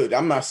could.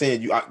 I'm not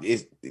saying you. I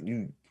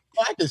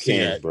can see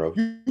that, bro.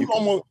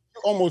 You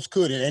almost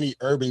could in any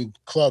urban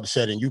club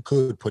setting. You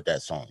could put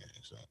that song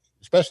in, so,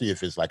 especially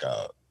if it's like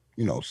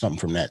something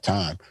from that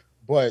time.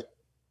 But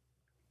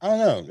I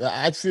don't know.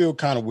 I feel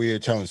kind of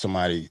weird telling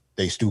somebody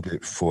they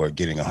stupid for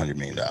getting $100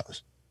 million.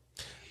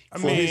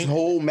 For his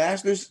whole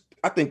masters,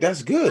 I think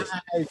that's good.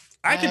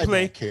 I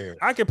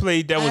can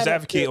play devil's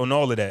advocate on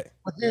all of that.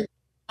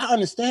 I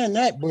understand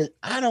that, but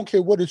I don't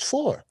care what it's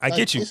for. I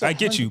get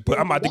you, but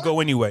I'm about to go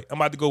anyway.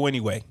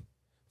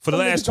 For the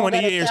last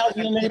 20 years,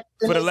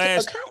 for the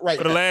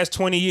last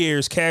 20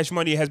 years, Cash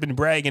Money has been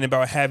bragging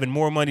about having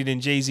more money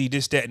than Jay-Z,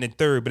 this, that, and the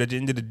third. But at the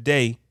end of the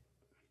day,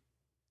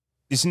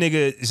 this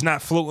nigga is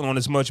not floating on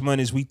as much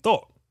money as we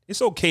thought.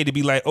 It's okay to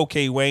be like,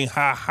 okay, Wayne,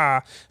 ha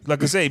ha.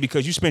 Like I say,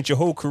 because you spent your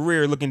whole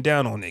career looking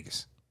down on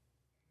niggas.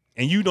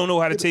 And you don't know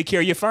how to take care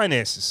of your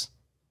finances.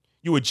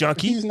 You a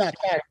junkie. He's not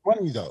Cash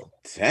Money, though.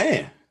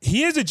 Damn.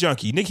 He is a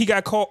junkie. Nick, he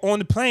got caught on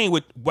the plane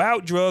with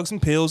wild drugs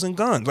and pills and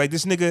guns. Like,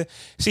 this nigga.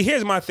 See,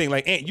 here's my thing.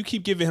 Like, Ant, you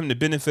keep giving him the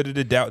benefit of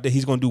the doubt that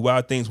he's going to do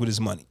wild things with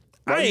his money.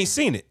 I ain't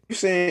seen it.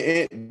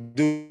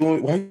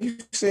 Why are you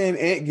saying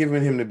Ant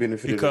giving him the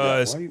benefit of the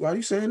doubt? Why are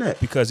you saying that?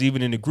 Because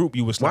even in the group,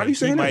 you was like,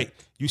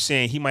 you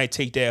saying he might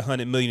take that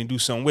 $100 million and do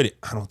something with it.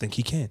 I don't think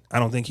he can. I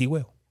don't think he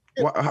will.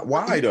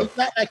 Why though?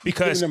 Like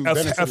because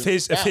of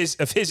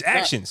his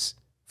actions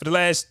for the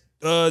last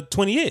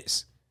 20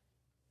 years.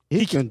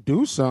 He can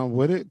do something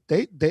with it.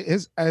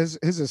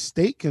 His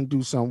estate can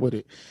do something with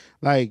it.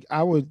 Like,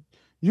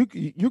 you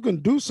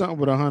can do something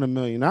with $100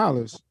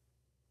 million.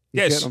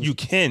 Yes, you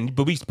can,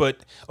 but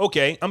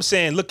okay. I'm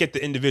saying, look at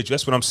the individual.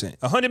 That's what I'm saying.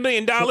 $100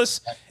 million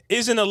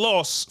isn't a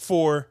loss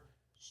for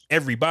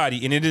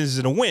everybody, and it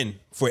isn't a win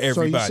for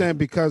everybody. So you're saying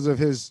because of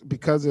his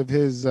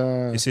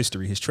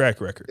history, his track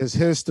record, his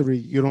history,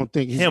 you don't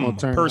think he's going to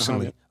turn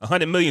personally?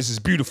 100 million is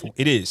beautiful.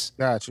 It is.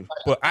 Got you.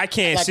 But I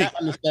can't see.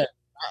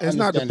 It's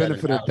not the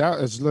benefit of doubt.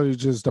 It's literally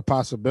just the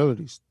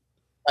possibilities.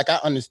 Like, I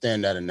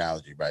understand that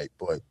analogy, right?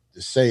 But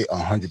to say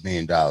 $100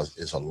 million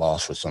is a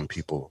loss for some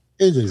people,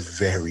 it is a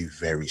very,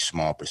 very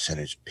small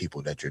percentage of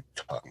people that you're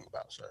talking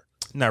about, sir.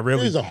 Not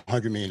really. It is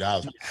 $100 million.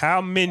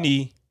 How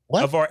many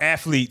of our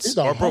athletes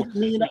are broke?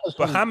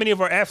 But how many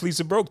of our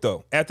athletes are broke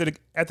though after the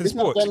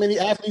sports? Not that many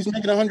athletes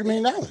making $100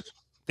 million.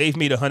 They've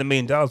made $100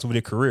 million over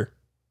their career.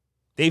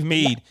 They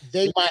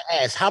might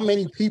ask how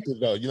many people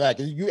though. You act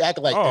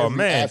like, oh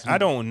man, I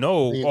don't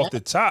know off the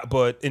top,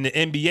 but in the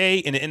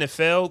NBA, in the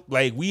NFL,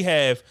 like, we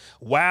have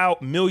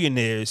wild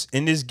millionaires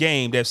in this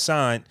game that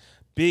signed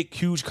big,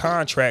 huge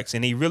contracts,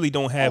 and they really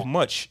don't have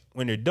much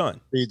when they're done.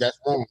 See, that's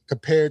wrong.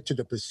 Compared to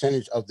the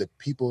percentage of the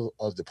people,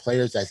 of the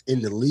players that's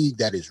in the league,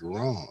 that is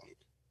wrong.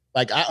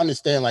 like I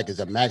understand, like it's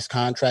a max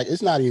contract.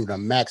 It's not even a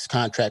max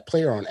contract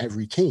player on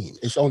every team.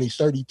 It's only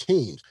 30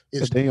 teams.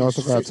 But then you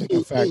also got to take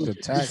a factor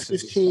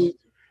taxes.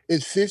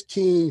 It's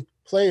 15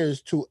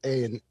 players to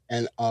an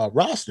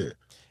roster.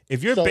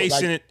 If you're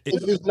basing it,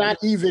 if it's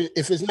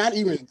not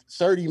even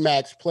 30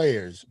 max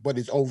players, but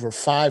it's over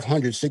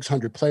 500,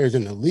 600 players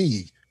in the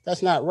league,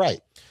 that's not right.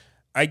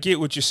 I get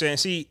what you're saying.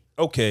 See,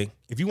 okay,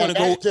 if you want to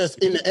go just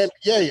in the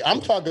NBA,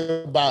 I'm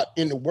talking about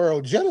in the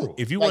world general.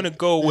 If you want to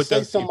go with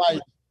somebody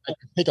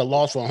take a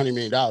loss for $100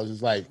 million,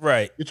 it's like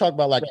right. You're talking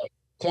about like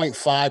a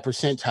 0.5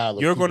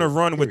 percentile. You're going to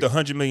run with the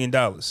 $100 million,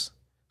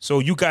 so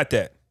you got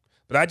that.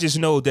 But I just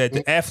know that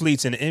the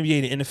athletes in the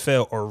NBA and the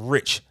NFL are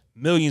rich,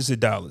 millions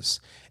of dollars,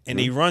 and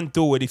they run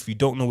through it if you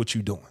don't know what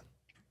you're doing.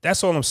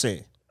 That's all I'm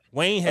saying.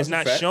 Wayne has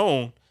not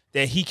shown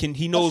that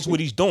he knows what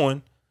he's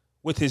doing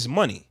with his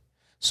money.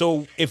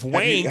 So if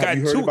Wayne have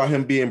you heard about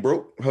him being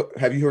broke?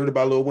 Have you heard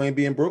about Lil Wayne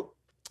being broke?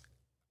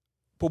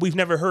 But we've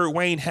never heard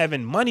Wayne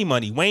having money.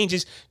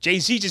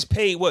 Jay-Z just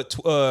paid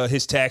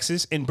his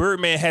taxes, and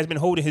Birdman has been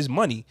holding his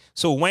money.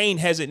 So Wayne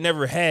hasn't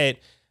never had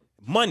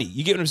money.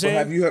 You get what I'm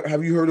saying? But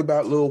have you heard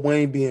about Lil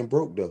Wayne being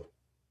broke though?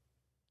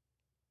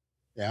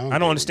 Yeah, I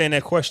don't understand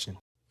that question.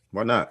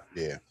 Why not?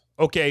 Yeah.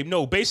 Okay,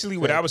 no. Basically,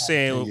 what I was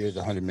saying. Years,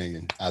 $100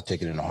 million. I'll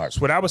take it in the heart.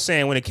 So what I was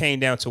saying when it came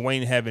down to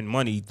Wayne having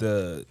money,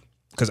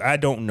 because I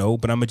don't know,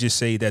 but I'm gonna just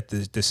say that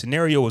the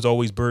scenario was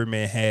always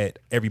Birdman had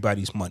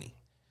everybody's money.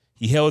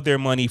 He held their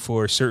money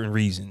for certain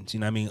reasons. You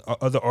know what I mean?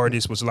 Other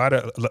artists was a lot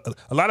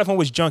of them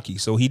was junky,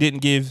 so he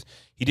didn't give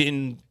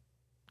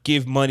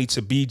money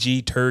to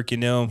BG, Turk,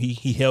 and them.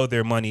 He held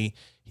their money.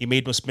 He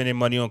made them spending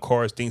money on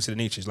cars, things of the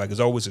nature. It's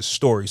always a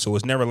story. So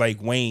it's never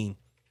like Wayne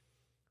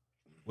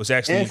was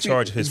actually in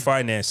charge of his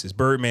finances.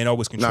 Birdman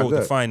always controlled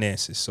the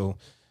finances. So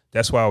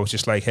that's why I was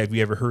just like, have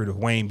you ever heard of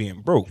Wayne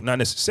being broke? Not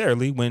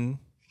necessarily when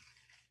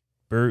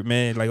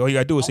Birdman, like all you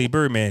gotta do is say,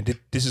 Birdman,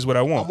 this is what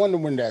I want. I wonder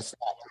when that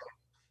stopped.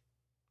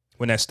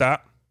 When that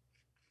stopped?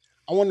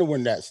 I wonder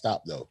when that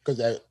stopped though, because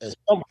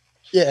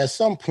at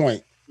some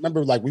point,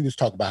 remember, like we was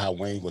talking about how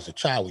Wayne was a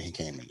child when he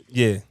came in.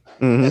 Yeah.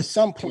 Mm-hmm. At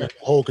some point,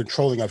 the whole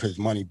controlling of his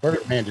money,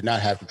 Birdman did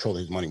not have control of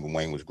his money when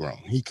Wayne was grown.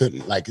 He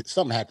couldn't. Like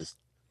something had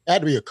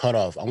to be a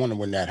cutoff. I wonder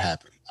when that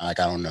happened. Like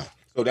I don't know.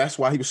 So that's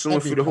why he was suing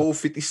for the whole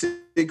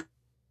 56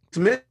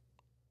 million.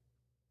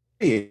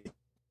 You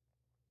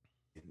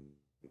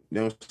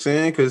know what I'm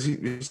saying? Because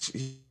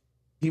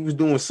he was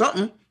doing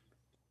something.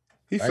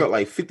 He felt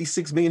like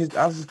 56 million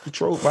was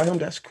controlled by him.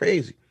 That's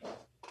crazy.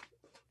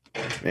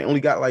 They only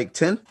got like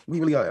 10. We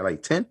really got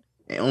like 10.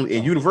 And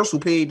Universal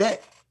paid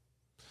that.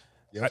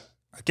 Yep.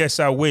 I guess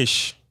I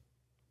wish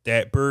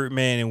that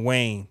Birdman and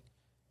Wayne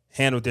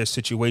handled their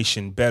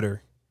situation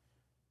better,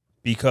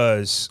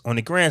 because on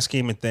the grand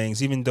scheme of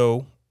things, even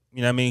though,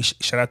 you know what I mean,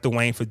 shout out to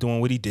Wayne for doing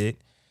what he did,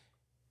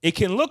 it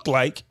can look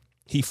like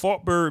he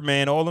fought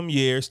Birdman all them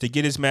years to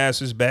get his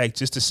masters back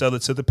just to sell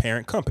it to the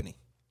parent company.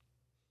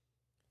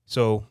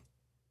 So,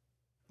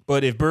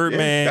 but if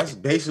Birdman... that's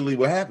basically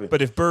what happened.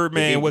 But if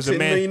Birdman was a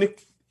man... Million,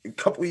 a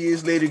couple of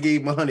years later,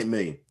 gave him $100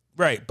 million.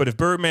 Right, but if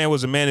Birdman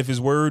was a man of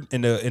his word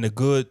and a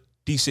good,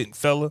 decent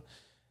fella,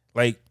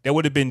 like that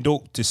would have been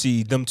dope to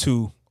see them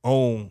two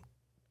own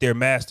their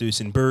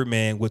masters, and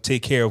Birdman would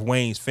take care of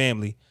Wayne's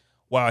family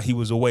while he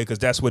was away, because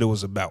that's what it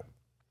was about.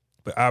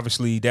 But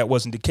obviously that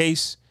wasn't the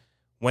case.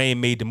 Wayne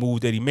made the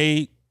move that he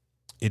made.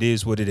 It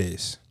is what it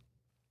is.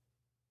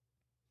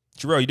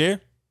 Jarrell, you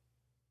there?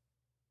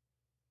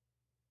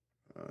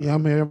 Yeah,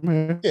 I'm here.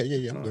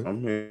 Yeah.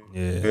 I'm here.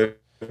 Yeah.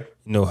 You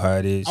know how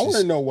it is. I want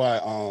to know why.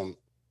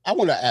 I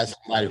want to ask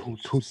somebody who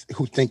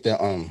think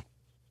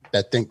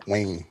that think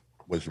Wayne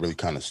was really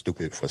kind of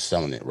stupid for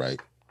selling it, right?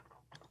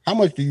 How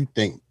much do you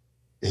think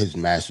his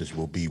masters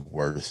will be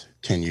worth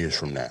 10 years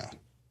from now?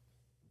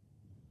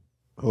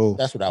 Oh,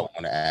 that's what I want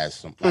to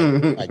ask them.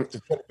 Like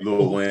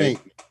Lil Wayne.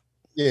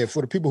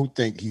 For the people who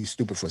think he's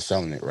stupid for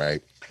selling it,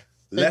 right?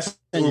 Less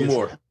or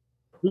more.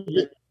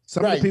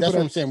 Right, that's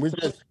what I'm saying.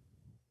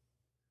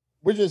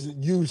 We're just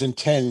using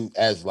 10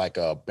 as like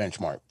a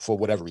benchmark for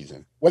whatever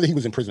reason, whether he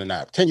was in prison or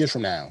not. 10 years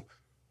from now,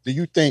 do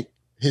you think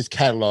his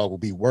catalog will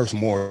be worth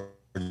more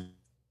than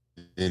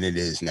it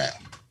is now?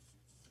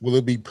 Will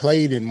it be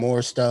played in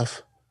more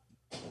stuff?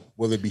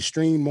 Will it be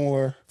streamed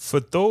more?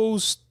 For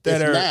those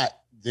that if not,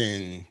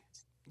 then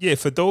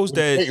for those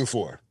that waiting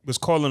for was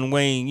calling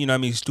Wayne, you know what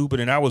I mean,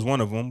 stupid, and I was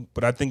one of them.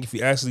 But I think if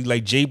you actually,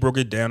 like Jay broke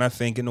it down, I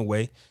think in a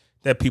way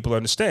that people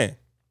understand.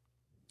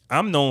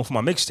 I'm known for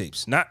my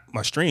mixtapes, not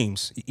my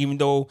streams. Even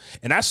though,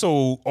 and I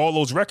sold all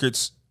those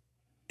records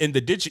in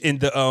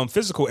the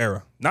physical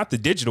era, not the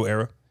digital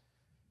era.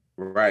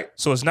 Right.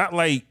 So it's not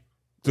like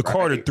the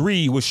Carter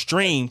 3 was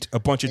streamed a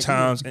bunch of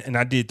times, and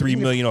I did 3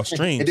 million off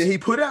streams. And then he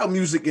put out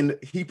music in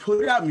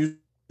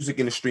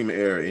the streaming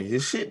era, and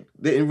his shit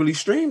didn't really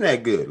stream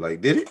that good.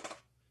 Like, did it?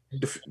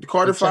 The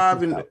Carter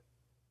 5 and the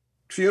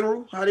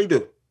Funeral, how they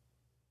do?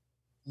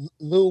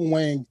 Lil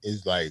Wayne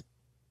is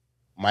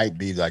might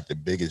be like the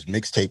biggest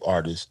mixtape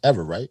artist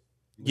ever, right?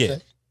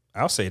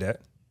 I'll say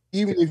that.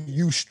 Even if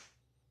you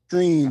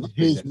stream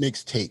his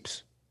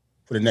mixtapes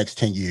for the next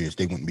 10 years,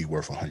 they wouldn't be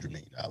worth $100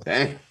 million.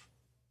 Dang.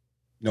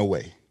 No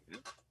way.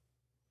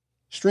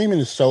 Streaming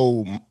is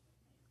so,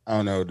 I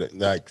don't know,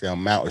 the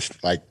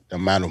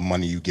amount of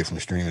money you get from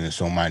streaming is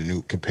so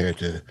minute compared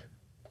to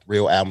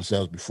real album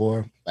sales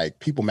before. Like,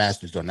 people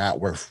masters are not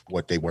worth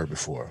what they were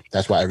before.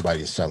 That's why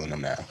everybody is selling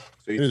them now. So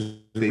There's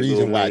the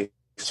reason why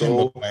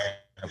Timberland,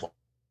 of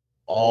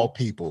all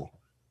people,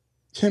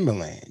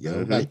 Timberland,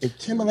 like if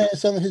Timberland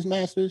is selling his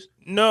masters,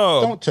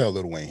 don't tell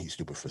Lil Wayne he's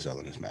stupid for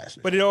selling his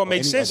masters. But it all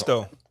makes sense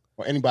though.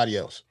 Or anybody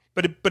else.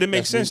 But it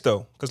makes sense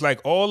though, because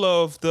like all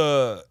of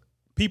the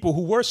people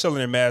who were selling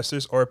their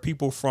masters are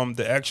people from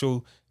the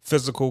actual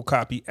physical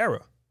copy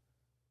era.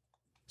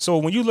 So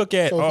when you look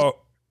at So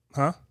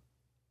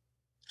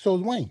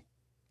is Wayne.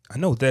 I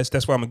know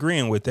that's why I'm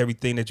agreeing with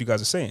everything that you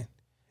guys are saying.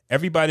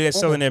 Everybody that's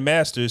selling their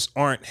masters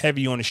aren't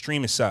heavy on the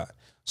streaming side.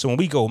 So when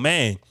we go,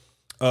 man,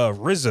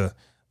 RZA,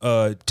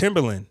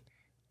 Timberland,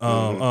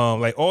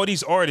 like all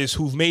these artists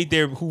who've made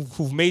their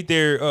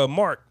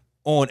mark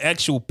on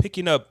actual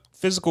picking up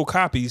physical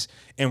copies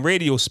and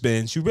radio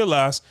spins, you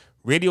realize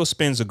radio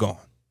spins are gone.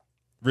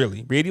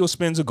 Really, radio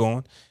spins are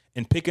gone,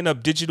 and picking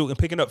up digital and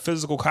picking up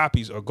physical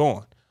copies are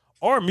gone.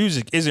 Our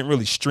music isn't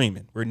really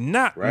streaming. We're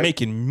not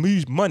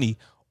making money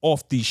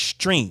off these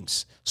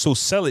streams. So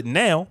sell it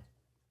now.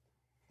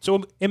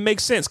 So it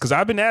makes sense, because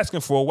I've been asking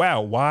for a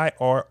while, why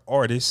are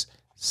artists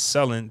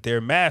selling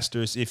their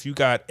masters if you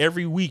got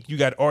every week you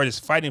got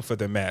artists fighting for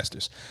their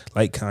masters,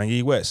 like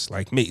Kanye West,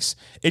 like Mace?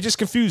 It just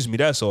confused me,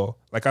 that's all.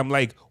 Like I'm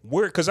like,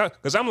 where, because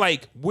I'm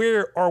like,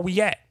 where are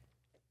we at?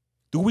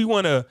 Do we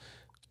want to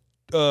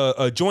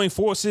join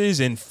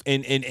forces and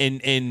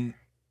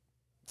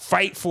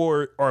fight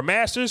for our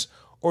masters,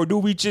 or do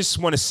we just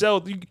want to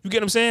sell? You get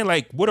what I'm saying?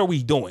 Like, what are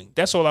we doing?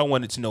 That's all I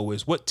wanted to know,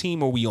 is what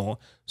team are we on,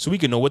 so we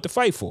can know what to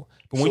fight for.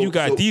 But when you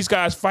got these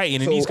guys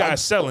fighting and these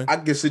guys selling, I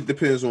guess it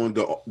depends on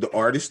the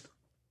artist.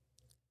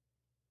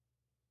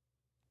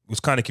 It was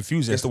kind of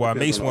confusing as to why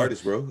Mace won.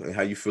 Artist, bro, and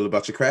how you feel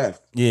about your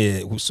craft.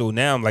 Yeah, so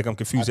now I'm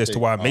confused as to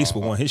why Mace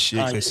would want his shit.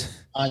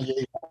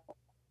 Kanye,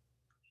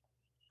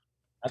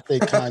 I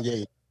think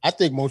Kanye. I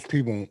think most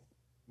people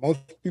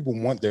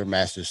want their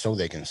masters so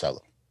they can sell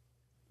them,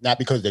 not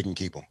because they can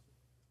keep them.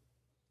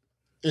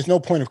 There's no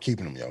point of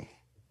keeping them, yo.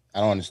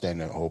 I don't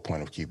understand the whole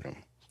point of keeping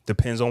them.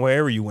 Depends on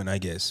wherever you win, I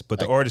guess. But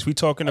the artists we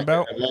talking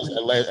about,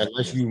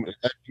 unless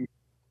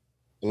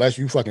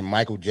you fucking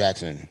Michael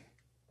Jackson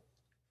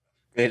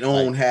and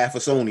own half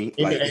of Sony,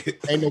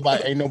 ain't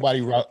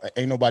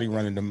nobody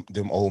running them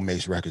old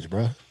Mace records,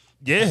 bro.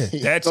 Yeah,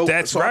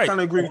 that's right. I kind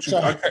of agree with you.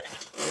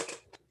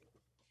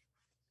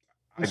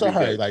 I'm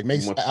sorry, like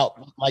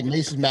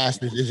Mace's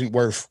masters isn't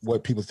worth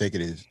what people think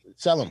it is.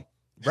 Sell them,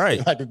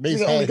 right? Like if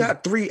Mace only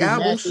got 3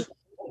 albums. Masters,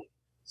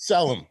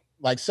 sell them,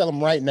 sell them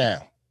right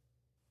now.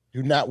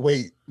 Do not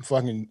wait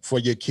fucking for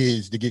your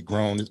kids to get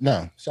grown.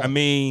 No, I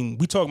mean,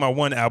 we talking about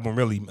one album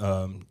really,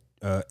 and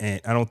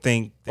I don't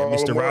think that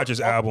Mr. Rogers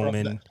album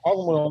and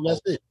Harlem World,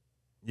 that's it.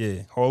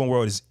 Yeah, Harlem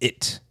World is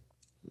it.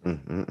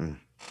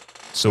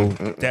 So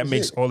that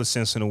makes all the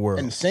sense in the world.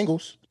 And the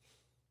singles.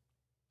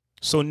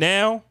 So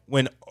now,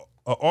 when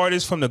an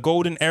artist from the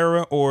golden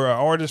era or an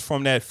artist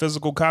from that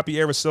physical copy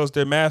era sells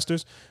their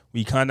masters,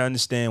 we kind of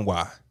understand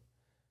why.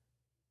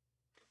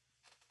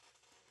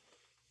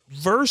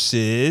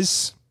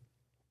 Versus,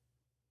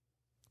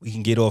 we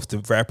can get off the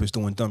rappers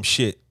doing dumb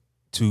shit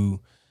to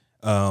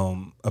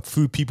a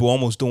few people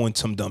almost doing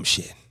some dumb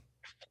shit.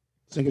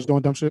 Singers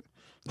doing dumb shit?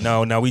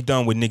 No, we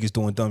done with niggas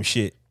doing dumb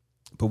shit.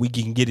 But we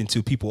can get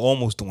into people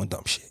almost doing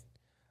dumb shit.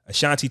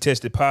 Ashanti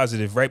tested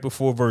positive right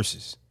before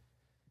verses.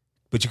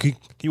 But can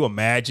you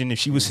imagine if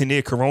she was in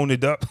there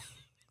coroned up,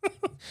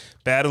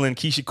 battling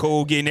Keisha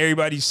Cole, getting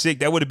everybody sick?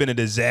 That would have been a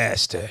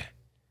disaster.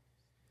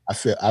 I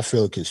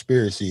feel a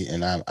conspiracy,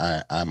 and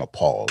I'm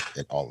appalled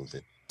at all of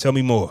it. Tell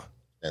me more.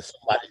 That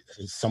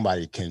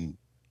somebody can,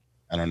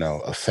 I don't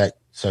know, affect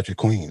such a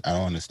queen. I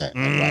don't understand.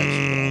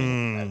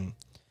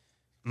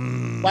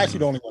 Why is she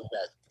the only one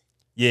that?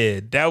 Yeah,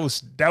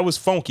 that was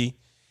funky,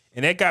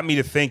 and that got me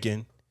to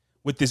thinking: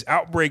 with this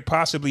outbreak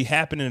possibly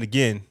happening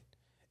again,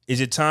 is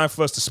it time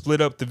for us to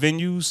split up the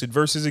venues at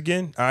Versus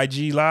again?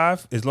 IG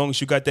Live, as long as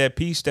you got that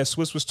piece that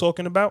Swiss was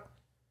talking about.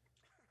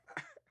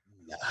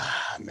 Nah,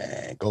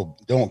 man,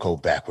 don't go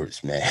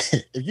backwards, man.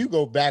 If you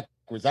go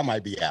backwards, I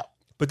might be out.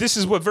 But this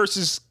is what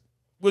Versus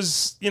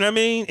was, you know what I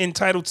mean,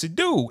 entitled to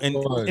do and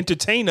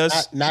entertain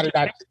us. Now that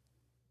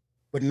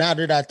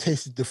I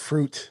tasted the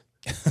fruit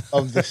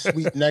of the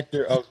sweet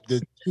nectar of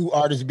the two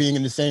artists being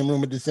in the same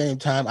room at the same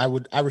time,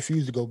 I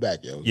refuse to go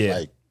back, yo.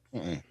 Yeah.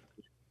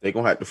 They're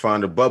gonna have to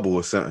find a bubble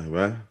or something,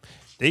 right?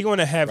 They're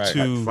gonna have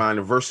to find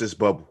a Versus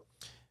bubble.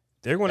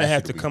 They're gonna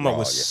have to come up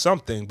with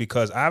something,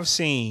 because I've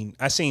seen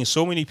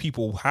so many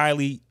people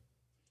highly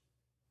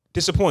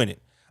disappointed.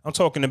 I'm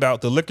talking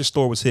about the liquor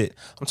store was hit.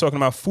 I'm talking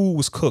about food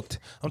was cooked.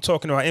 I'm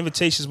talking about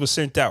invitations were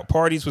sent out.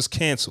 Parties was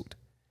canceled.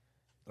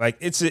 Like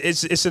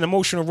it's an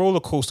emotional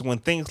roller coaster when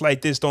things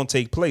like this don't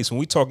take place.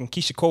 When we talking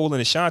Keisha Cole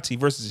and Ashanti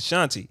versus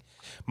Ashanti,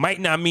 might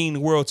not mean the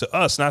world to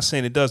us. Not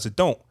saying it does or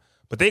don't,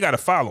 but they got a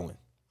following.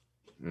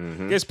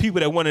 There's people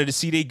that wanted to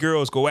see their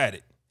girls go at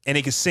it, and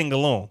they could sing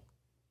along.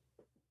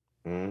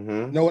 You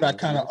know what? I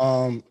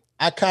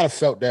kind of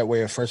felt that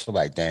way at first. I'm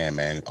like, damn,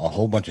 man, a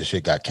whole bunch of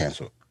shit got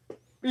canceled.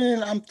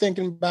 And I'm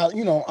thinking about,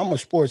 I'm a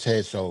sports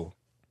head, so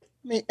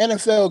I mean,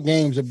 NFL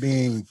games are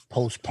being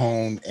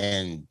postponed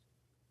and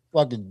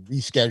fucking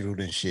rescheduled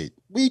and shit.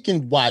 We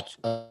can watch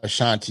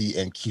Ashanti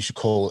and Keisha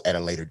Cole at a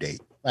later date.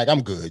 Like,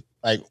 I'm good.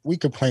 Like, we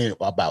complain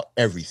about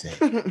everything.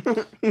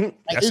 Like,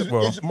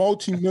 it's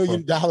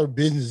multi-million-dollar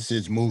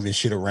businesses moving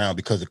shit around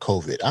because of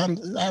COVID.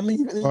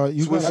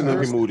 You listen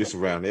to move this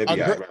around.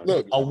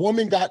 Look, a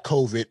woman got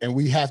COVID, and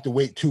we have to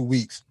wait 2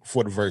 weeks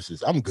for the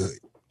verses. I'm good.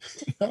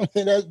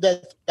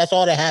 That's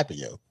all that happened,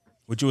 yo.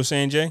 What you were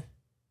saying, Jay?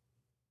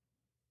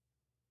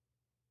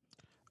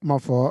 My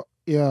fault.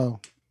 Yeah,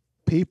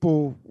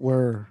 people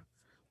were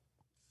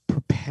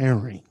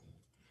preparing.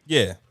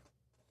 Yeah,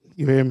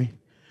 you hear me?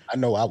 I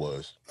know I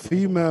was.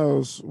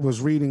 Females was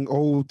reading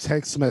old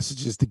text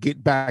messages to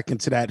get back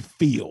into that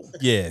feel.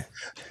 Yeah.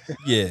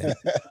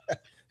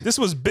 This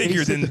was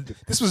bigger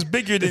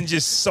than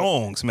just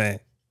songs,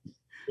 man.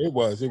 It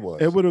was. It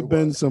would have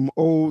been some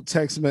old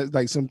text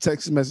some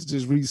text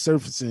messages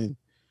resurfacing.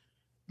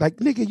 Like,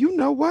 nigga, you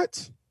know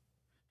what?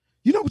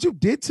 You know what you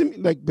did to me?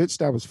 Like, bitch,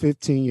 that was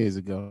 15 years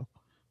ago.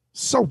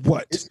 So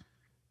what?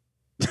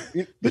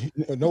 You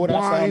know what?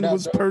 Wine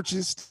was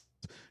purchased.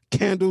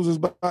 Candles was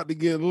about to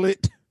get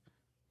lit.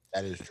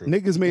 That is true.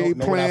 Niggas made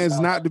plans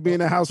not to be in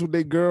the house with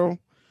their girl.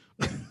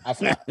 I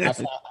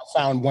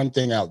found one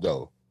thing out,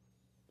 though.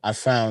 I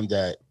found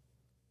that,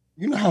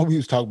 you know how we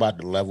was talking about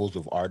the levels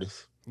of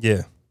artists?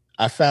 Yeah.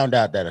 I found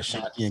out that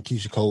Ashanti and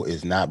Keisha Cole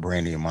is not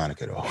Brandy and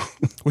Monica, though.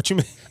 What you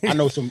mean? I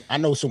know some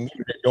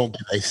women that don't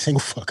give a single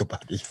fuck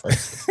about this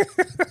person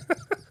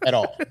at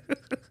all.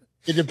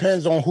 It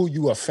depends on who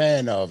you a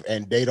fan of,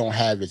 and they don't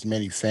have as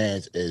many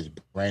fans as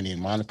Brandy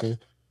and Monica.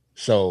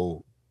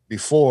 So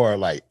before,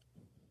 like,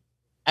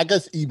 I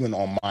guess even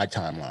on my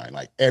timeline,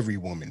 like, every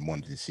woman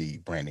wanted to see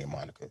Brandy and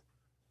Monica.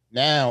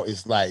 Now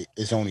it's like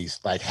it's only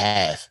like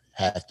half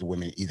the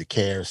women either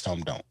care,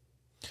 some don't.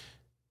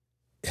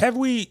 Have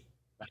we?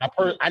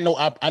 I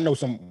know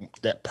some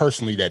that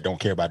personally that don't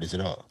care about this at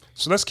all.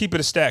 So let's keep it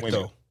a stack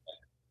though,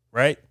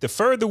 right? The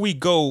further we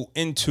go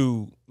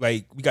into,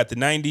 like, we got the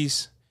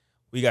 90s,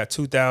 we got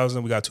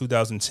 2000, we got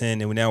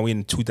 2010, and now we're in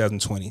the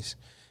 2020s. It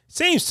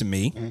seems to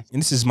me, and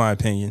this is my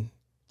opinion,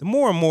 the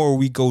more and more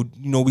we go,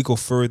 we go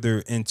further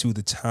into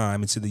the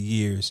time, into the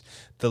years,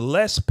 the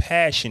less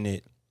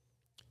passionate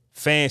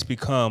fans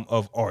become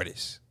of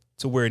artists.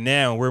 To where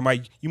now,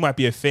 you might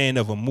be a fan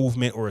of a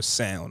movement or a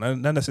sound,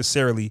 not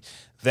necessarily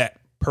that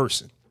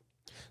person.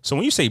 So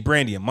when you say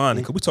Brandy and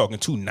Monica, we're talking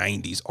two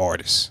 90s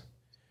artists.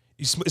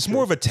 It's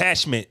more of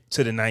attachment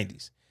to the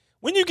 90s.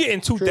 When you get in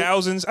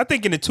 2000s, I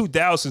think in the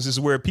 2000s is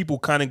where people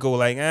kind of go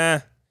like,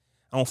 I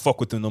don't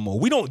fuck with them no more.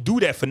 We don't do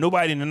that for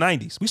nobody in the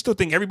 90s. We still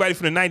think everybody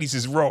from the 90s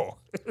is raw.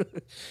 You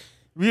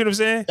know what I'm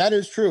saying? That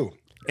is true.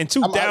 In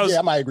 2000,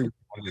 I might agree.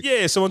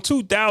 Yeah, so in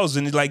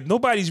 2000, like,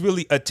 nobody's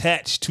really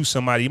attached to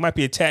somebody. You might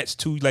be attached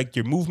to, like,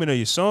 your movement or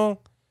your song.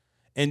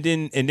 And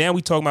now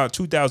we talking about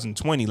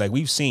 2020. Like,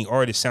 we've seen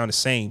artists sound the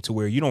same to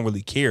where you don't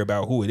really care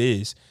about who it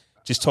is.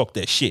 Just talk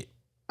that shit.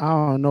 I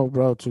don't know,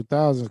 bro.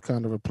 2000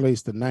 kind of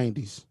replaced the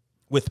 90s.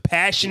 With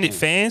passionate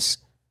fans?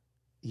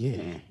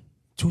 Yeah.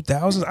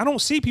 2000s? I don't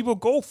see people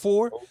go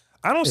for.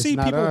 I don't see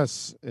people.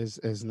 Us.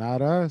 It's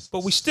not us.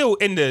 But we still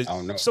in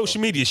the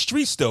social media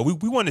streets, though.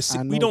 We want to see.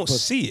 We don't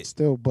see it.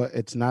 Still, but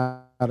it's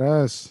not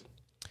us.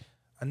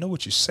 I know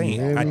what you're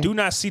saying. I do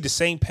not see the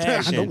same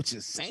passion. I know what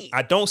you're saying.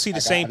 I don't see the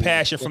same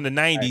passion from the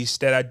 90s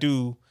that I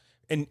do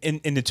in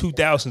the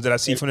 2000s that I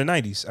see from the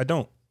 90s. I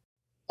don't.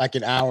 Like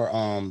in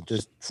our,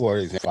 just for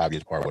example, 5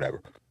 years apart,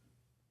 whatever.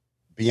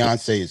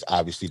 Beyonce is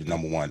obviously the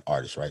number one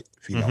artist, right?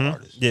 Female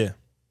artist. Yeah.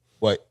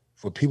 But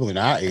for people in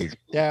our age.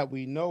 That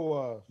we know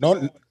of.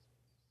 No.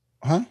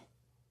 Huh?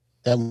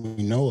 That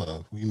we know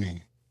of? What do you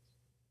mean?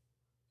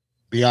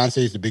 Beyonce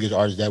is the biggest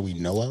artist that we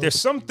know of? There's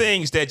some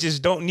things that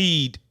just don't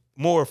need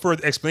more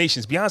further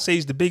explanations. Beyonce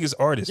is the biggest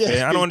artist,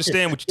 man. I don't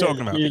understand what you're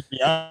talking about.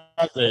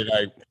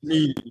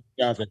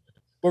 Beyonce.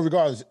 But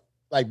regardless,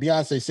 like,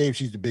 Beyonce says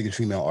she's the biggest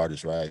female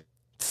artist, right?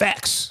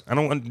 Facts.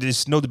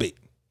 There's no debate.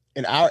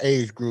 In our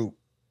age group,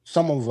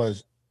 some of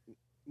us,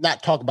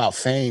 not talk about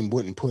fame,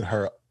 wouldn't put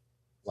her,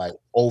 like,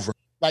 over.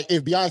 Like,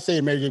 if Beyonce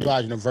and Mary J.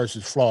 Blige in a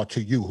versus flaw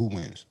to you, who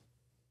wins?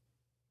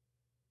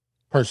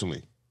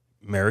 Personally.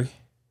 Mary.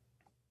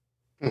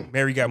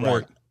 Mary got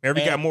more.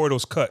 Mary got more of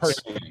those cuts.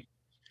 Personally.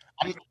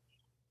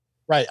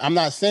 I'm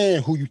not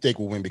saying who you think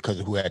will win because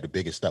of who had the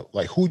biggest stuff.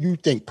 Like, who you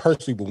think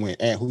personally will win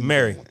and who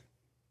Mary. You win.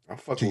 I'm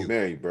fucking with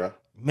Mary, bro.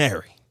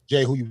 Mary.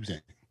 Jay, who you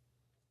think?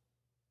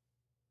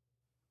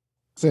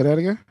 Say that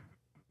again.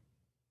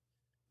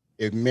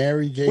 If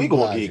Mary J. We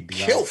gonna get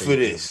killed for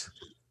this.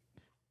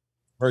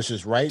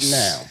 Versus right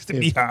now.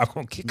 Yeah, I'm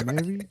gonna kick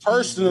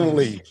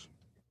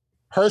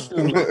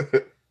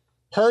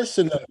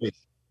Personally,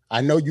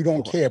 I know you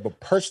don't care, but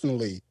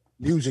personally,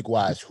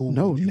 music-wise, who?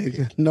 No,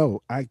 nigga,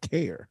 no, I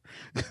care.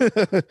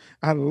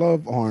 I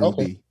love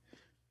R&B.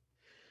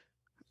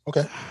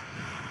 Okay.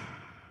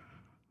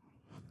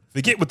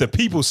 Forget what the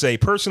people say.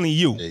 Personally,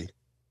 you. See.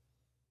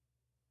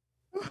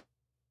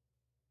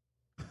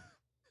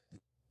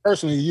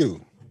 Personally,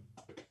 you.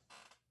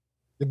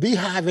 The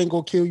Beehive ain't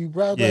gonna kill you,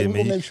 bro. Yeah, Like, man. We're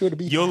gonna make sure the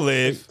Beehive. You'll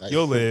live. Like,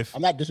 You'll live.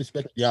 I'm not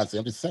disrespecting Beyonce.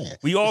 I'm just saying.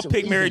 We all It's a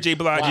pick Mary J.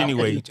 reason Blige why I'm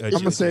anyway. making- I'm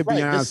gonna say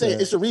Right. Beyonce.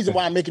 It's the reason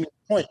why I'm making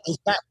a point. It's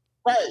not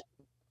right.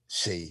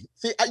 See,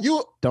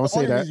 you Don't the say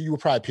only that. reason you would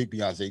probably pick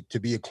Beyonce to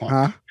be a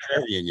Huh?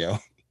 contrarian, yo.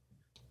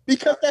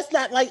 Because that's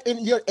not like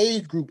in your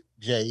age group,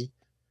 Jay.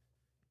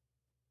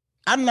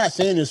 I'm not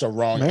saying it's a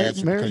wrong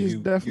answer Mary because is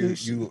definitely.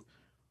 you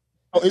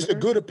it's a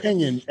good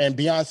opinion, and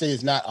Beyonce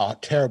is not a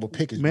terrible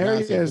pick. It's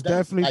Mary Beyonce, has but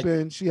that's, definitely like,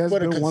 been. She has for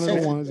the been one of the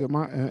consensus-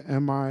 ones.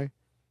 Am I?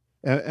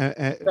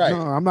 Right.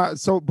 No, I'm not.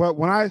 So, but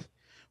when I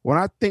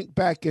think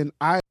back and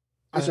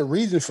There's a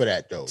reason for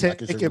that, though.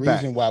 Take It's a it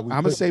back. reason why we.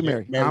 I'ma put say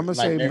Mary. I'ma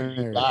say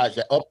Mary. Blige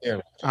up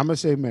there. I'm gonna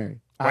say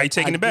Mary. Why you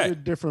taking I it back? get a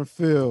different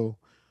feel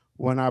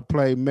when I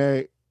play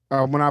Mary.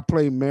 When I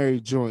play Mary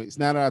joints.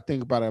 Now that I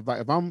think about it,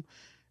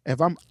 if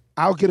I'm,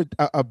 I'll get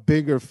a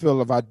bigger feel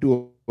if I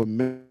do a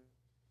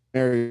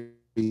Mary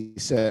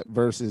set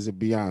versus a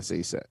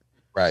Beyonce set.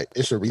 Right.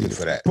 It's a reason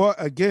for that. But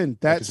again,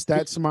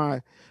 that's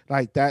my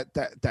like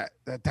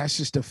that's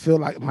just to feel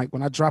like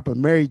when I drop a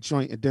Mary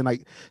joint and then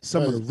like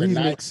some of the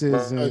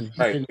remixes and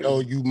Even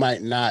though you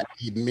might not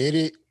admit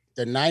it,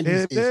 the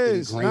 90s it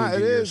is ingrained not,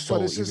 in it your is, soul,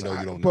 but it's even just though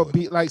you don't know but it.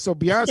 be like so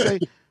Beyonce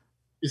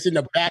It's in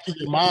the back of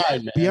your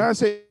mind, man.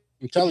 Beyonce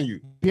I'm telling you.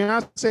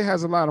 Beyonce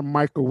has a lot of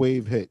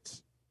microwave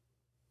hits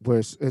where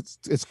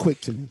it's quick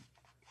to me.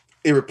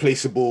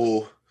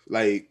 Irreplaceable.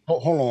 Like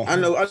Hold on. I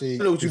know what you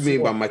mean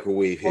by before-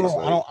 microwave hits.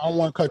 Hold on, like- I don't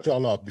want to cut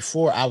y'all off.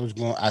 Before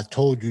I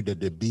told you that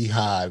the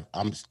Beehive,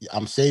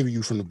 I'm saving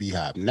you from the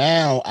Beehive.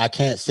 Now I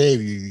can't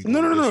save you.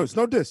 No. It's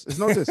no diss. It's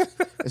no diss.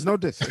 It's no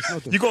diss. It's no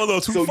diss. You going a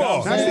little too So far.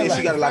 you saying Like,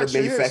 she got a lot of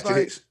manufactured hits, manufactured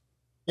like- hits?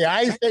 Yeah,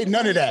 I ain't say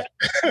none of that.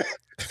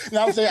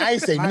 No, I'm saying I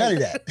ain't say none of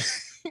that.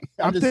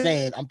 I'm I'm just think-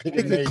 saying I'm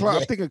picking Mary I'm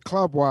J. thinking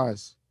club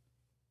wise.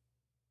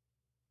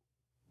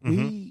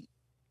 Mhm.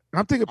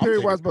 I'm thinking I'm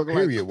period thinking wise, but like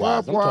period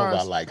wise. club I'm talking wise.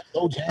 about like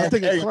so jam, I'm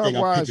thinking club everything.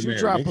 I'm wise. picking You Mary,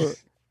 drop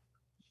nigga.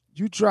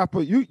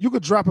 you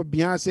could drop a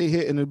Beyonce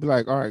hit and it'd be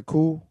like, all right,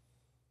 cool.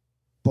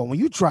 But when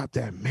you drop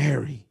that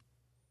Mary,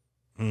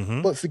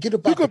 Mhm. But forget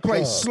about you could the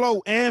play club.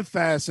 slow and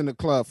fast in the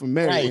club for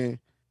Mary. Right. Man.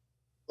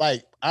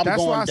 Like I'm That's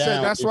going why I said-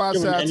 down. that's It's why I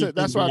killing said I took- anything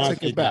that's why I took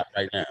Beyonce it back. got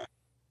right now.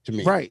 To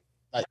me, Right.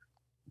 Like-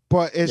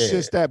 But it's Yeah.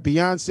 just that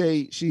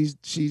Beyonce, she's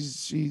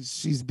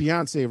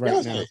Beyonce right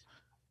Beyonce. now.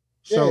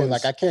 Yeah, So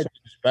like I can't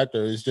disrespect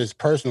her. It's just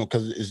personal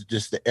because it's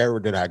just the era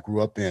that I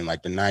grew up in.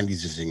 Like the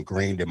 90s is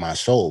ingrained in my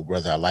soul,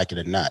 whether I like it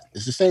or not.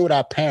 It's the same with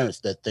our parents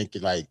that think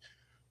like,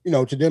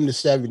 to them the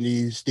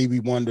 70s, Stevie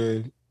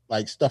Wonder,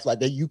 like stuff like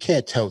that. You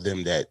can't tell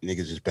them that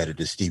niggas is better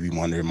than Stevie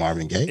Wonder and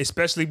Marvin Gaye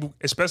Especially when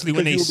Because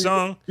they you'll be-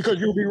 sung, because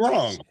you'll be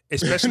wrong.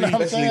 especially You know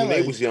what I'm Especially when they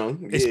like- was young.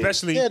 Yeah.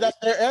 especially Yeah, that's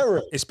their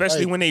era.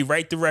 especially Like- when they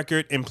write the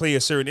record and play a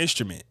certain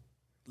instrument.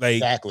 Like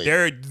Exactly.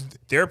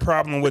 their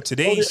problem with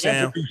today's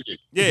sound.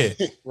 Yeah.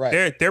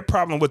 Right. Their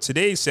problem with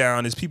today's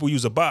sound is people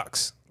use a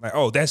box. Like,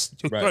 oh, that's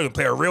you're Right. gonna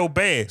play a real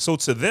band. So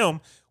to them,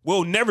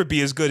 we'll never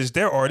be as good as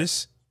their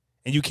artists.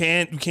 And you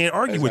can't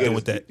argue As with good them as-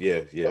 with that.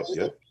 Yeah.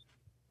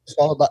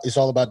 It's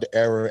all about the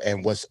era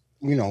and what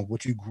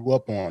you grew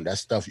up on. That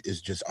stuff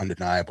is just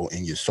undeniable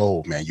in your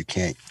soul, man. You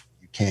can't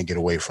get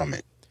away from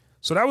it.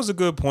 So that was a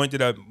good point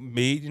that I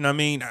made. You know what I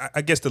mean?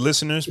 I guess the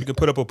listeners, we could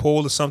put up a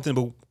poll or something,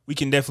 but we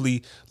can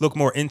definitely look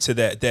more into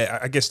that.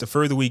 That I guess the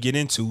further we get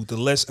into, the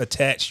less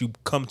attached you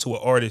come to an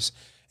artist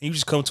and you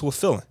just come to a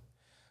feeling.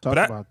 talk but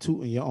I- about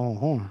tooting your own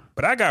horn.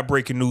 But I got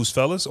breaking news,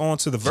 fellas. On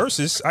to the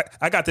verses.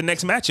 I got the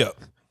next matchup.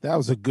 That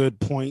was a good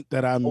point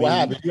that I made. What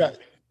happened?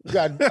 You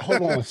got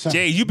hold on, son.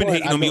 Jay, you've been Boy,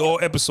 hating I on me know- all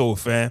episode,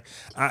 fam.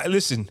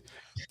 Listen,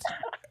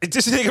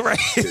 this nigga right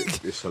here.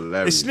 It's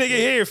hilarious. This nigga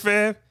here,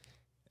 fam.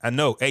 I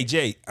know. Hey,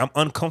 Jay, I'm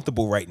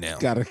uncomfortable right now.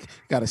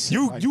 Gotta see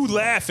You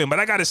laughing, but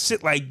I gotta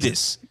sit like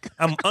this.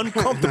 I'm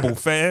uncomfortable,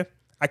 fam.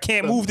 I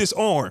can't move this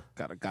arm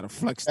gotta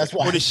flex. That's that.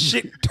 why or the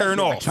shit turn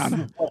off.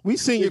 We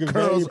seen your Nigga,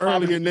 curls very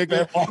earlier,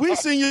 popular. nigga. We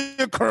seen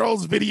your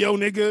curls video,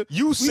 nigga.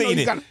 You We know seen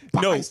you it. got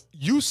No, biceps.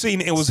 you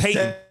seen it and was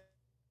hating.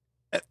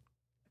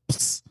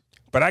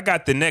 But I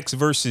got the next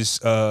versus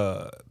It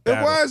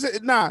battle. was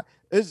it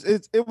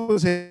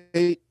was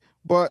hate,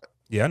 but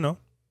Yeah, I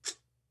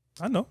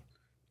know.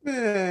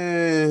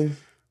 Man.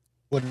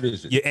 What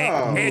is it? Yeah,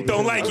 Ant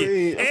don't like it. I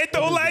mean, Ant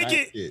don't like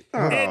it.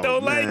 Ant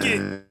don't like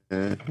it.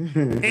 it.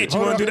 Ant, you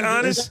want to do the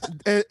honors?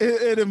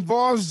 it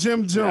involves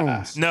Jim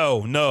Jones.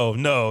 No.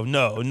 I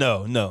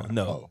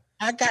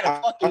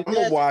got I'm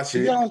gonna watch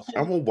it. I'm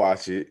gonna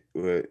watch it.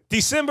 But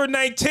December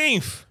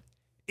 19th,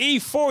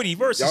 E40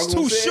 versus y'all Too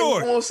gonna say it?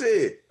 Short. Who gonna say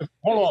it?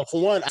 Hold on,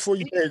 for one, before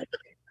you say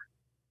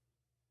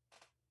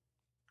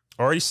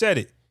Already said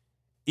it.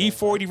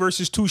 E40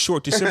 versus Too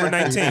Short, December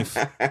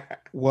 19th.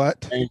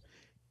 What? ain't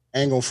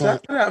gonna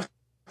front. Shout out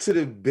to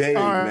the Bay,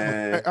 All right,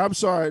 man. I'm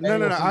sorry. No.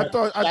 I Shout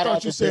thought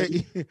out you to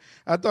said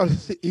I thought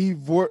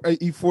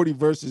E40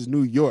 versus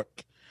New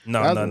York.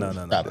 No.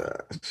 Stop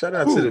it. Shout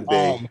out to the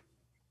Bay.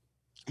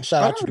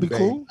 Shout out to That'd the be Bay.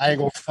 cool. I ain't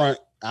gonna front.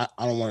 I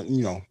don't want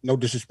to, no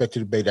disrespect to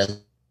the Bay. That's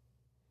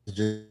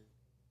just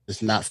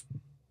it's not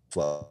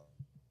for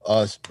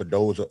us, but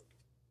those are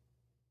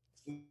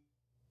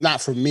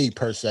not for me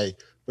per se.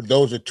 But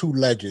those are two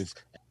legends.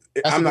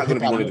 That's I'm a not good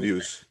going to be one of hip-hop the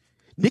views.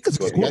 Niggas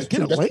But going That's to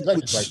get two away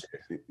legends with right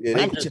there. Yeah,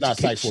 I'm just not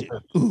psyched for shit.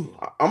 it. Ooh,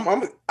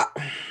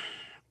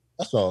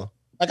 That's all.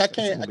 Like I it's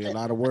can't. gonna I be a can't,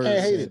 lot of I words can't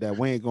hate said it. that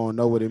we ain't gonna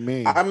know what it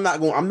means. I'm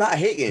not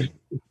hating.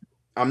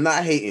 I'm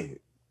not hating.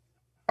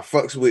 I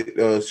fucks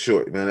with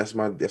Short, man. That's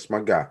my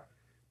guy.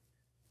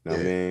 Know what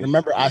I mean?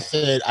 Remember, I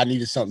said I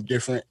needed something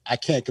different. I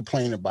can't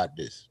complain about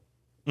this.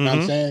 You know what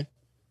I'm saying?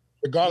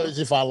 Regardless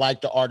if I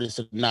like the artist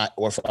or not,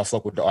 or if I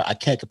fuck with the art, I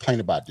can't complain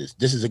about this.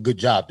 This is a good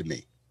job to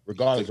me.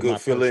 Regardless a good of my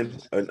feeling,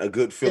 a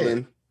good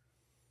feeling.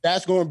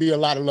 That's going to be a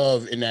lot of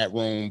love in that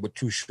room with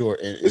Too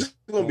Short, and It's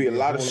going to be a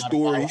lot of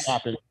stories.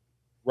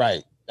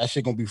 Right, that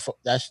shit gonna be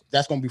that's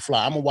gonna be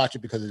fly. I'm gonna watch it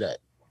because of that.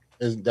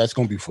 That's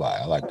gonna be fly.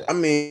 I like that. I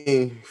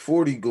mean,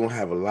 40 gonna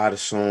have a lot of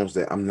songs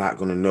that I'm not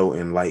gonna know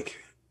and like.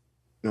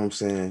 You know what I'm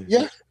saying?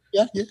 Yeah.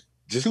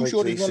 Just Too like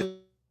Short is Jason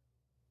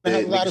gonna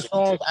have a lot of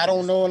songs I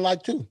don't know and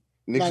like too.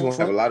 Niggas gonna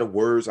have a lot of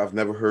words I've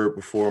never heard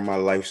before in my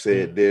life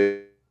said.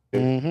 They're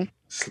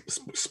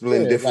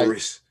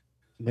splendiferous.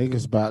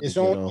 Niggas about It's to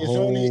get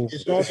only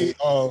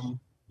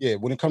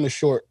when it comes to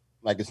Short,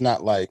 like it's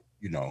not like,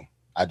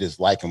 I just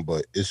like him,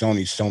 but it's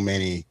only so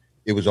many.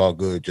 It was all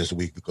good just a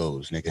week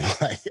ago,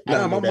 nigga. Like,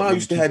 my mom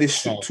used to have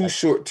this Too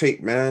Short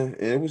tape, man,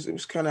 and it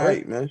was kind of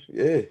hype, man.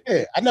 Yeah.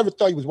 I never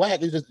thought he was whack.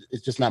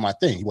 It's just not my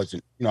thing. He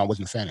wasn't, I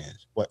wasn't a fan of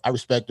his, but I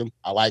respect him.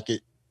 I like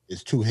it.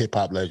 It's two hip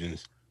hop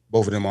legends.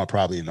 Both of them are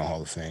probably in the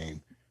Hall of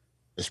Fame,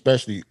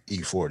 especially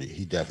E40.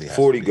 He definitely has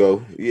 40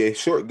 go. Yeah,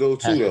 Short go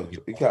too though.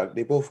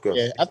 They both go.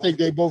 Yeah, I think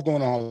they both go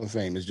in the Hall of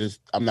Fame. It's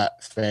just I'm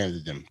not fans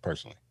of them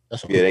personally.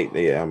 That's all.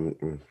 Yeah,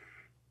 I'm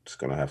just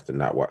gonna have to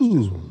not watch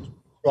this one.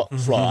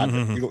 Flaw.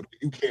 You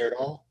care at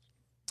all?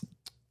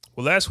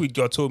 Well, last week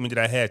y'all told me that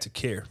I had to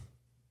care.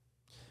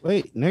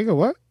 Wait, nigga,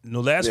 what? No,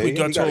 last week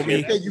y'all told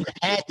me you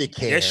had to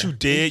care. Yes, you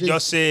did.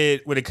 Y'all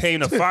said when it came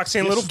to Fox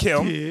and Little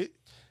Kim,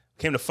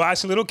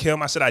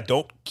 I said I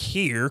don't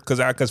care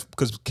because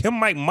Kim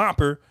Mike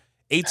Mopper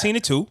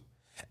 18-2.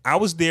 I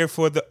was there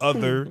for the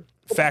other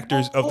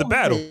factors of the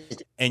battle,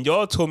 and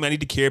y'all told me I need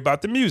to care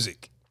about the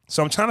music.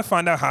 So I'm trying to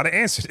find out how to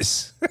answer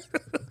this.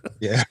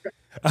 Yeah.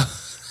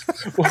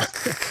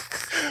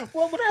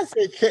 Well, when I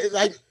say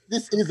like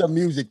this is a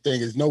music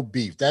thing, it's no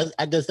beef.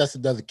 I guess that's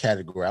another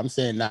category. I'm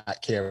saying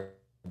not care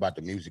about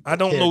the music. I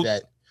don't know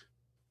that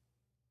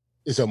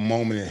it's a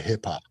moment in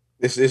hip hop.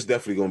 It's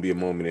definitely gonna be a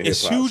moment in hip hop.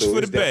 It's huge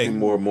for the Bay.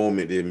 More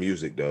moment than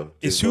music though.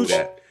 It's huge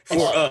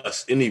for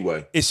us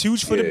anyway. It's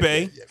huge for the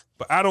Bay,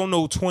 but I don't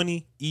know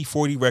 20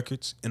 E40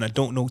 records, and I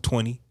don't know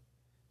 20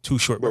 Too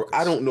Short records.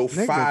 I don't know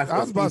 5 I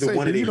was about of to either say,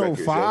 one of do these you know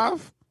records.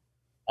 5?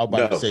 I was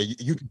about to say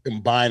you can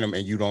combine them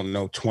and you don't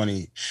know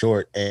 20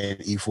 Short and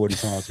E40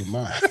 songs with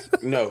mine.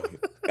 No,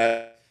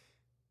 at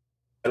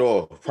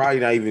all.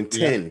 Probably not even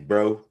 10,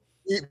 bro.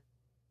 We're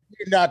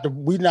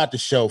not the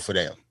show for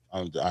them.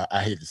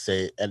 I hate to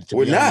say it, and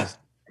We're not.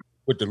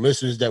 With the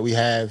listeners that we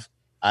have,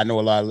 I know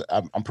a lot.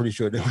 I'm pretty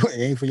sure that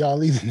it ain't for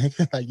y'all either,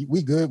 nigga. Like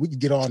we good. We can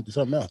get on to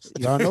something else.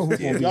 Y'all know who's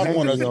gonna be Y'all don't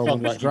want us to hanging talk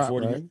when this about drop,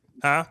 E40, right?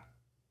 Huh?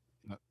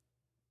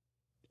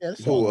 Yeah,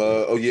 that's Who? all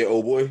good. Oh yeah,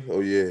 old boy. Oh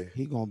yeah.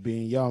 He gonna be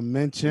in y'all We're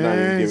mentions. not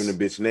even giving the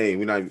bitch name.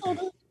 We're not. Even,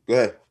 go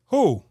ahead.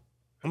 Who?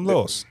 I'm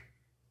lost.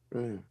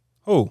 Mm.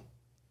 Who?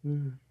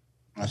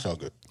 That's all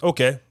good.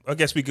 Okay, I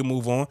guess we can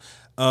move on.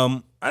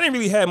 I didn't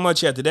really have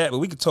much after that, but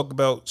we could talk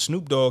about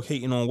Snoop Dogg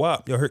hating on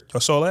WAP. Y'all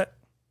saw that?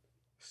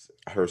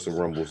 I heard some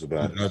rumbles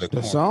about it.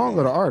 The song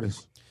or the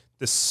artist?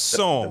 The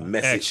song, the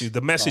message. actually,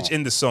 the message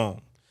in the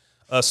song.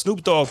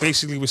 Snoop Dogg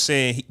basically was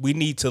saying we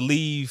need to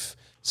leave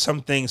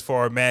some things for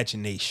our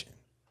imagination.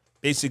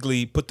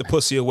 Basically, put the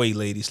pussy away,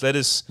 ladies. Let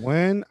us.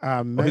 When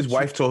I met his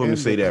wife told him you to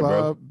in say the that, bro.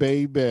 club,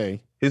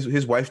 baby.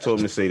 His wife told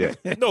him to say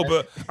that. No,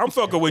 but I'm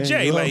fucking with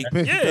Jay. Like,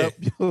 yeah.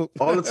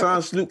 All the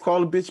time Snoop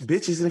call a bitch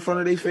bitches in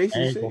front of their face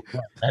and shit.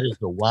 That is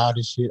the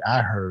wildest shit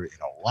I heard in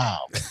a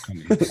while.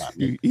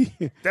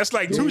 That's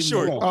like Too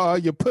Short. Oh,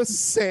 your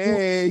pussy.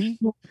 And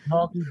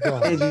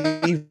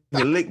you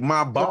even lick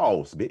my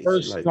balls, bitch.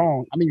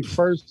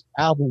 First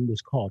album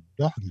was called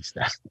Doggy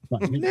Style.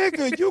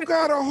 Nigga, you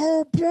got a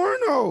whole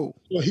porno.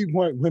 So he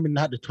wanted women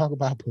not to talk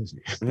about pussy.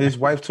 His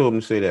wife told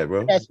him to say that,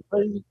 bro. That's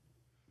crazy.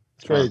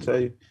 It's Trying crazy. to tell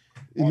you.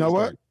 You know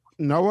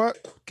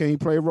what? Can you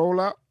play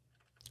rollout?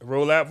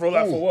 Roll out for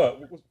what?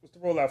 What's the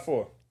rollout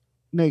for?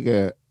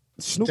 Nigga,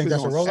 Snoop Think is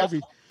that's a on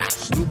rollout?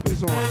 Snoop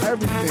is on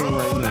everything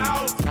right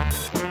now.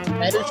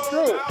 That is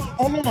true.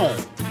 Hold on.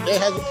 It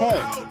has a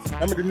point.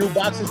 Remember the new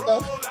boxing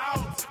stuff?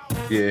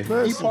 Yeah. He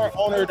Listen, part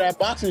owner of that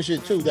boxing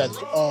shit too. That's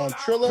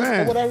Triller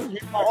Man. or whatever. He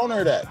part owner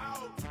of that.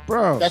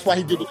 bro. That's why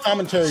he did the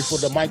commentary for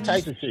the Mike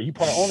Tyson shit. He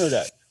part owner of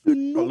that.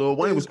 Lil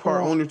Wayne was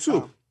part owner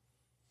too.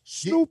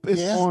 Snoop is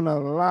Yeah. on a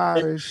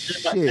lot of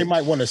shit. They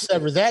might want to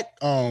sever that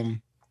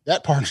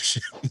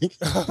partnership. This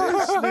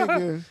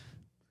nigga,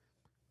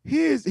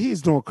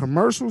 he's doing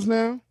commercials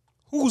now.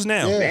 Who's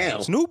now? Yeah.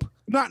 Snoop?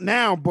 Not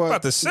now, but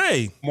About to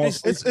say.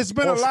 it's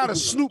been a lot of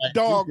Snoop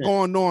Dogg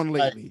going on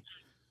lately.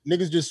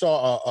 Niggas just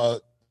saw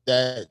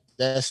that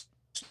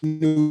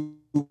Snoop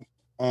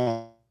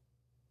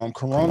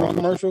Corona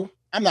commercial.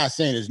 I'm not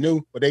saying it's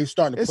new, but they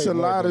starting to. It's a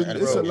lot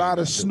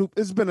of Snoop.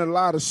 It's been a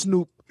lot of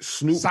Snoop.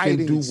 Snoop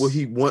sightings. can do what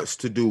he wants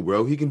to do,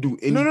 bro. He can do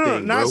anything. No, bro.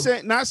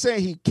 not saying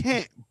he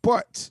can't,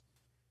 but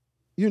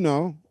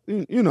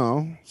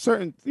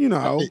certain.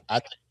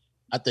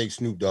 I think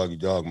Snoop Doggy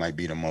Dogg might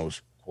be the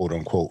most quote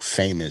unquote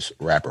famous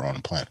rapper on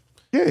the planet.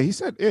 Yeah, he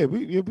said. Yeah,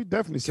 we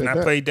definitely said that.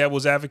 Can I play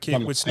devil's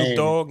advocate with Snoop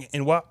Dogg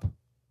and WAP?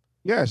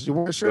 Yes, you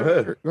want to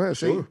share? Go ahead,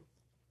 Sure.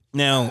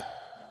 Now,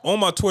 on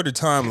my Twitter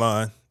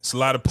timeline, it's a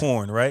lot of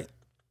porn, right?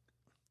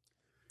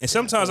 And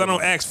sometimes I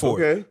don't ask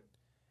for it.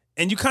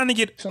 And you kind of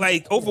get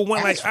like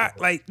overwhelmed.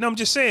 No, I'm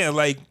just saying,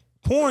 like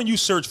porn you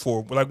search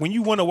for. Like when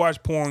you want to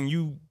watch porn,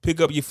 you pick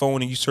up your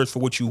phone and you search for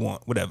what you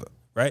want, whatever,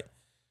 right?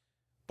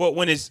 But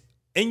when it's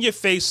in your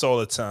face all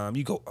the time,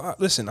 you go,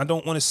 listen, I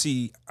don't want to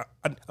see,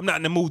 I'm not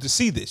in the mood to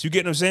see this. You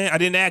get what I'm saying? I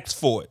didn't ask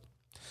for it.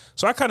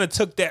 So I kind of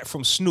took that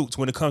from Snoop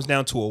when it comes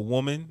down to a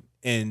woman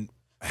and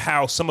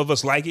how some of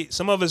us like it.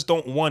 Some of us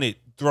don't want it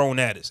thrown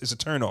at us. It's a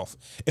turnoff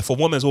if a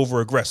woman's over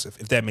aggressive,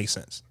 if that makes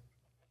sense.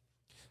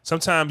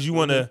 Sometimes you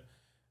want to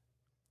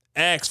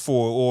ask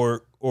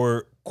for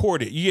or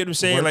court it. You get what I'm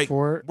saying?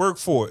 Work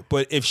for it.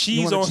 But if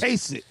she's on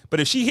chase it. But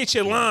if she hits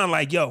your line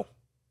like, yo,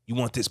 you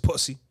want this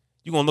pussy?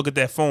 You gonna look at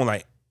that phone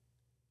like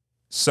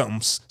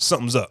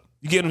something's up.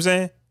 You get what I'm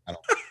saying? I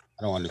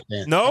don't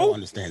understand. No? I don't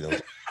understand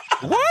those.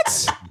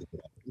 What?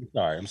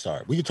 I'm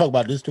sorry. We can talk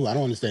about this too. I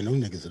don't understand those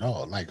niggas at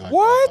all.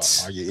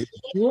 What? Are you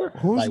insecure?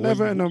 Who's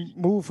never in the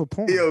mood for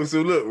porn? Yo,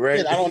 so look,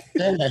 right? I don't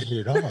understand that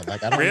shit at all.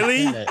 Like I don't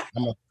Really? understand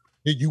that.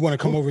 You want to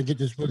come over and get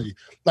this pussy?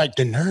 Like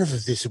the nerve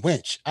of this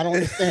wench. I don't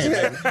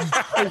understand.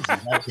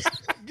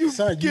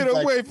 Get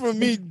away from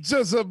me,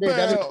 Jezebel.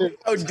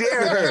 How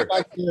dare her?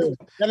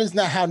 That is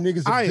not how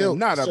niggas are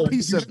built. I am not a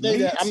piece of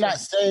meat. I'm not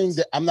saying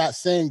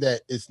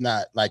that it's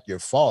not like you're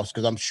false,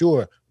 because I'm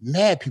sure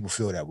mad people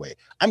feel that way.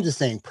 I'm just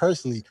saying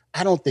personally,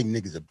 I don't think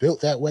niggas are built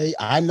that way.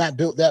 I'm not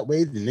built that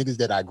way. The niggas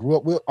that I grew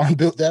up with aren't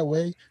built that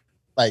way.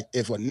 Like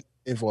if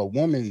a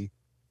woman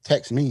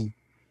texts me,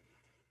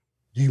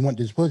 do you want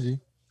this pussy?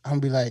 I'm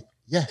gonna be like,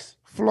 yes.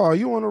 Flaw,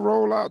 you want to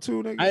roll out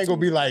too, nigga? I ain't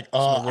gonna be like,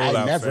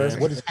 I never.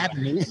 Fan. What is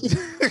happening?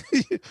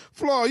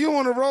 Flaw, you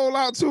want to roll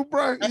out too,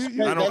 bro? I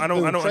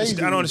don't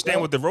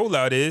understand what the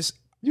rollout is.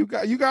 You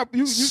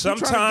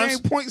sometimes trying to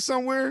gain points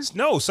somewhere.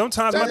 No,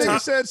 sometimes that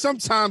nigga said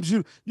sometimes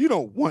you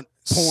don't want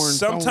porn.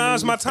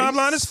 Sometimes my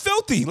timeline is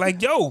filthy.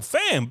 Like, yo,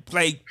 fam,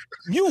 like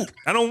you.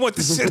 I don't want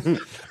this shit. All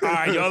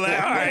right, y'all.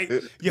 Like, all right,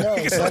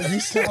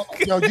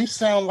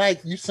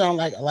 you sound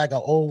like an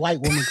old white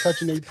woman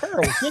clutching their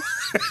pearls.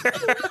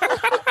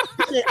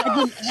 I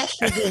didn't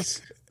ask you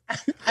this.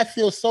 I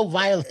feel so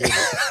violated.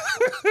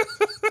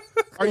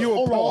 Are you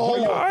appalled?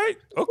 All right,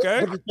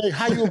 okay.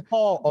 How you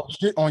appalled of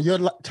shit on your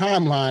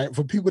timeline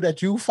for people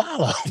that you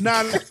follow?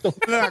 Nah,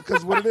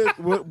 because what it is,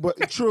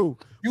 but true.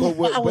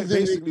 But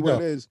basically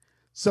what it is.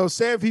 So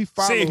say if he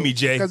follows, save me,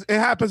 Jay, because it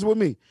happens with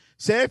me.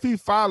 Say if he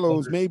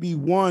follows maybe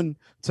 1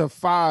 to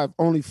 5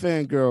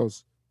 OnlyFans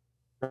girls,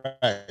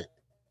 right?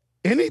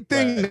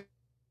 Anything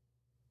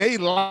they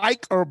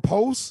like or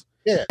post,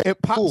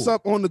 it pops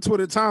up on the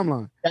Twitter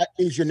timeline. That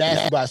means you're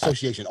nasty by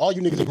association. All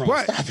you niggas are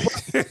wrong. Stop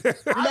it.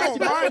 I don't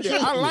mind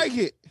it. I like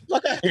it.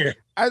 Look at here.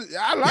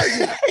 I like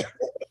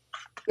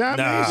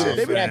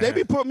it. They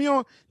be putting me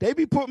on. They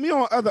be putting me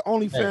on other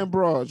OnlyFans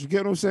bras. You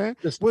get what I'm saying?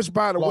 Which,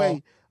 by the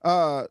way,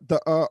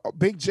 the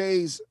Big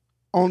J's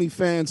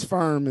OnlyFans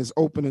firm is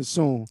opening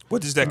soon.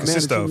 What does that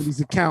consist of?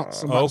 These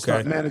accounts. I'm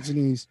start managing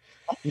these.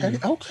 Okay.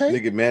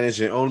 Nigga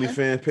managing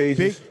OnlyFans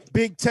pages.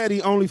 Big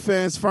Teddy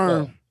OnlyFans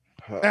firm.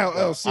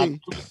 LLC.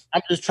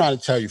 I'm just trying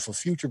to tell you for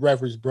future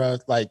reference, bro.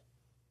 Like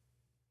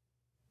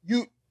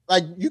you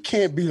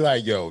can't be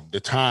like, yo, the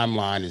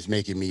timeline is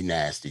making me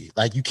nasty.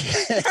 Like you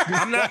can't.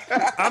 I'm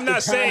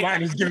not saying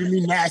timeline is giving me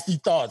nasty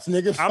thoughts,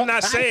 nigga. I'm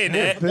not saying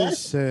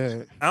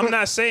that. I'm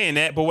not saying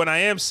that. But what I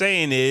am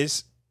saying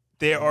is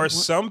there are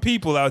some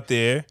people out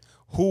there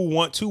who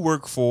want to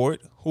work for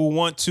it, who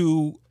want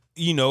to,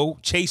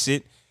 chase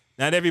it.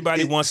 Not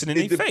everybody wants it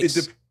in their face.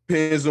 It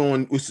depends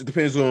on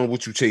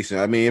what you're chasing.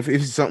 I mean, if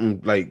it's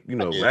something like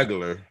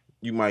regular,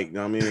 you might,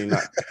 not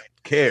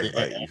care.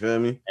 Like, you feel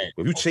me?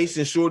 If you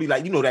chasing shorty,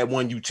 like that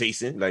one you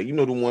chasing, like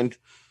the one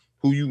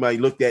who you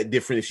might look at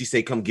different if she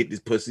say, "Come get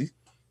this pussy."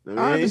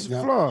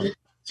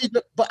 See,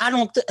 but I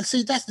don't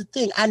see. That's the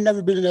thing. I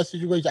never been in that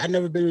situation. I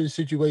never been in a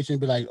situation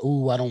be like,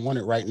 "Ooh, I don't want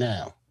it right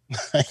now."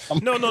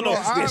 No.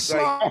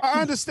 I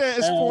understand.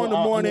 It's 4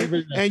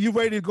 a.m. and you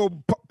ready to go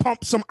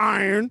pump some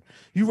iron.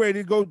 You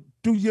ready to go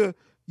do your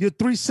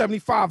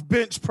 375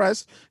 bench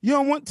press. You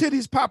don't want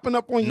titties popping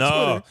up on your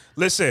Twitter.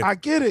 Listen. I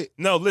get it.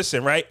 No,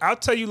 listen, right? I'll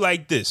tell you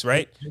like this,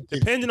 right?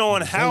 Depending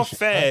on how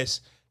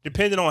fast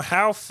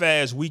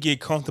we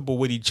get comfortable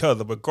with each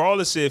other,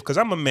 regardless because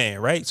I'm a man,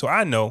 right? So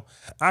I know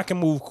I can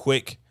move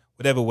quick,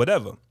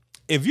 whatever.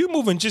 if you're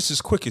moving just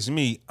as quick as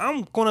me,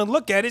 I'm gonna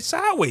look at it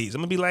sideways.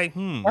 I'm gonna be like,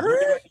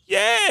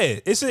 yeah.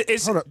 There's Say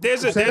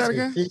that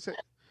again.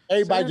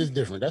 Everybody just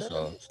different. That's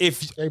all.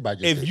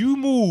 If you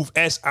move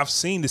as I've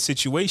seen the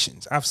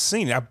situations, I've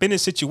seen it. I've been in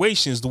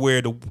situations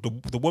where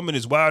the woman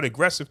is wild,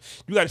 aggressive.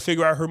 You got to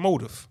figure out her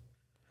motive.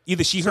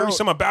 Either she heard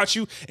something about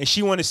you and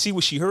she want to see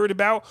what she heard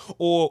about,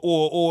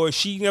 or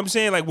she, you know what I'm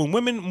saying? Like when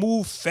women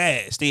move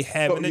fast, they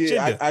have an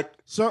agenda.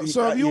 So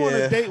if you want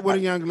to date with a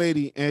young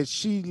lady and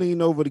she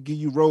lean over to give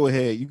you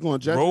roadhead, you gonna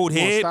judge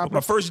roadhead?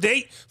 My first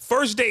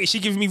date, she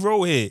gives me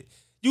roadhead.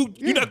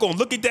 You're not gonna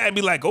look at that and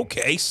be like,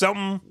 okay,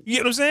 something. You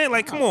know what I'm saying?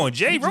 Like, come on,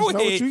 Jay,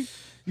 roadhead.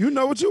 You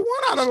know what you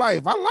want out of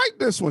life. I like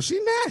this one.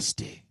 She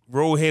nasty.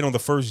 Roadhead on the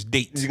first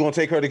date. You gonna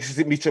take her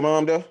to meet your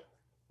mom though?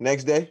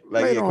 Next day,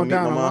 like later on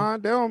down the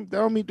line, they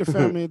don't meet the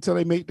family until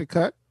they make the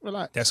cut.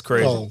 Relax. That's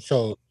crazy.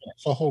 So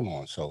hold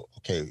on. So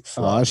okay.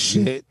 Oh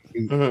shit.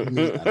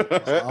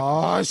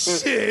 Oh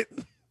shit.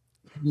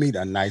 Meet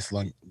a nice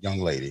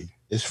young lady.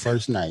 It's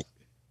first night.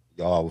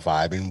 Y'all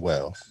vibing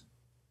well.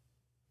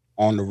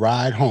 On the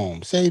ride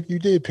home, say if you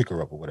did pick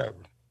her up or whatever.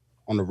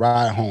 On the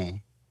ride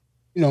home,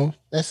 you know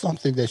that's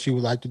something that she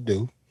would like to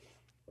do.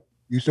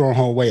 You throwing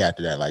her away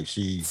after that, like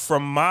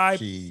from my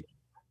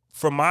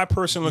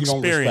personal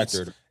experience.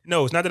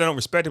 No, it's not that I don't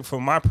respect it.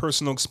 From my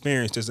personal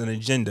experience, there's an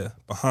agenda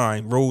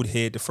behind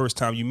roadhead the first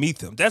time you meet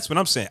them. That's what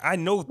I'm saying. I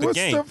know the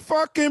game. What's the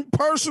fucking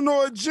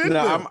personal agenda?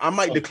 No, I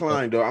might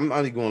decline though. I'm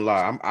not even gonna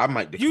lie. I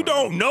might decline. You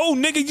don't know,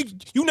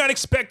 nigga. You not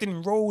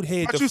expecting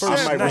roadhead but the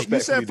first night. You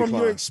said from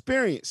your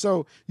experience.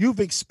 So you've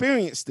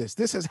experienced this.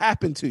 This has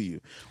happened to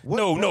you.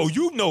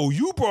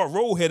 You brought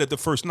roadhead at the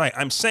first night.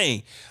 I'm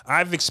saying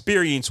I've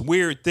experienced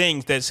weird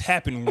things that's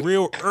happened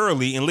real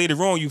early, and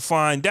later on you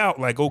find out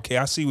like, okay,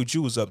 I see what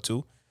you was up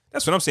to.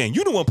 That's what I'm saying.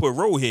 You don't want to put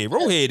roadhead.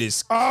 Roadhead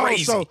is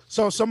crazy.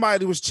 So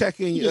somebody was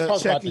checking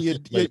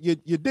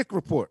your dick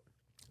report.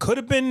 Could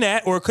have been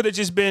that, or it could have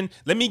just been,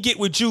 let me get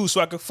with you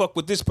so I can fuck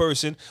with this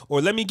person,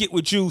 or let me get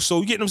with you so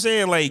you get what I'm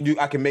saying? Like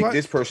I can make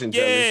this person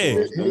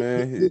jealous.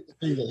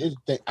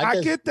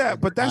 I get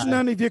that, but that's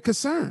none of your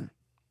concern.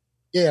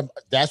 Yeah,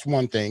 that's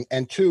one thing.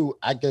 And two,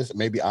 I guess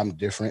maybe I'm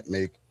different.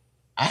 Maybe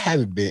I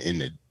haven't been in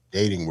the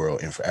dating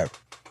world in forever,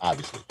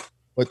 obviously.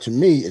 But to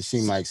me, it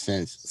seemed like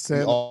since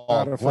we all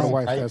grown, for the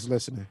wife that's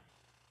listening.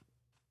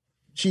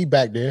 She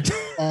back there.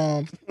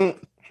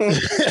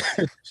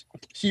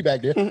 She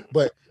back there.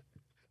 But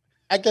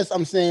I guess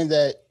I'm saying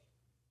that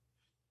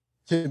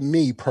to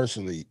me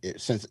personally,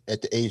 since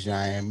at the age that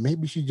I am,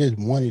 maybe she just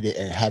wanted it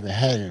and haven't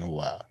had it in a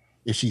while.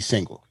 If she's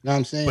single. You know what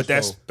I'm saying?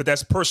 But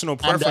that's personal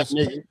preference.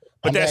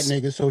 I'm that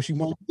nigga, so she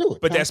won't do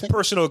it. But that's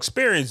personal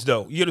experience,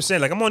 though. You know what I'm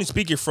saying? Like, I'm only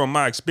speaking from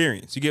my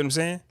experience. You get what I'm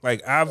saying?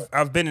 Like,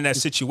 I've been in that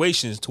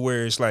situations to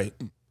where it's like,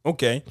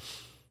 okay,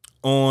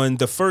 on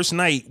the first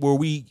night where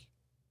we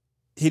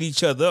hit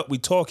each other up, we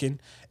talking,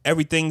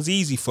 everything's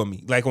easy for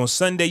me. Like, on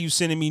Sunday, you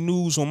sending me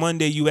news. On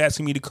Monday, you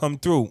asking me to come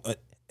through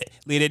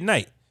late at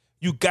night.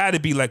 You got to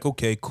be like,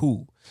 okay,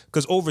 cool.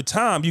 Because over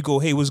time, you go,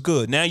 hey, what's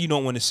good? Now you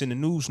don't want to send the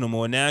news no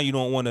more. Now you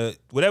don't want to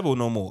whatever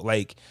no more.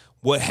 Like,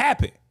 what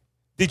happened?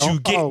 Did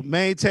you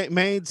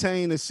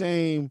maintain the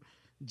same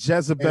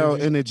Jezebel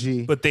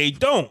energy? But they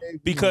don't,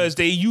 because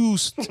they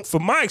use,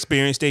 from my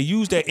experience, they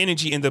use that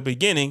energy in the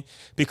beginning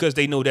because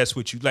they know that's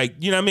what you like.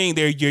 You know what I mean?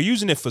 You're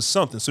using it for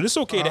something. So it's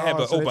okay to have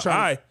an open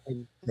eye.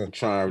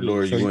 Trying to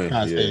lure you in.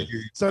 Yeah.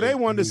 So they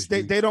want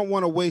to. They don't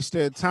want to waste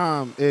their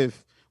time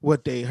if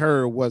what they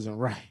heard wasn't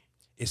right.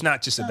 It's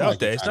not just about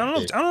that. I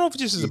don't know if it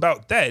just is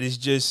about that. It's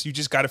just you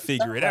just got to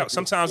figure it out.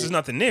 Sometimes there's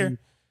nothing there.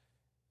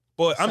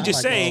 But I'm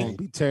just saying,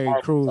 be Terry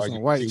Crews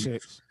and white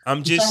chicks.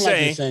 I'm just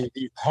saying,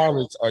 these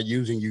harlots are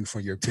using you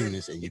for your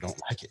penis and you don't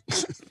like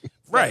it.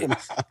 Right,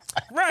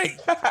 right,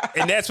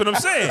 and that's what I'm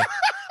saying.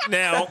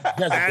 Now,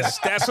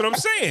 that's what I'm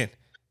saying.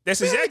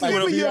 That's exactly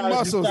what I'm saying. Your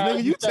muscles,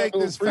 nigga. You take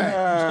this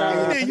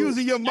fact. You're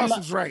using your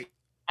muscles right.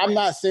 I'm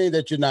not saying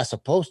that you're not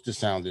supposed to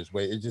sound this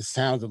way. It just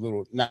sounds a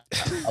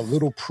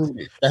little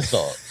prudent. That's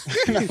all.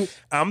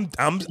 I'm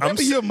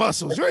your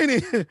muscles,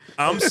 right?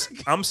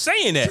 I'm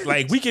saying that,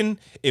 like,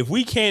 if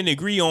we can't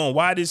agree on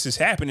why this is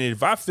happening,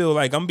 if I feel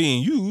like I'm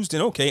being used,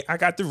 then okay, I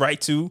got the right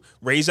to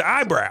raise an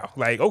eyebrow.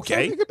 Like,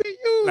 okay,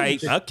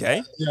 like,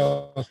 okay.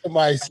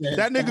 Somebody said,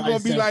 that nigga gonna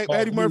be like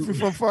Eddie Murphy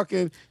from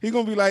fucking. He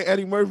gonna be like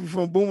Eddie Murphy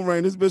from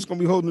Boomerang. This bitch gonna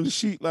be holding the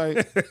sheet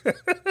like.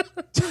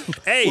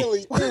 Hey,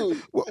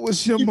 what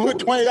was your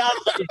moment? $20 at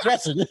the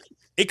dresser.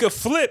 It could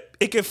flip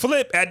at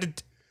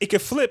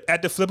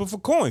the flip of a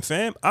coin,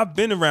 fam. I've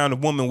been around a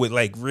woman with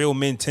like real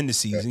men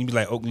tendencies, and you be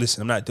like, "Oh,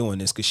 listen, I'm not doing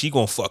this because she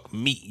gonna fuck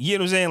me." You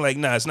know what I'm saying? Like,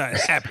 nah, it's not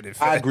happening.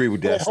 Fam. I agree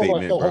with that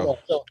statement, bro.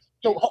 So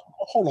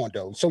hold on,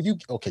 though. So you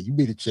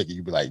meet a chick and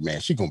you be like,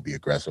 "Man, she gonna be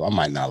aggressive. I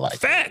might not like."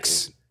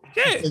 Facts. Her.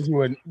 Yeah.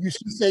 You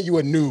say you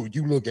a nude.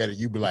 You look at it.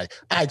 You be like,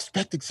 I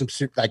expected some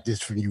shit like this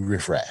from you,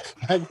 riffraff.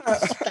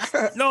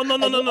 No.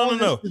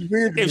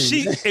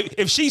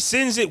 If she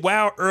sends it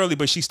wild early,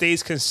 but she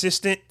stays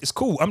consistent, it's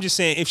cool. I'm just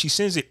saying, if she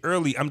sends it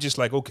early, I'm just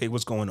like, okay,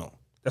 what's going on?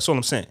 That's all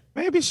I'm saying.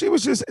 Maybe she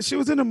was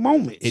in a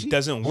moment. It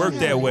doesn't work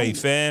that way,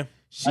 fam.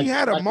 She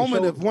had a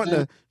moment of wanting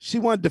to. She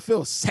wanted to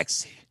feel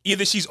sexy.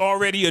 Either she's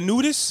already a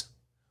nudist,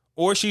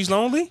 or she's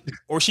lonely,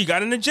 or she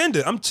got an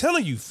agenda. I'm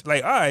telling you,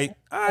 like, all right.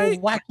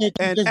 Why can't you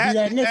And just at be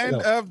that the nigga?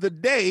 end of the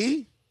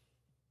day,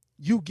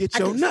 you get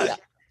your nut.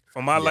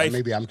 For my life,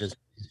 Maybe I'm just.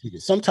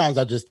 Sometimes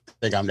I just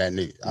think I'm that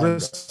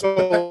nigga.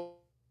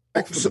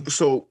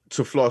 So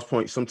to Flaw's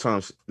point,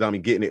 sometimes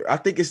getting it. I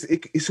think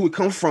it's who it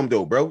comes from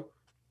though, bro.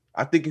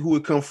 I think who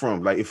it come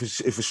from. Like if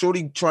a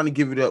shorty trying to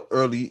give it up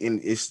early,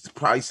 and it's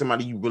probably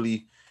somebody you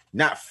really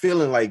not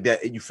feeling like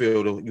that, and you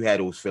feel you had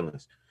those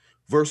feelings,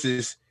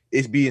 versus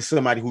it's being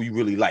somebody who you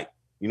really like.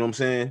 You know what I'm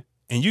saying?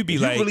 and you be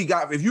If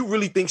like, if you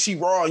really think she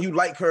raw and you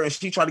like her and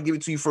she try to give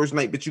it to you first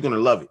night, but you're gonna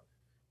love it.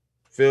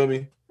 Feel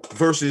me?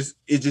 Versus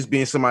it just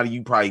being somebody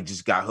you probably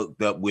just got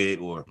hooked up with,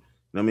 or you know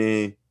what I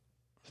mean,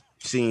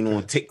 seen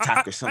on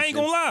TikTok or something. I ain't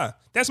gonna lie,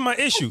 that's my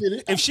issue.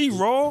 If she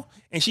raw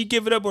and she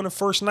give it up on the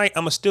first night,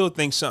 I'ma still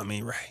think something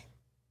ain't right.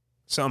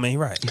 Something ain't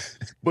right.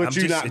 But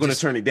you're not gonna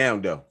turn it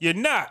down though. You're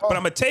not, but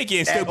I'm gonna take it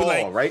and still be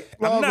like, right?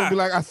 Well, I'm I'm gonna not. be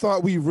like, I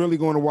thought we really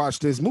going to watch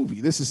this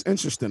movie. This is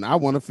interesting. I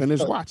want to finish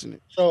watching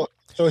it. So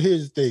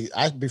here's the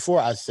thing. Before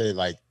I say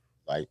like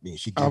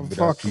she I'm gave it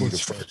up to you fucking the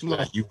with first you.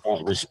 night, you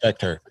won't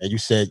respect her, and you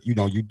said you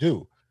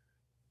do,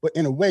 but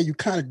in a way you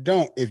kind of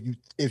don't.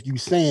 If you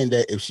saying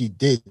that if she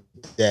did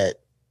that,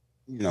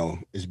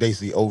 it's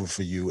basically over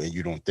for you, and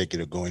you don't think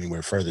it'll go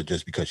anywhere further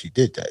just because she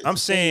did that. I'm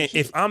saying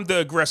if I'm the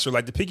aggressor,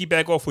 like to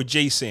piggyback off what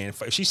Jay saying,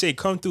 if she say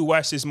come through,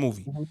 watch this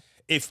movie. Mm-hmm.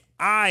 If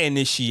I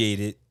initiate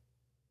it,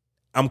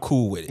 I'm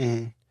cool with it.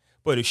 Mm-hmm.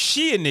 But if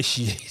she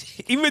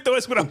initiated, even though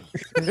it's what I'm,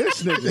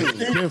 This nigga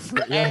is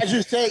different. Yeah. As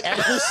you say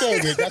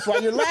it, that's why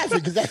you're laughing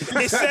because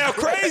it sound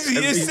crazy,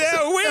 it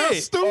sound weird.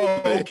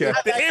 Stupid. Okay.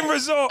 The end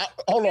result.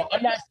 hold on.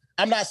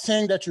 I'm not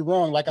saying that you're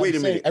wrong. Like Wait a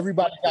I'm saying, minute.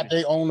 everybody got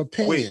their own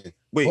opinion.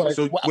 Wait. But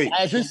So wait.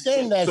 as you're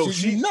saying that, So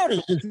shit, you know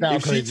this is not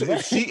If crazy.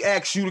 if she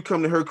asks you to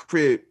come to her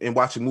crib and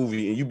watch a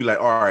movie, and you be like,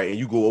 all right, and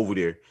you go over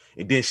there,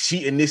 and then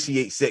she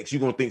initiates sex, you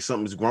gonna think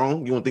something's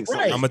wrong? You gonna think something?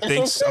 Right. I'm gonna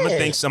That's think. what I'm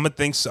I'm gonna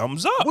think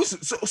something's up.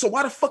 So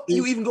why the fuck do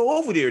you even go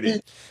over there then?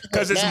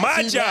 Because it's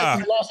my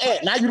job.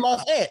 Now you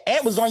lost Ed.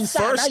 Ed was on your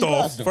side. First now you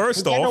off- lost him.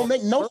 first That off- don't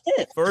make no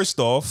sense. First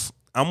off,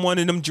 I'm one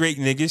of them Drake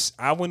niggas.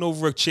 I went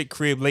over a chick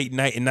crib late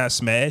night and not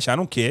smash. I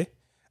don't care.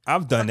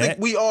 I've done I that.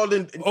 think we all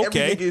in.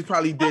 Okay. Every nigga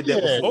probably did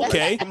that Yeah. before.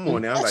 Okay. Come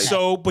on now. Like,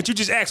 So, but you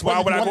just asked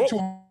why would I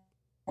go?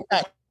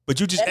 But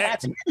you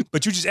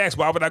just asked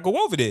why would I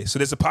go over there? So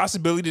there's a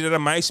possibility that I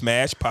might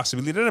smash,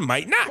 possibility that I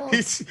might not.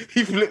 he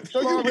flipped.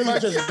 So you be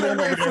like, Get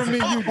away from me,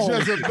 you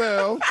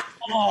Jezebel.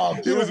 Oh,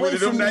 It get was away one of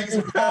them from me, nights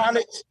you where-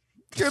 harlot.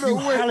 Get You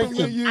away from me,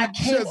 harlot. you I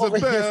came over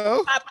here Jezebel.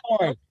 for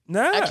popcorn.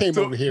 Nah. I came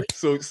So, over here.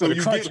 so for the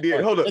you crunch get there.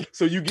 part. Hold up.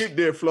 So you get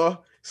there, Flaw.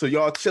 So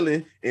y'all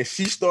chilling, and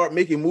she start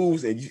making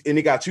moves, and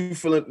it got you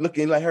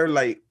looking like her,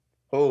 like,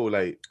 oh,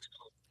 like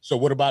So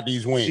what about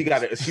these wings? she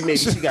got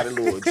a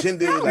little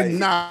agenda, like.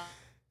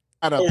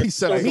 Not a piece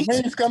So of is the meat.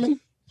 wings coming?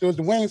 So is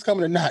the wings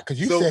coming or not? Because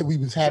you So- said we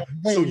was having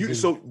wings.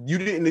 So you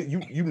didn't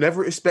you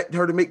never expect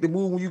her to make the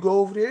move when you go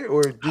over there,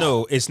 or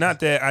No, it's not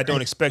that I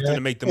don't expect them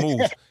to make the move.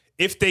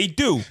 If they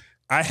do,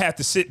 I have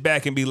to sit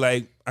back and be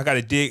like, I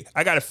gotta dig,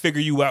 I gotta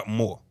figure you out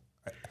more.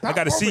 I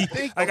gotta see,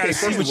 I gotta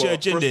see what your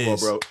agenda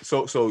is. bro.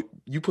 So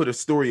you put a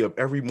story up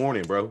every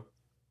morning, bro,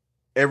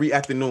 every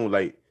afternoon.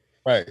 Like,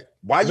 right.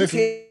 why you Listen,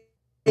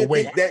 can't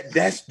wait. think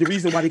that's the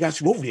reason why they got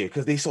you over there,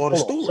 because they saw the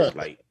Hold on, story. sir.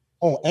 Like,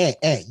 Oh,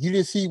 and you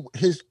didn't see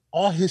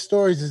all his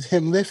stories is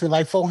him lifting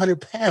like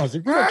 400 pounds.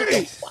 If you don't get the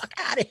Right. fuck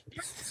out of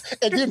here,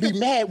 and then be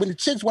mad when the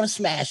chicks want to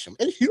smash him.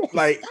 And you don't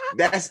like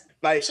that's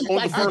like She's on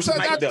like, the first So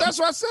night. though. that's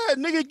what I said.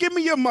 Nigga, give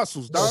me your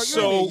muscles, dog.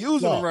 So- you ain't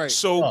using them right.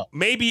 So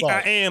maybe Fuck.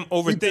 I am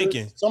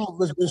overthinking. Some of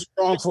us been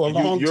strong for a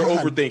long You're time.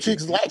 overthinking.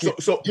 Chicks like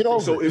it. So Get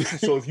over it.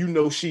 if you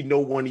know she know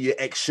one of your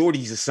ex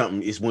shorties or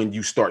something, is when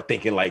you start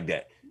thinking like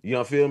that. You know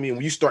what I feel me? And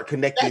when you start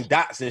connecting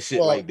dots and shit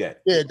Well, like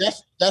that. Yeah,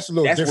 that's a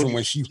little That's different when-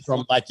 when she's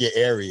from like your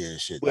area and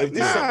shit. But Like if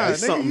that.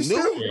 it's Nah, something, nigga, it's you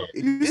something still-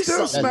 new. You It's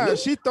still something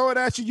smash. She throw it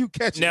at you, you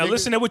catch it. Now nigga.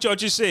 listen to what y'all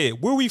just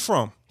said. Where we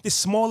from? This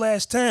small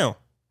ass town.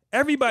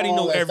 Everybody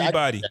Small know ass-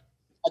 everybody.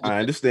 I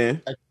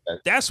understand.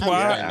 That's I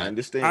why I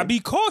understand. I be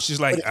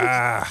cautious. Like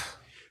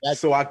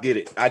So I get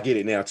it. I get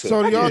it now too.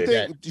 So do I y'all get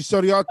it. think?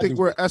 So do y'all think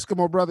we're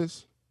Eskimo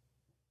brothers?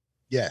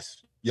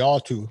 Yes, y'all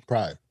too,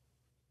 probably.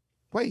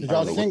 Wait, I don't know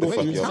what the single,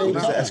 fuck you y'all- single.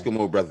 What's the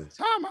Eskimo brother?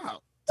 time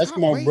out.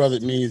 Eskimo Wait. brother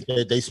means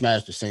that they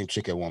smashed the same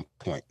chick at one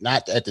point.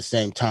 Not at the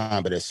same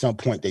time, but at some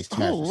point they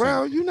smashed Oh the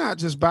well, same. you're not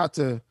just about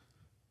to.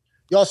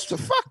 Y'all, The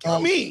fuck you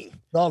mean?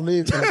 y'all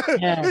live in a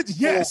town.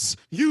 Yes,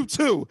 you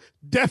too.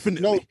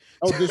 Definitely.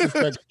 No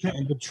disrespect to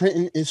Trenton, but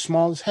Trenton is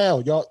small as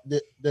hell. Y'all,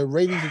 the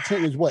radius of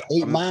Trenton is what,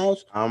 8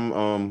 miles?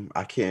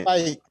 I can't.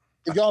 Like,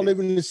 if y'all live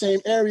in the same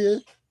area,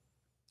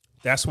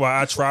 that's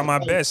why I try my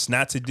best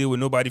not to deal with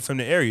nobody from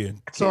the area.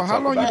 So Can't how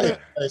talk long you about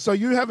been? it. So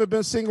you haven't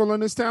been single in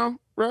this town,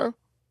 bro?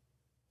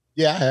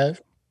 yeah, I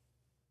have.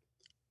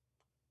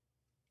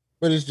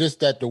 But it's just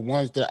that the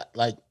ones that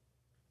like,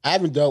 I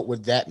haven't dealt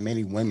with that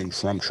many women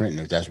from Trenton.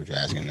 If that's what you're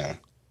asking now.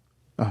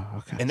 Oh,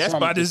 okay. And that's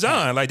From by the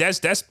design. Like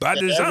that's by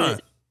design.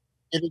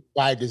 It is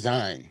by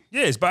design.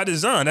 Yeah, it's by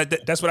design.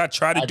 That's what I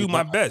try to do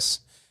my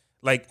best.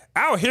 Like,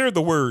 I'll hear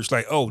the words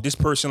like, oh, this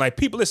person, like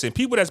people that's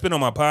been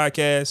on my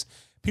podcast,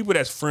 people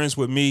that's friends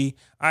with me,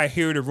 I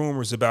hear the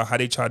rumors about how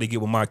they try to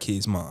get with my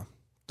kid's mom.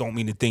 Don't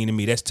mean a thing to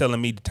me. That's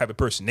telling me the type of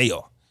person they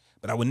are.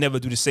 But I would never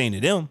do the same to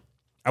them.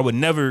 I would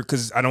never,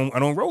 because I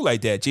don't roll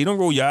like that. Jay, don't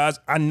roll your eyes.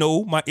 I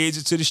know my ears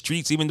are to the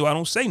streets, even though I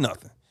don't say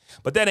nothing.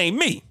 But that ain't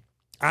me.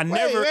 I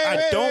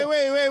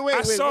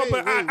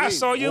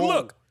saw you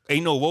look.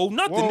 Ain't no whoa,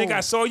 nothing, nigga.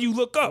 I saw you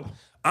look up.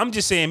 I'm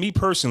just saying, me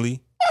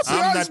personally.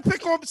 I'm not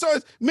pick on. So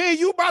man,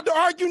 you about to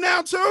argue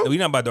now too? We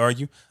not about to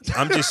argue.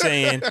 I'm just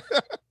saying,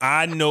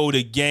 I know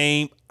the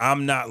game.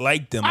 I'm not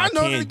like them. I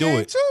can't do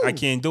it. Too. I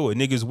can't do it.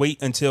 Niggas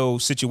wait until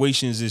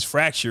situations is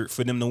fractured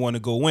for them to want to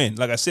go in.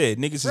 Like I said,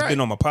 niggas has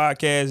been on my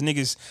podcast.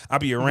 Niggas, I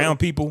be around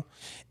people,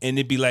 and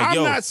it be like,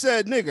 I'm not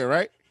said nigga,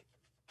 right?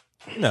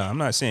 No, I'm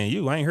not saying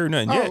you. I ain't heard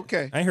nothing yet.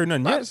 Okay. I ain't heard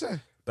nothing yet.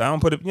 But I don't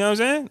put it. You know what I'm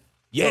saying?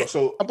 Yeah.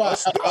 So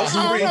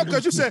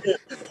because you said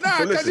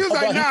because you was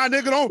like, nah,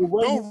 nigga, don't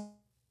roll.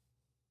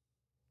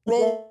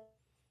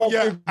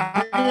 Yeah.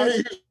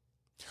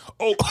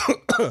 Oh.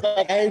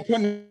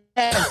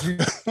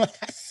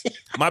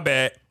 My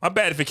bad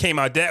if it came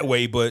out that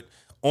way, but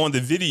on the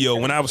video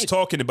when I was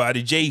talking about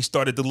it, Jay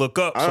started to look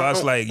up, so I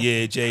was like,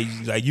 yeah, Jay,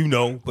 like, you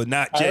know, but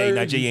not Jay.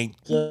 Not Jay ain't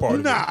part of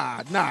it.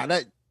 Nah,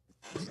 that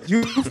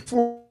you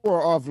four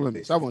off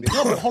limits. I want to.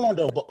 No, but hold on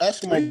though. But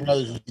Eskimo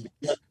Brothers.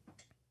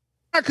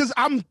 Because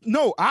I'm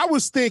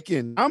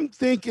thinking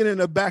in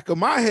the back of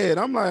my head.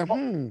 I'm like,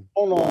 Hold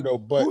on though,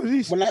 but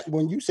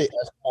when you say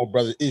Eskimo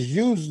Brothers, it's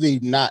usually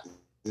not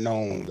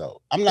known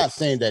though. I'm not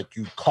saying that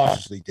you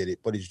cautiously did it,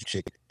 but it's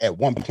chick at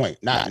one point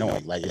not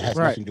knowing. Like, it has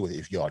nothing to do with it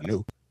if y'all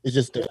knew. It's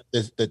just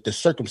the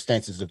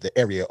circumstances of the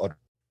area, or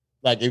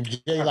like if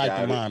Jay like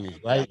the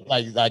mommies, right?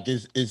 Like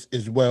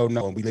is well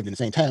known. We live in the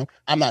same town.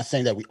 I'm not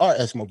saying that we are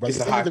Eskimo Brothers.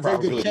 It's a very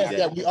good chance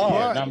that we are. You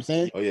know what I'm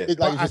saying? Oh yeah.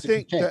 I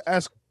think the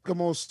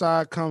Eskimo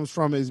side comes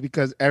from is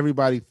because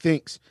everybody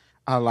thinks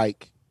I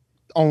like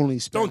only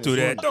Spanish. Don't do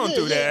that. Don't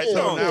do that.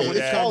 Don't do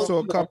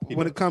that.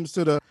 When it comes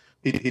to the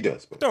he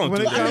does. Don't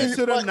when do it comes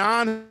to the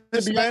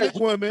non-Hispanic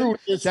women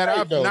that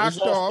I've knocked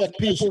off,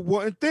 people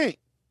wouldn't think.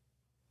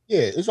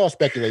 Yeah, it's all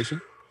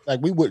speculation. Like,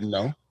 we wouldn't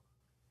know.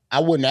 I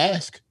wouldn't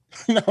ask.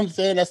 You know what I'm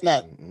saying? It's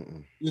not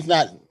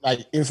like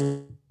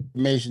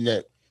information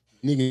that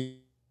niggas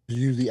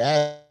usually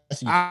ask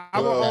you. I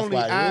would only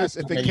ask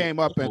if it came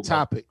up in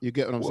topic. You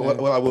get what I'm saying?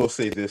 Well, I will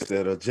say this,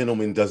 that a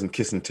gentleman doesn't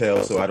kiss and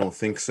tell, so I don't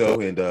think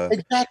so. And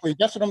exactly,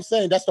 that's what I'm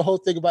saying. That's the whole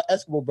thing about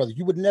Eskimo Brothers.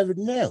 You would never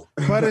know.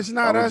 But it's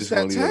not us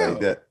that tell.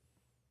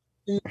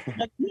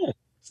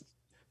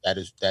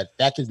 Like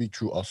that can be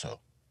true also.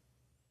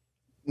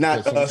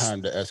 Not us,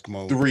 the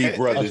Eskimo three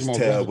brothers Eskimo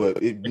tell, but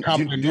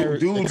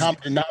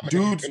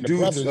dudes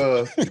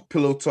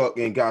pillow talk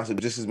and gossip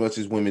just as much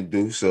as women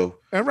do. So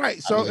and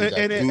right, so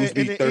dudes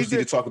be thirsty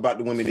to talk about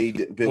the women they.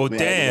 Well,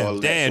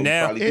 damn.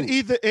 Now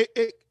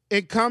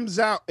it comes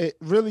out. It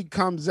really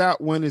comes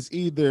out when it's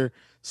either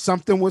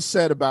something was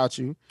said about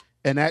you,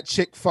 and that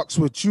chick fucks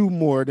with you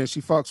more than she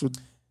fucks with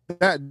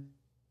that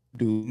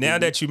dude. Now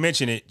that you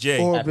mention it,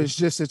 Jay, or if it's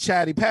just a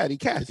chatty patty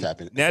cat.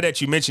 Now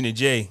that you mention it,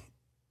 Jay.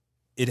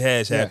 It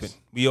has happened.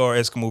 We are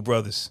Eskimo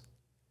Brothers.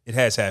 It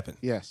has happened.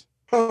 Yes.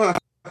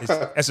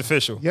 That's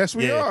official. Yes,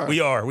 we are.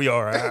 We are.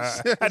 I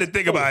had to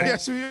think about it.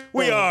 Yes,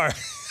 we are.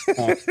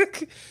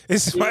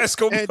 It's my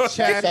Eskimo Brothers.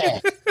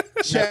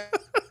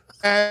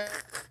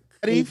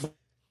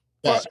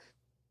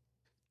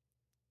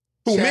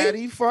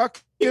 Chatty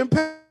fucking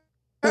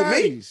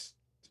patties.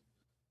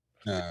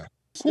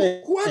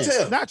 Who I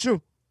tell? Not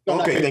true.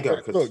 Okay, thank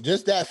you. Look,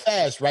 just that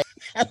fast, right?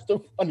 That's the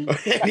funny.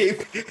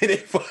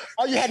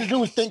 All you had to do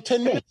was think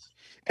 10 minutes.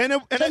 And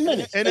it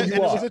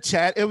was a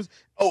chat. It was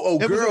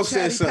girl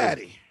said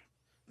something.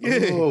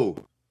 Yeah. Oh.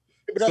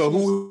 So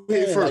who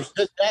hit first?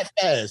 Like, just that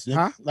fast.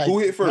 Huh? Like, who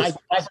hit first?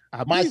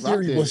 My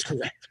theory was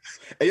correct.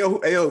 Hey,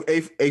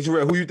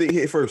 Jarrell, who you think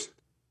hit first?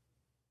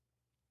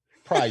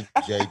 Probably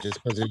Jay,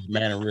 just because of his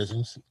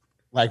mannerisms.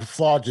 Like,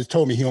 Flaw just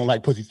told me he don't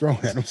like pussy thrown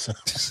at him. So.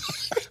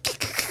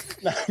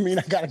 I mean,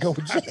 I gotta go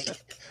with Jay.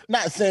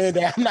 Not saying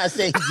that. I'm not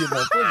saying he get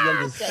no pussy.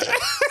 I'm just saying.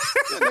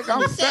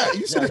 I'm fat.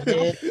 You see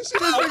this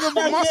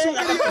nigga muscle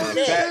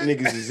video? Fat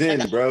niggas is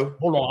in, bro.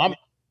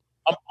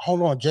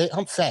 Hold on, Jay.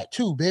 I'm fat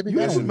too, baby.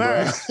 You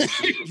mad?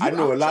 I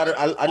know a lot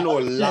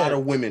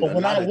of women, a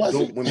lot of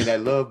dope women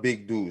that love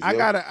big dudes. I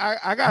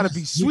gotta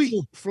be sweet.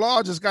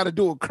 Flaw just gotta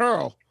do a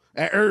curl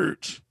at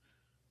Urge.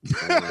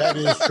 That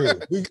is true.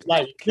 We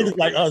niggas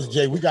like us,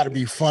 Jay. We got to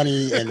be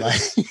funny and like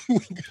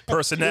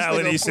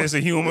personality, sense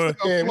of humor.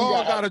 Yeah,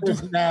 this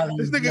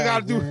nigga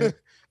got to do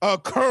a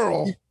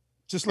curl.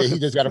 Just like he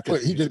just got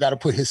to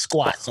put his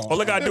squats on.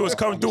 All I got to do is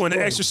come through in an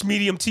extra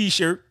medium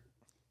t-shirt.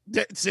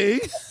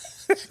 See?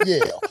 Yeah,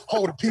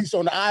 hold a piece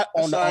on the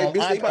iPad.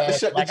 They about to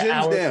shut the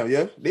gyms down.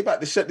 Yeah, they about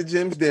to shut the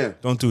gyms down.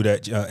 Don't do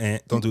that,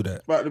 Ant. Don't do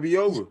that. About to be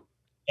over.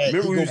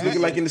 Remember we was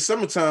looking like in the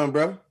summertime,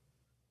 bro.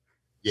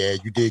 Yeah,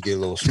 you did get a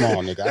little small,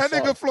 nigga. That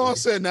nigga Flaw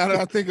said, now that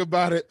I think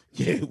about it,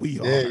 yeah, we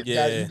are.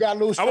 Yeah, you got a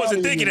little small. I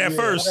wasn't thinking at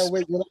first.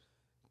 Wait.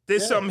 Then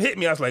something hit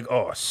me. I was like,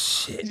 oh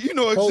shit. You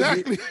know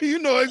exactly. You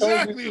know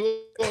exactly.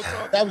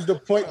 That was the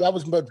point. That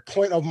was the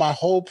point of my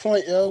whole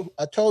point, yo.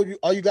 I told you,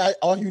 all you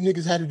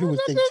niggas had to do was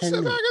think 10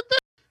 minutes.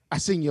 I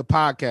seen your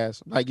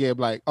podcast. Like, yeah,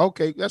 like,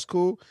 okay, that's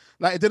cool.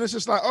 Like, then it's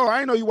just like, oh, I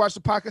didn't know you watched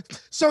the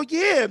podcast. So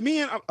yeah, me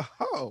and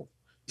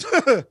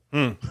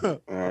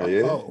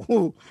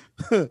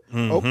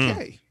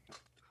okay.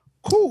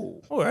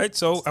 Cool. All right.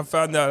 So I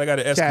found out I got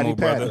an Eskimo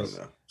brother.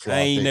 I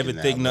ain't never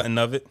think nothing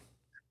of it.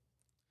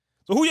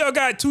 So who y'all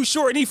got Too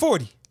Short and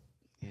E40?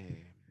 The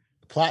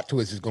plot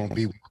twist is gonna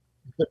be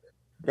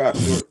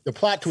the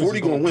plot twist.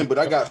 40 gonna win, but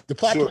I got the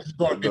plot twist is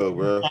gonna be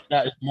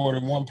more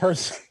than one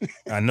person.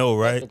 I know,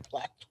 right?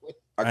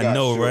 I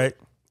know, right?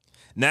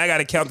 Now I got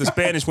to count the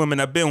Spanish women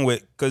I've been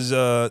with, because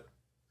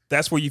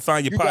that's where you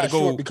find your pot of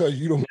gold. Because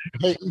you don't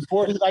make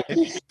E40 like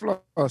me.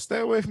 Stay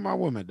away from my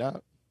woman,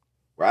 dog.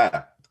 Right.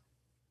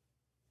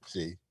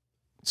 See,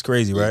 it's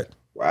crazy, right?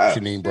 Wow.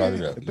 Janine brought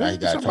it up. Now you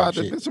got to talk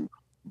shit.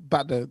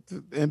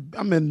 And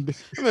I'm in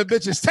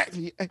bitches text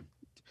me. Hey,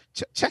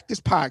 check this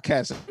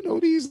podcast. You know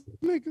these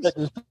niggas. Check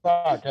this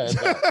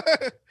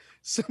podcast.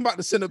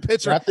 Somebody send a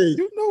picture.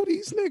 You know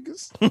these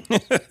niggas.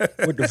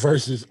 With the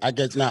verses, I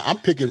guess now I'm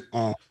picking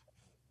the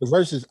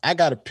verses. I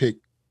gotta pick.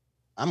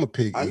 I'm gonna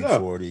pick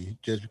E40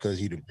 just because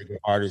he's the bigger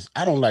artist.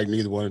 I don't like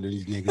neither one of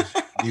these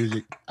niggas'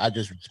 music. I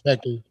just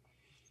respect him.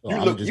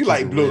 So you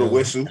like Blow the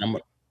Whistle.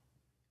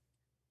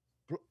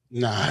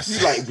 Nah,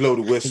 you like Blow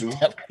the Whistle.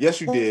 Yes,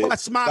 you did.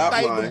 That's my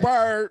favorite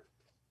word.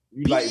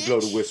 You like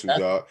Blow the Whistle,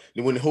 dog.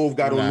 Then when the Hove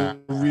got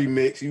on the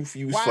remix,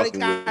 you was fucking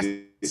with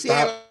it.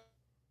 Stop.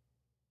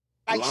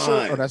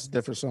 Oh, that's a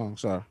different song.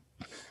 Sorry.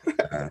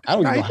 I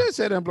don't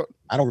know.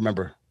 I don't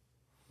remember.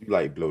 You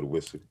like Blow the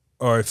Whistle.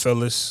 All right,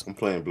 fellas. I'm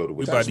playing Blow the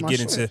Whistle. We about to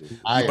get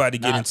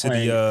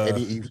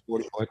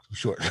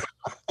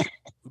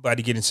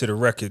into the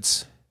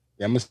records.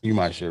 Yeah, I'm gonna see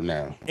my show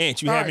now.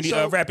 Ant, you have any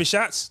rapid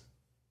shots?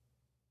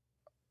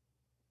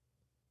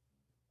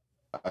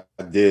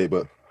 I did,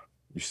 but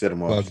you set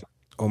them off.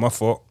 Oh, my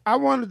fault. I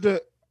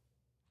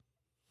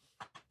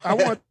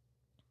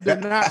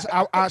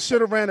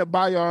should have ran it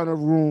by y'all in a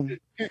room.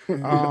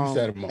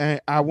 And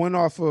I went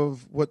off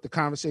of what the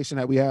conversation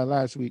that we had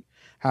last week,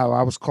 how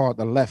I was called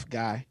the left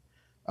guy.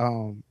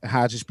 How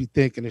I just be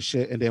thinking of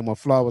shit. And then when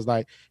Flaw was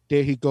like,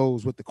 there he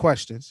goes with the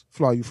questions.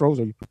 Flaw, you froze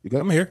or you good?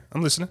 I'm here.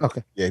 I'm listening.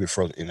 Okay. Yeah, he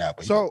froze in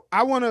that. So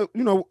I want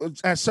to,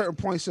 at certain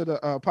points of the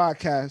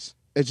podcast,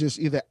 it's just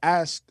either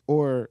ask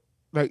or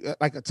like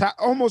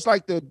almost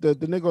like the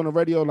nigga on the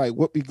radio, like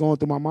what be going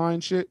through my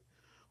mind shit,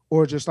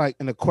 or just like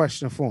in a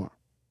question form.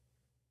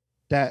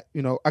 That,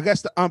 I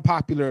guess the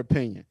unpopular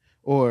opinion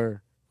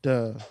or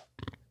so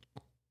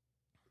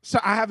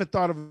I haven't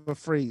thought of a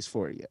phrase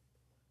for it yet.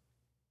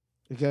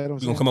 You get what I'm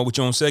saying? You gonna come up with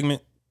your own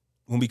segment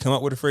when we come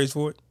up with a phrase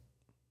for it?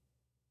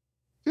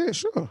 Yeah,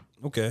 sure.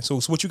 Okay,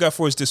 so what you got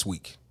for us this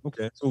week?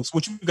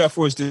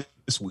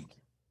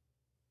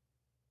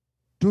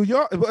 Do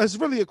y'all? It's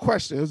really a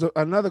question. It was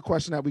another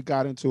question that we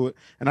got into it,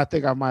 and I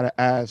think I might have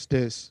asked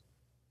this.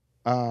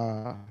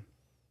 I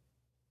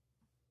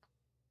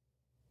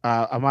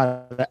might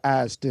have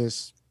asked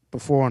this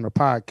before on the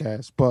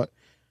podcast, but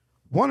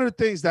one of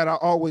the things that I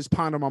always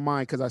ponder in my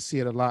mind because I see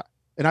it a lot,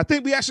 and I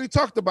think we actually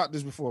talked about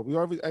this before. We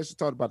already actually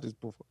talked about this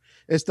before.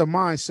 It's the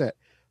mindset.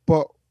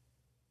 But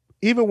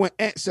even when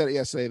Ant said it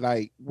yesterday,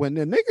 like when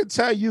the nigga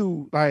tell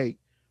you like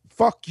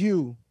 "fuck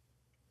you"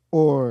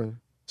 or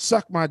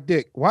 "suck my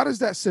dick," why does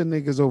that send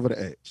niggas over the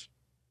edge?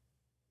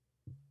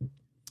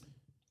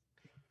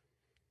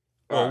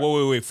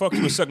 Oh, wait. "Fuck you"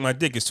 and "suck my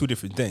dick" is two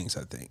different things,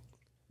 I think.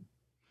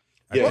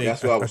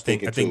 That's what I was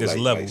thinking. I think there's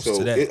levels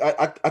to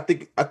that. I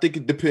think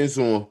it depends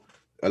on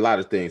a lot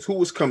of things. Who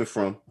was coming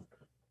from,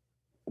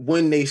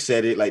 when they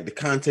said it, like the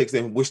context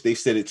in which they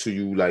said it to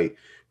you, like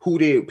who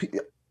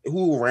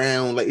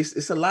around, like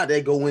it's a lot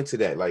that go into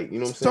that. Like, you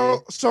know what I'm saying?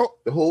 So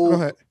the whole, go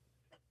ahead.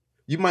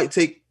 You might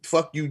take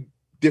 "fuck you"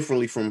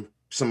 differently from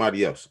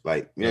somebody else.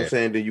 Like, you know what I'm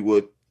saying? Then you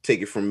would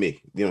take it from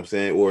me. You know what I'm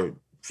saying? Or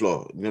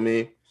Flaw. You know what I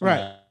mean?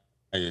 Right.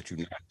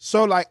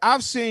 So like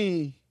I've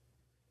seen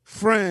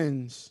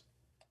friends,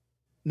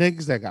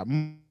 niggas that got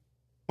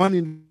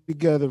money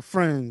together,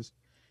 friends,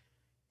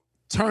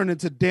 turn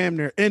into damn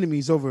near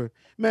enemies over,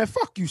 man,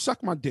 fuck you,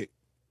 suck my dick.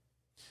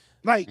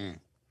 Like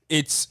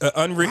it's an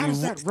unwritten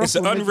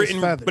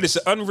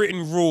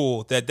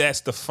rule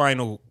that's the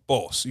final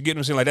boss. You get what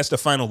I'm saying? Like that's the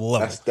final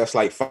level. That's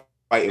like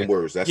fighting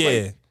words. That's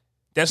like,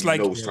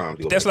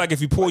 that's like if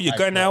you pull your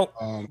gun out,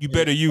 you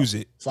better use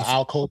it. For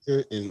our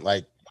culture, is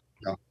like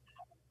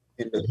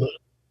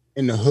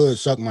in the hood,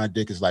 suck my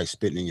dick is like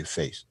spitting in your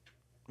face.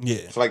 Yeah,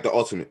 it's like the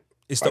ultimate.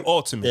 It's the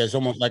ultimate. Yeah, it's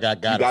almost like I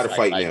gotta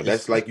fight now.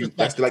 That's like you.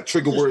 That's like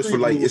trigger words for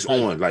like it's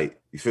on.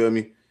 Like, you feel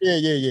me?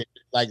 Yeah.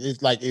 Like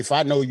it's like if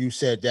I know you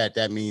said that,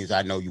 that means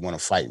I know you want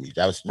to fight me.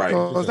 That was right.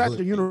 So is that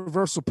the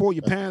universal pull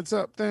your pants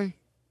up thing?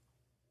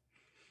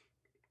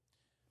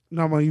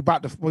 No, when you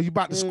about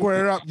to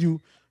square up, you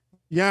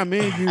Yeah, I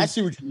mean, you. I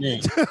see what you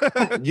mean.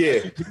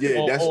 Yeah,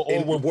 that's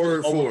in when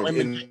word form.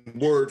 In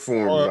word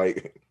form,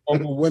 like. Or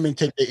when women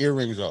take their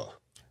earrings off.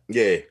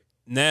 Yeah.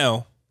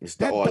 Now, it's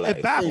the all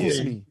it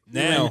baffles me.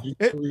 Now,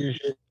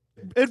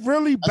 it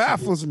really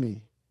baffles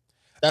me.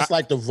 That's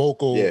like the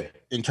vocal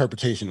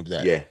interpretation of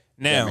that. Yeah.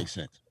 Now, that makes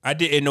sense. I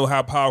didn't know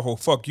how powerful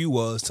 "fuck you"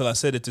 was till I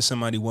said it to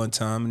somebody one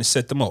time and it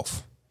set them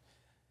off.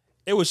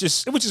 It was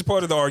just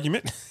part of the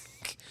argument.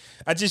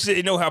 I just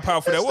didn't know how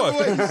powerful that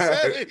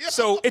was.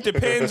 So it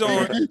depends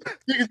on.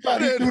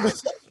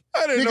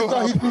 I didn't know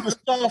how he threw the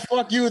star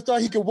fuck you and thought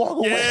he could walk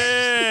away.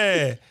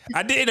 Yeah,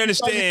 I didn't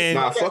understand.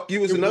 Nah, fuck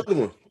you is another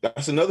one.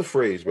 That's another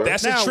phrase, bro.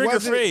 That's a trigger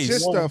was phrase. It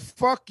just a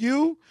fuck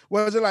you?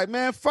 Was it like,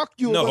 man, fuck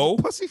you? No,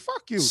 pussy,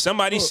 fuck you.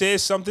 Somebody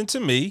said something to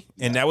me,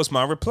 and that was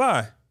my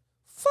reply.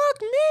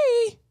 Fuck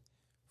me.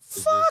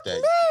 Fuck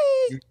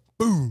me.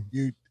 Boom.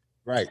 You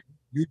right.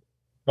 You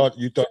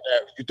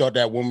thought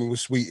that woman was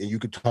sweet and you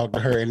could talk to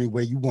her any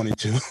way you wanted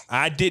to.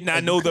 I did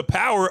not know the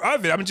power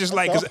of it. I'm just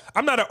like, cause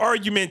I'm not an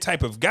argument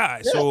type of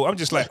guy. So I'm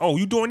just like, oh,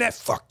 you doing that?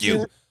 Fuck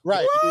you.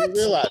 Right.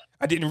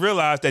 I didn't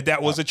realize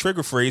that was a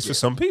trigger phrase for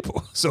some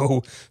people.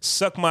 So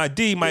suck my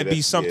D might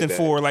be something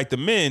for like the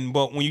men,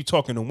 but when you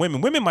talking to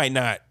women might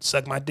not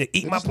suck my dick,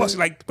 eat my pussy,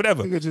 like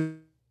whatever. You could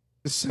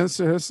just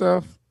censor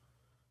herself.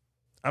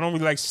 I don't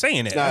really like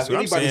saying that. Nah, That's if what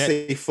anybody I'm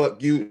saying. say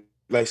fuck you,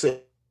 like say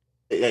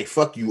like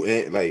fuck you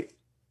and like,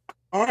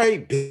 all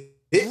right, bitch.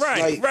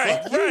 Right.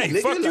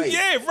 Nigga, Fuck you, like,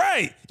 yeah,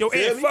 right. Yo,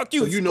 and fuck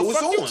you. So you know what's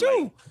fuck on. You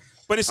too. Like,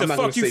 but it's I'm a not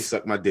fuck gonna you. say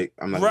suck my dick.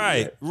 I'm not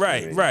Right.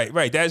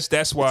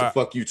 That's why. It's a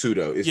fuck you too,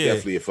 though. It's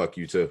definitely a fuck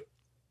you too.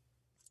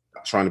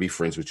 I'm trying to be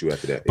friends with you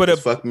after that. But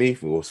fuck me,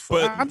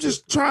 fuck I'm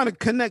just trying to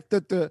connect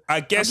the. I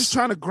guess I'm just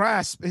trying to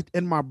grasp it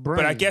in my brain.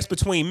 But I guess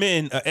between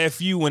men, a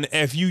FU and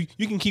a FU,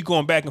 you can keep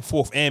going back and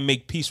forth and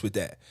make peace with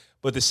that.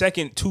 But the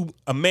second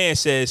a man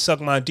says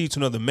suck my D to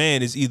another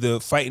man is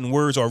either fighting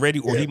words already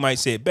or he might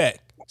say it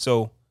back.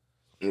 So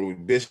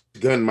bitch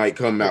gun might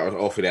come out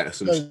off of that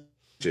some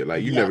shit.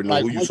 Like you never know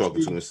who you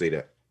talking to and say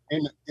that.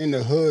 In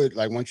the hood,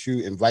 like once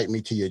you invite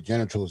me to your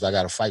genitals, I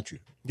gotta fight you.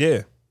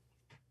 Yeah.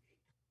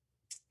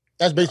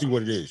 That's basically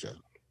what it is, yo.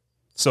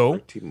 So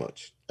too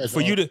much.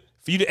 For you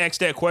to ask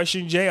that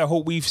question, Jay, I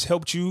hope we've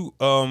helped you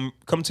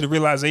come to the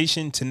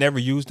realization to never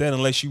use that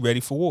unless you're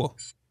ready for war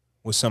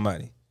with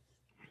somebody.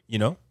 You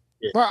know?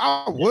 Yeah. But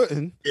I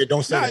wouldn't. Yeah,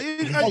 don't say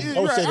that.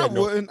 Don't say that. I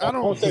wouldn't. I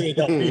don't. Don't say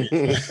that. Don't mean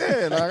it.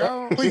 Yeah, like I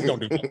don't. Please don't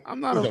do that. I'm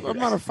not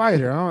a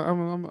fighter.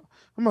 I'm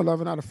a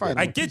lover, not a fighter.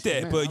 I get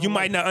that, but you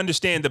might not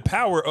understand the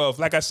power of.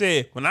 Like I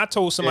said, when I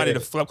told somebody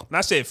when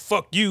I said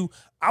 "fuck you,"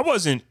 I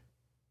wasn't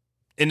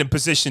in a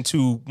position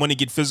to want to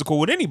get physical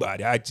with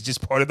anybody. I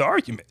just part of the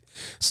argument.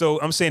 So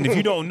I'm saying if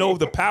you don't know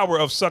the power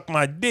of "suck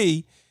my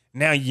D,"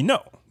 now you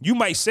know. You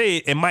might say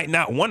it and might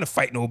not want to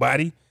fight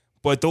nobody.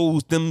 But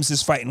them's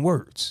is fighting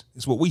words.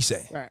 Is what we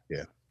say. Right.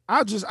 Yeah.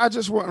 I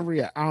just wouldn't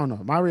react. I don't know.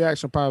 My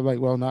reaction probably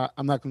like, well, no,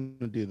 I'm not going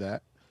to do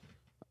that.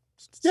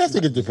 Yeah, I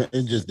think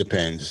it just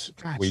depends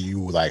where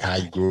you like how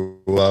you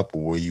grew up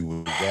or where you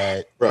was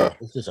at. Bro,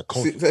 it's just a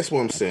culture. See, that's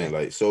what I'm saying.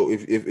 Like, so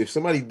if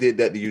somebody did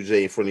that to you,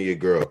 Jay, in front of your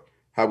girl,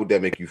 how would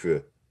that make you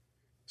feel?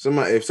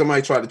 If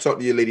somebody tried to talk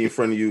to your lady in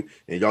front of you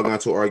and y'all got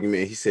into an argument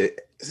and he said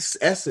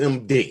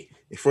SMD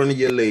in front of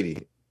your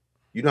lady.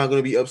 You're not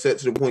gonna be upset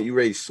to the point you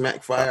ready to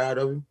smack fire out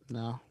of him?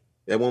 No.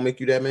 That won't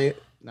make you that mad?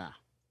 Nah.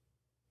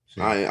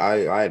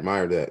 I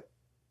admire that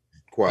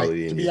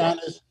quality. To be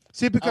honest.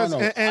 See, because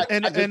in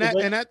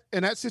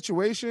that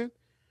situation,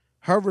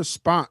 her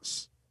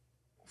response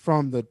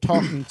from the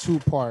talking to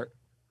part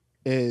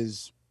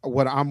is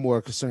what I'm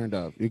more concerned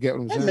of. You get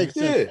what I'm saying? That makes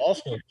sense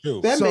also too.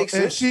 That makes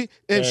sense.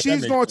 If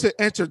she's going to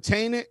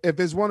entertain it, if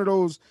it's one of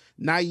those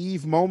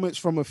naive moments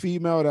from a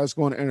female that's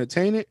going to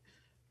entertain it,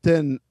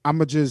 then I'm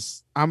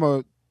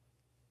gonna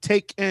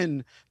take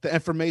in the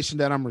information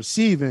that I'm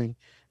receiving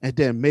and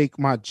then make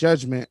my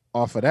judgment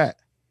off of that.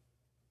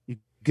 You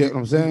get what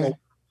I'm saying? You know,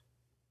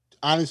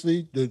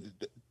 honestly,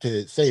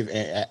 to save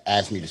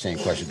ask me the same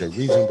question. The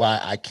reason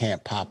why I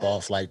can't pop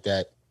off like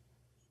that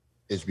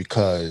is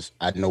because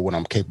I know what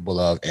I'm capable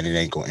of and it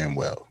ain't gonna end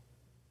well.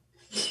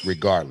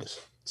 Regardless.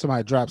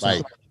 Somebody drops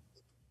something. What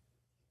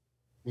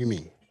you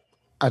mean?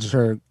 I just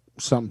heard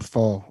something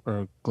fall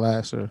or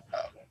glass or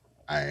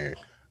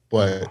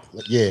But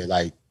yeah,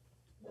 like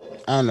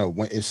I don't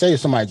know. If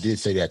somebody did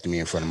say that to me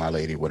in front of my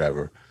lady,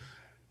 whatever,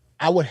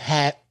 I would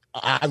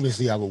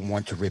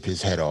want to rip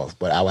his head off,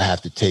 but I would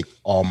have to take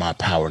all my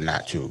power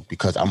not to,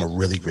 because I'm gonna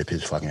really rip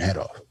his fucking head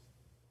off.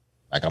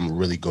 Like I'm gonna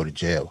really go to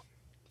jail.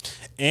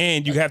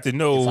 And you have to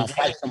know if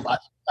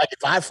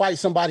I fight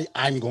somebody,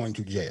 I'm going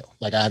to jail.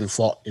 Like I haven't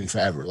fought in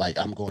forever. Like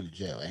I'm going to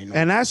jail.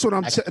 And that's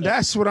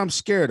what I'm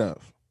scared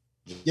of.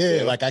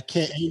 Yeah, like I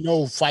can't. Ain't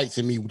no fights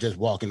in me just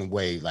walking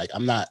away. Like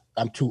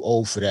I'm too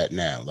old for that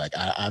now. Like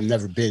I've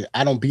never been.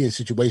 I don't be in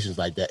situations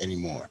like that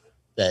anymore.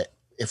 That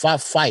if I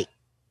fight,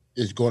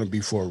 it's going to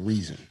be for a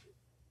reason.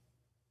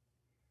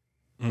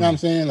 You know what I'm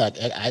saying? Like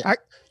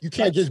you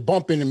can't just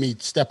bump into me,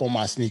 step on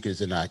my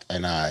sneakers, and I.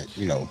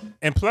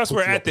 And plus,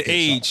 we're at the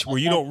age where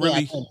you don't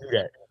really.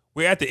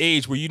 we're at the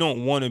age where you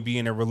don't want to be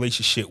in a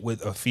relationship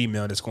with a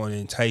female that's going to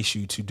entice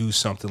you to do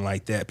something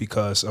like that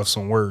because of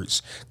some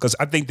words. Because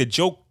I think the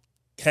joke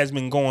has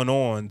been going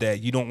on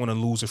that you don't want to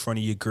lose in front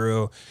of your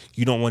girl.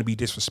 You don't want to be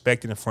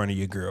disrespected in front of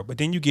your girl. But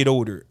then you get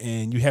older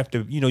and you have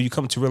to, you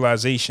come to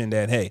realization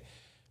that, hey,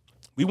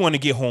 we want to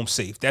get home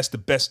safe. That's the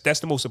best.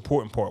 That's the most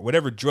important part.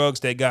 Whatever drugs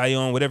that guy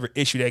on, whatever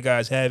issue that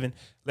guy's having,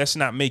 let's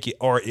not make it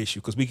our issue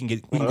because we can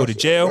go to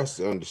jail. That's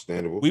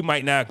understandable. We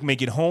might not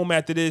make it home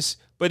after this,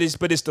 but it's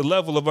the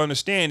level of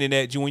understanding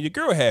that you and your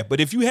girl have.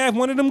 But if you have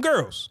one of them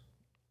girls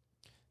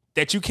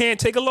that you can't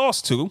take a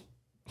loss to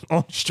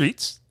on the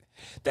streets,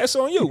 that's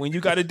on you, and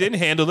you got to then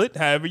handle it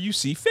however you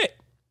see fit.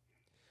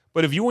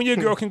 But if you and your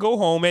girl can go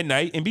home at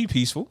night and be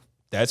peaceful,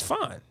 that's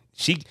fine.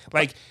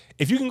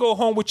 If you can go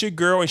home with your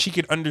girl and she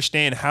can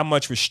understand how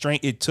much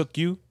restraint it took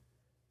you,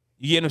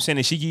 you get what I'm saying?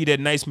 And she give you that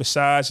nice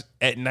massage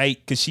at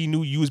night because she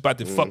knew you was about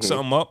to fuck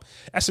something up.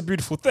 That's a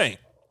beautiful thing.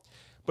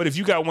 But if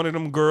you got one of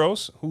them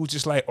girls who's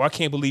just like, oh, I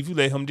can't believe you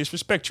let him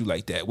disrespect you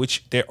like that,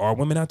 which there are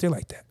women out there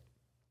like that.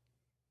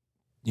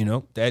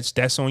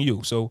 That's on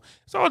you. So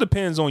it all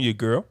depends on your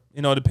girl.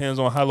 It all depends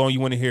on how long you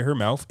want to hear her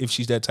mouth if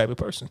she's that type of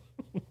person.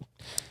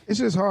 It's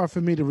just hard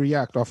for me to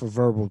react off of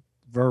verbal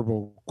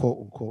quote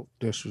unquote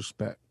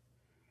disrespect.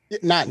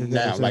 Not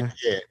now,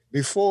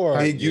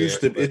 before. It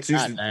used to. It's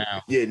used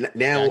now. Yeah,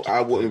 now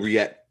I wouldn't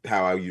react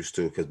how I used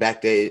to because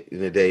back then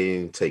in the day, it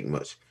didn't take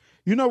much.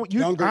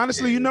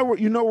 Honestly, you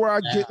know where I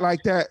get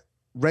like that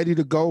ready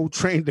to go,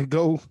 trained to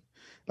go,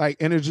 like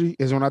energy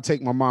is when I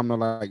take my mom to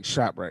like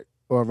ShopRite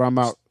or if I'm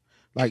out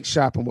like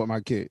shopping with my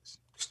kids.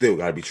 Still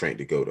gotta be trained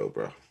to go though,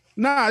 bro.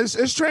 Nah,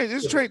 it's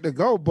trained to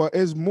go, but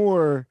it's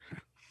more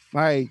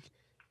like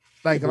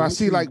if I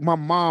see like my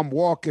mom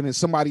walking and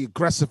somebody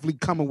aggressively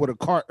coming with a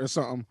cart or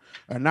something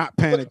or not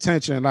paying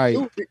attention, like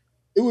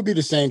it would be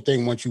the same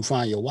thing once you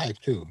find your wife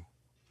too.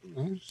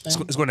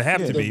 It's going to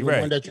have to be,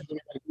 right?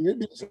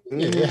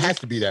 It has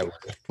to be that way.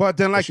 But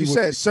then, like you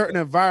said, certain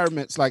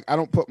environments, like I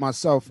don't put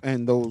myself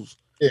in those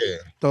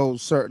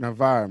certain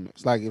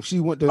environments. Like if she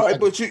went to, all right,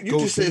 but you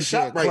just said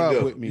ShopRite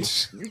though. With me,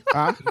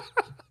 huh?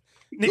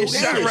 Nigga,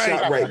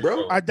 ShopRite,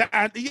 bro. It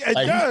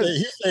does.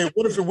 He said,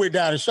 "What if it went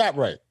down to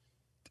ShopRite?"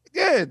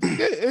 Yeah,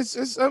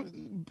 it's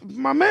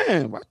my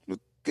man.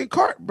 Get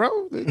cart,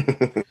 bro.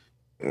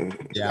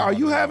 Yeah, are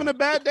you having a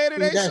bad day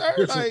today,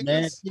 sir? Like,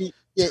 man.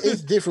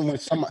 It's different when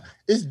somebody.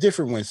 It's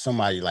different when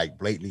somebody like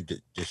blatantly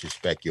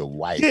disrespect your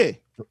wife,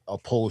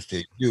 opposed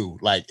to you.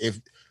 Like if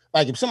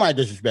somebody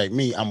disrespect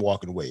me, I'm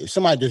walking away. If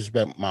somebody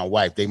disrespect my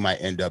wife, they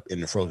might end up in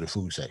the frozen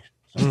food section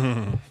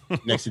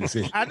next to the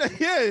fish. Right.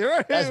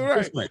 That's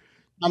different.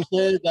 I'm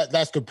saying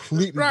that's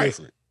completely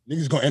different.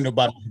 Niggas gonna end up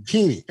by the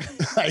bikini.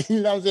 Like,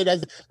 you know what I'm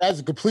saying? That's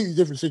a completely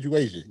different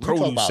situation. You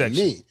talk about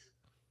me.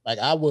 Like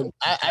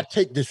I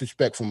take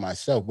disrespect from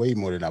myself way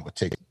more than I would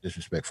take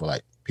disrespect for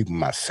like people in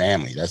my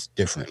family. That's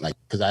different. Like,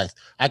 because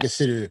I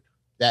consider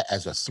that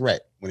as a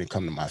threat when it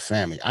comes to my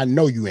family. I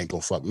know you ain't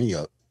gonna fuck me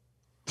up.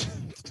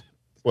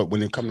 But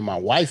when it comes to my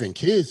wife and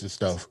kids and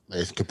stuff,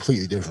 it's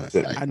completely different.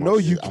 Like, I know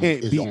you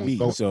can't beat me.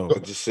 So I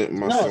just sent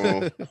my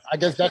phone. I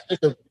guess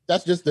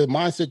that's just the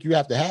mindset you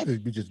have to have.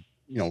 If you just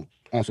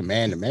on some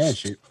man-to-man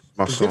shit.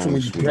 My it's song different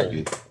when you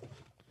threaten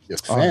your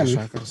family.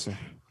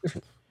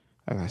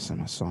 I gotta send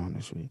my song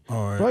this week.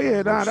 All right. But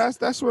yeah,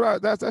 that's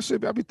what that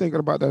shit. I be thinking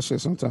about that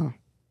shit sometime.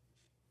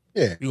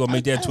 Yeah, we gonna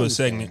make that to a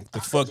segment. The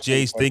fuck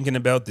Jay's thinking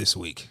about this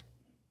week.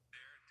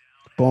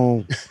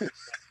 Boom.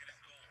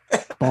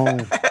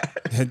 Boom.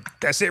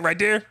 That's it right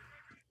there.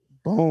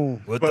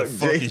 Boom. What the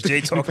fuck is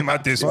Jay talking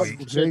about this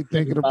week? Jay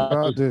thinking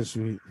about this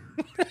week.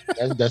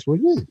 That's what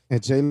it is.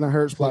 And Jalen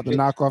Hurts about to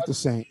knock off the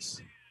Saints.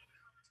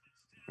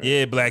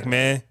 Yeah, black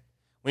man.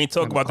 We ain't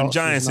talking about them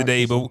Giants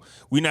today, but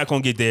we're not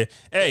gonna get there.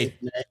 Hey,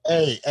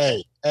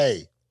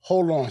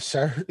 hold on,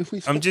 sir.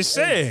 I'm just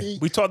saying.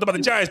 We talked about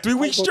the Giants 3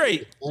 weeks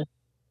straight.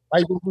 Why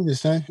you gonna do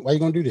this, son? Why you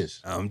gonna do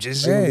this? I'm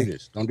just saying.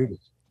 Don't do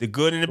this. The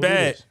good and the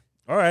bad.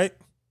 All right.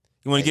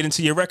 You want to get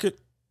into your record?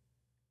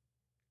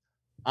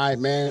 All right,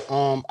 man.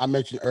 I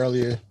mentioned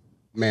earlier,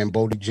 man,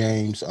 Bodie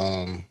James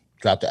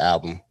dropped the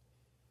album.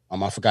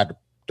 I forgot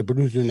the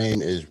producer's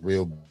name is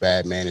Real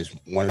Bad Man. It's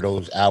one of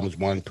those albums,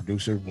 one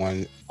producer,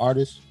 one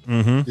artist.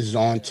 Mm-hmm. This is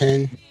on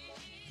 10,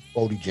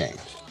 Bodie James.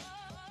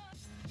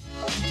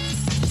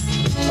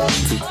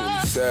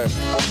 227.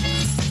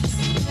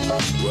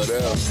 What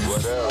else?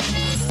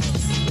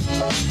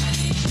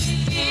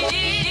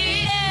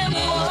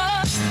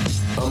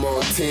 I'm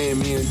on 10,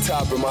 me and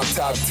Top in my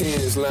top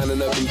 10s,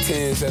 lining up them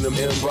 10s and them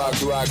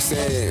inbox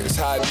Roxanne's.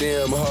 Hot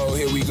damn ho,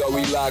 here we go,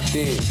 we locked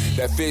in.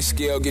 That fish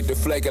scale get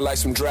deflated like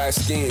some dry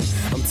skin.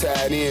 I'm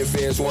tied in,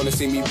 fans wanna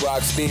see me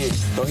boxed in.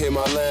 Don't hit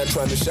my line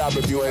trying to shop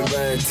if you ain't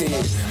buying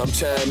 10. I'm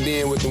chimed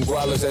in with them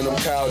gualas and them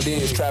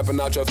cowdins.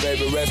 Trapping out your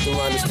favorite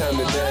restaurant, it's time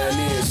to dine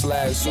in.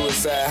 Sliding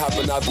suicide,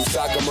 hopping out through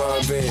soccer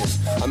mom vans.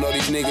 I know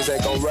these niggas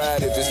ain't gon'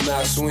 ride if it's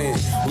not swing.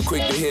 We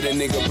quick to hit a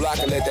nigga block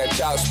and let that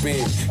chop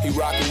spin. He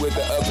rockin' with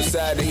the upper side.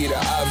 outside to heat the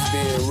ops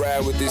then.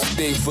 Ride with this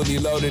stick, fully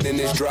loaded in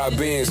this drop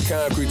bins.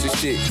 Concrete your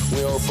shit.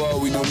 We don't fall,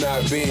 we do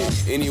not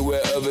bend.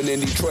 Anywhere other than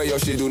Detroit, your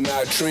shit do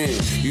not trend.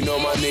 You know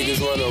my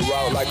niggas run a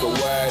route like a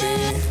wide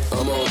end.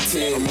 I'm on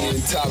 10, me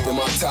and top in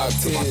my top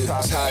 10.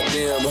 Hot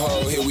damn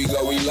ho, here we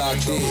go, we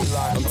locked in.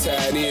 I'm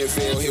tied in,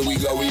 fam, here we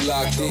go, we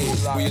locked in.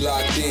 We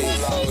locked in,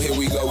 oh, here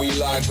we go, we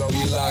locked.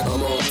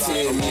 I'm on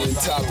 10, me and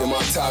top in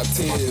my top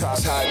 10.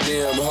 Hot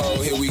damn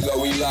ho, here we go,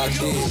 we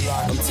locked in.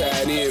 I'm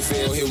tied in,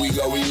 fam, here we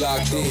go, we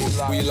locked in.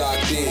 We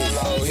locked in,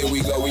 oh, here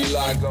we go, we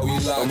locked.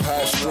 I'm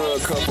high strung,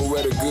 couple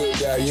where the good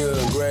die young.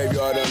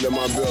 Graveyard under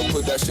my belt,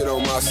 put that shit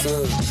on my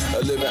son.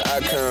 A living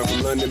icon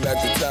from London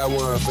back to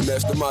Taiwan.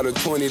 Finessed them out of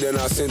 20, then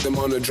I sent them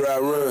on a dry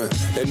run.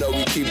 They know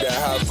we keep that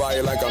hot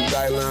fire like I'm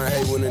Dylan.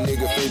 Hey, when a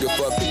nigga finger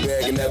fuck the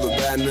bag and never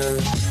buy none.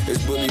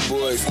 It's bully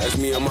boys, that's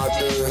me and my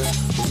thugs.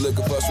 Was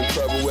looking for some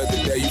trouble where the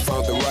day you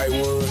found the right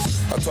ones.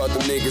 I taught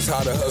them niggas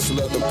how to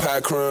hustle up them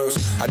pie crumbs.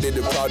 I did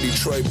the proud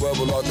Detroit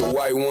bubble off the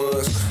white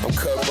ones. I'm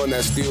cut from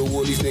that steel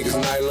wool, these niggas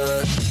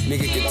nylon.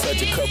 Nigga can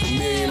touch a couple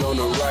million on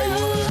the right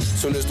one.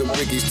 Soon as them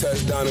brickies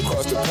touch down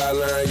across the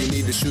pylon, you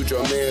need to shoot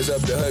your mans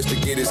up the hush to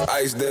get his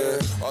ice done.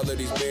 All of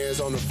these bands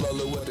on the floor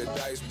with the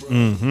dice,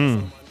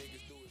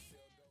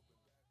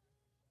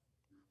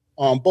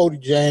 bro. Bodie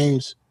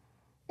James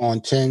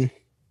on 10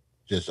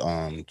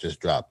 just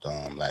dropped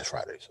last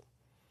Friday. So.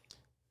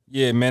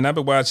 Yeah, man, I've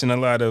been watching a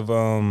lot of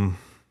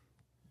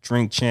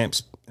Drink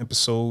Champs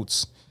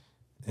episodes,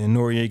 and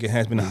Noreaga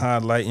has been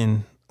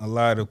highlighting a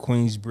lot of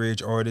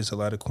Queensbridge artists, a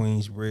lot of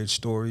Queensbridge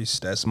stories.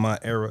 That's my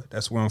era.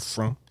 That's where I'm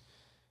from.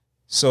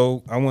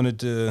 So I wanted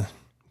to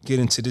get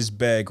into this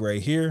bag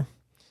right here.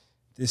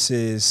 This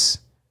is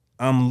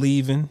I'm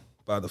Leaving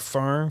by The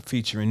Firm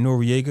featuring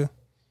Noreaga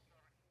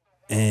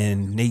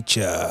and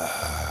Nature.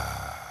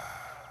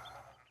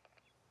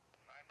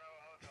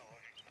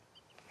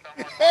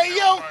 Hey,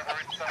 yo!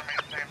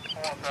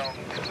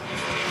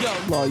 Yo,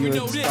 Nori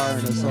know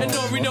this, and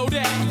Nori know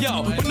that.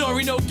 Yo, but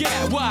Nori know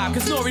that. Why?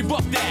 Cause Nori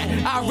buck that.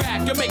 I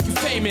rap, I make you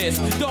famous.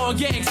 Throwing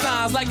gang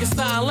signs like a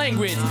sign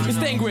language.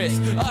 Distinguish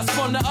us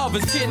from the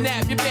others.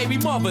 Kidnap your baby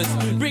mothers.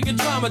 Bringing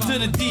drama to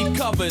the deep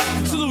covers.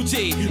 Salute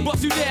G,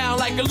 bust you down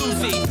like a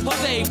Lucy.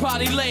 Jose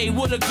probably laid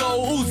with a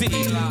gold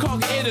Uzi.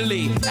 Conquer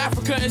Italy,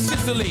 Africa and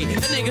Sicily.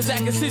 The niggas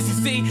acting sissy,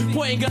 see,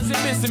 pointing guns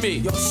and missing me.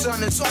 Yo,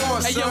 son, it's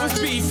on, Hey, yo, it's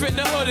beef in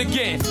the hood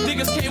again.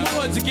 Niggas came with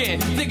hoods again.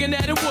 Thinking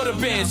that it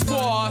would've been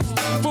squads.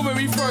 From when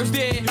we first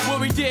did, what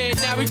we did.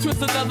 Now we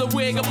twist another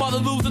wig, a mother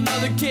lose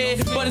another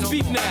kid. But it's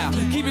beef now.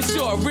 Keep it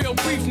short, real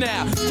brief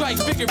now. Strike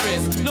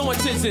vigorous, no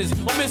intentions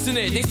on missing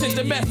it. They sent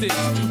the message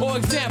or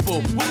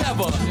example,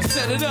 whatever.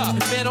 Set it up,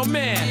 man on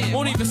man.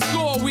 Won't even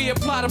score, we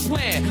apply the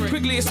plan.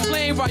 Quickly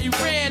explain why you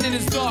ran in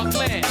this dark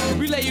land.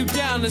 We lay you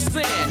down in the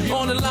sand,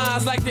 on the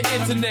lines like the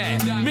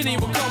internet. Many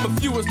will come, a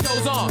few as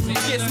goes on.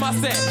 Gets my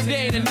set, they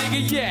ain't a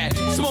nigga yet.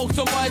 Smoke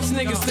so much,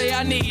 niggas say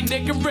I need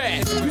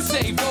Nicorette. You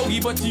say bogey,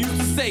 but you used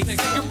to say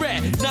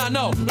cigarette. Nah,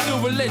 no, a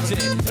new religion,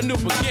 a new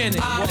beginning.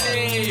 I'm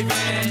leaving.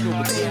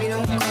 Baby,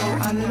 don't go.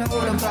 I know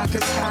the block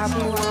is hot,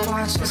 but I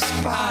watch the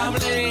spot. I'm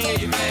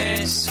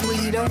leaving.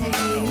 Sweet on me,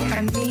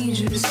 I need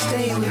you to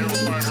stay with me.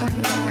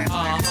 Come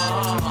on.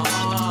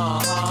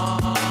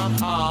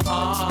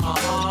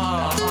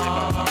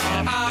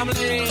 I'm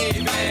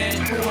leaving.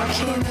 Oh, I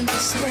can't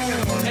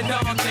understand. And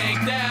don't think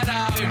that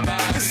I'll be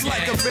back. It's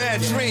like a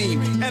bad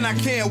dream, and I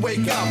can't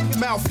wake up.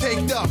 Mouth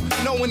caked up,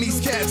 knowing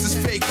these cats is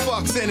fake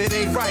fucks, and it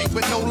ain't right.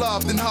 But no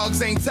love, then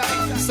hugs ain't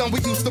tight. Son,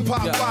 we used to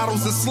pop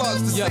bottles and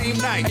slugs the same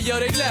night. Hey, yo,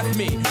 they left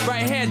me.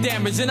 Right hand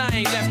damage, and I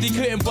ain't lefty.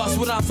 Couldn't bust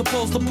what I'm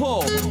supposed to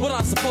pull. What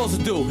I'm supposed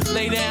to do?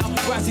 Lay down,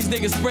 watch these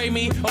niggas spray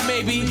me, or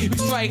maybe we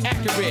strike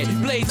accurate.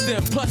 Blaze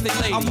them, plus they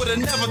lay. I would've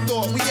never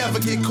thought we ever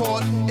get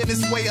caught in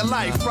this way of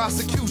life.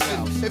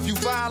 Prosecution, if you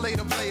violate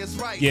a player's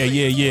right.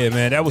 Yeah,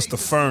 man. That was The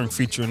Firm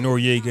featuring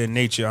Noreaga and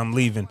Nature. I'm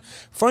Leaving.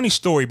 Funny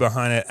story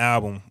behind that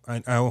album.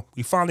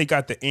 We finally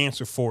got the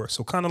answer for it.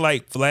 So kind of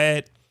like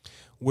Vlad,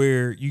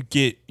 where you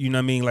get, you know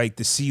what I mean, like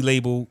the C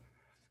label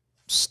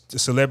the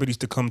celebrities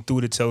to come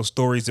through to tell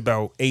stories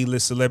about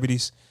A-list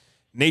celebrities.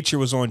 Nature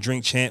was on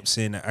Drink Champs,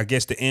 and I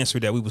guess the answer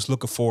that we was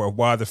looking for of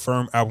why the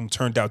Firm album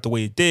turned out the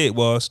way it did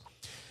was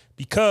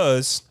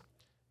because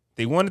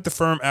they wanted the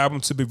Firm album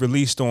to be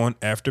released on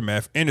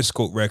Aftermath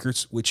Interscope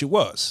Records, which it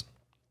was.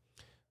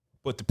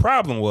 But the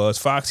problem was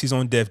Foxy's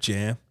on Def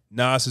Jam,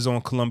 Nas is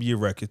on Columbia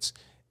Records,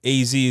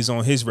 AZ is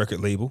on his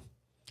record label.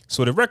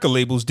 So the record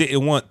labels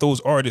didn't want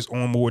those artists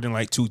on more than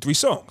like 2-3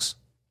 songs.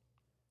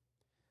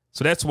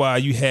 So that's why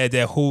you had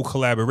that whole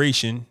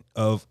collaboration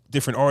of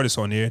different artists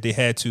on there. They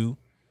had to,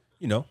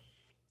 you know,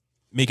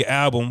 make an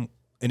album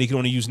and they could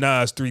only use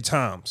Nas 3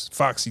 times,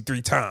 Foxy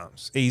 3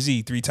 times, AZ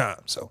 3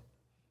 times. So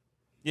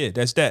yeah,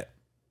 that's that.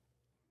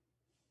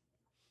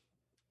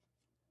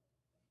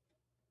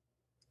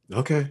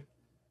 Okay.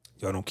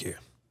 Y'all don't care.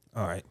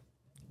 All right.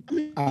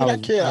 I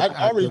care.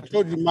 I already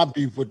told you my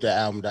beef with the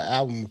album. The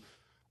album,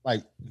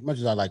 like, as much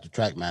as I like the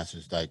track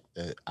masters, like,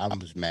 the album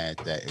was mad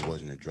that it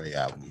wasn't a Dre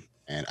album.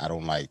 And I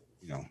don't like,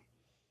 you know,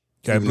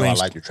 even though I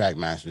like the track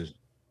masters.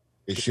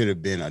 It should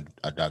have been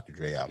a Dr.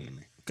 Dre album to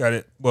me. Got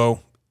it.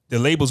 Well, the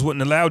labels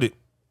wouldn't allowed it.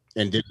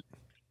 And then,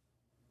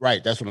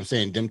 right, that's what I'm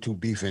saying. Them two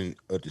beefing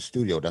at the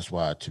studio. That's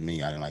why, to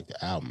me, I didn't like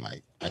the album.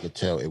 Like, I could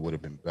tell it would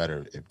have been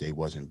better if they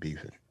wasn't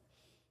beefing.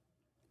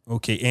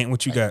 Okay, Ant,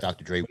 what you got?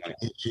 Dr. Dre wanted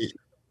his shit.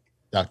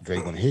 Dr. Dre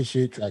wanted his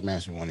shit.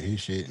 Trackmaster wanted his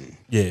shit. And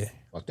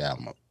fuck the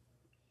album up.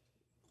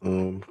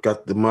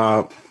 Got the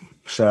Mob.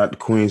 Shout out to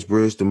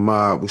Queensbridge. The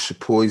Mob with Your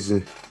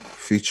Poison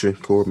featuring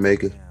Core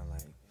Mega.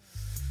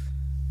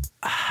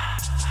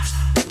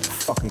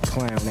 Fucking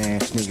clown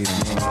ass niggas,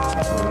 man.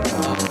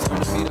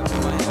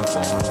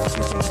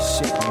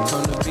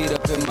 Turn the beat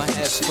up in my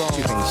headphones.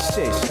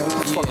 Shit, son.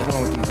 What the fuck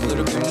wrong with these niggas? A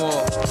little bit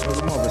more.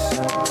 Come over,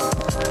 son.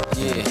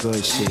 Yeah.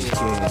 Good shit,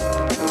 yeah.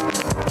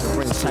 I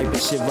bring type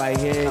of shit right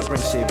here. I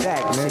bring shit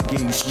back, man.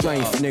 Give you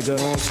strength, nigga. You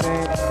know what I'm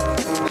saying?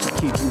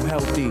 Keep you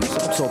healthy. So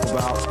I'm talking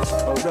about.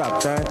 Hold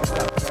up, man.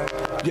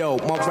 Yo,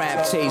 my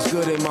rap tastes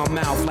good in my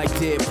mouth like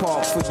Dead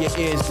Park for your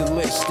ears to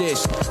list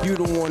this. You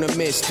don't wanna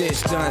miss this,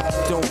 done.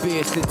 Don't be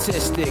a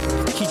statistic.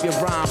 Keep your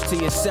rhymes to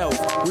yourself.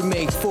 We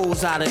make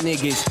fools out of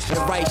niggas and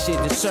write shit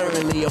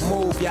discerningly or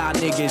move y'all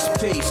niggas.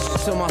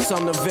 Peace to my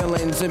son, the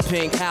villains in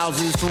pink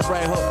houses from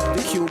Red Hook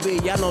to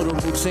QB. Y'all know the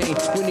routine.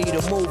 We need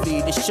a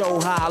movie to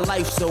show how our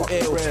life's so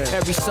ill.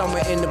 Every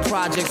summer in the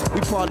projects, we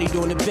partied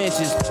on the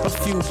benches. A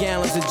few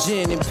gallons of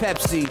gin and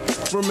Pepsi.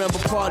 Remember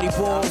party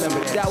balls?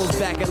 That was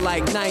back in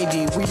like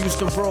 90. We used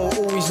to roll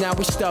Uris, now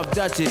we stuff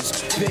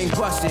Dutchess. Being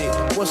busted,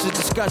 what's the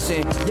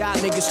discussion? Y'all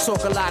niggas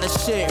talk a lot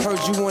of shit. Heard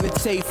you wanna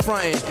take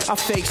frontin'. I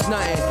fakes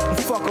nothing.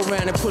 You fuck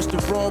around and push the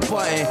wrong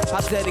button. I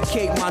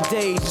dedicate my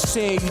days to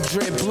seeing you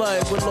drip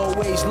blood with low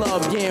wage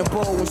love,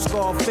 Gambo and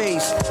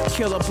Scarface.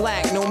 Killer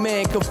Black, no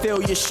man could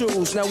fill your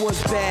shoes. Now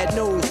what's bad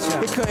news?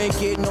 It couldn't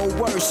get no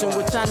worse. And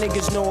what y'all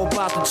niggas know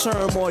about the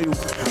turmoil?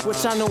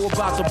 What y'all know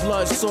about the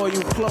blood soil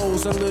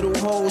clothes and little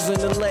holes in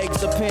the legs?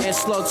 The pants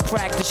slugs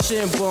crack the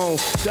shin bone.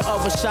 The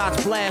other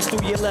shots blast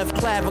through your left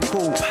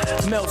clavicle.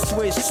 Melt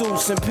switch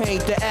suits and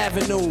paint the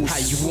avenues. How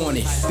you want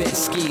it? Bet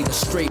skied or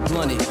straight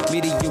blunted.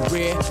 Mid of your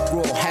rear,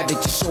 raw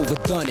havoc, just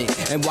overdone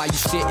it. And while you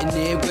sitting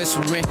there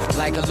whispering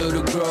like a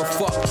little girl,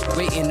 fuck,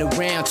 waiting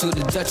around till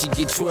the Dutchie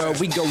get twirled.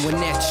 We going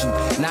at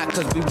you, not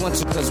cause we want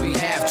to, cause we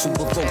have to.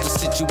 Provoke a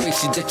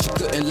situation that you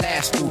couldn't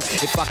last through.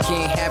 If I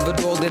can't have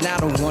it all, then I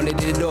don't want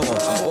it at all.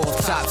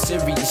 Off top,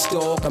 serious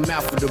dog, I'm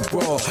out for the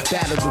brawl.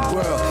 Battle the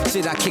world,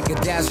 shit, I kick a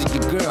dazzle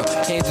your girl.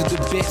 Handle the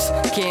bitch,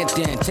 can't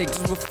then take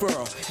the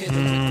referral.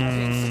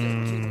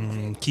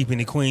 Keeping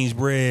the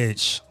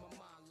Queensbridge.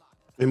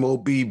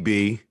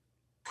 MOBB,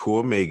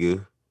 Core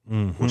Mega,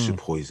 What's Your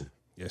Poison?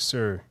 Yes,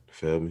 sir.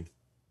 Feel me?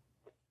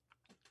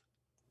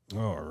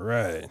 All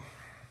right.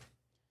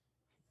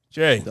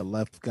 Jay. The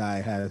left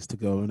guy has to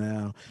go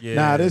now. Yeah.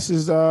 Nah, this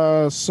is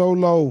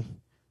Solo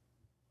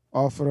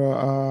off of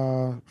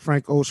the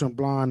Frank Ocean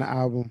Blonde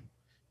album.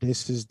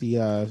 This is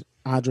the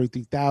Andre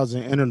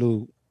 3000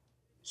 interlude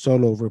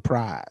Solo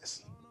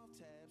reprise.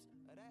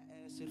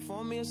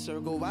 Form me a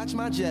circle, watch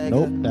my jacket.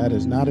 Nope, that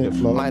is not it,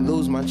 Flo. Might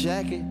lose my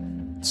jacket.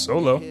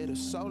 Solo.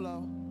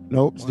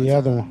 Nope, it's the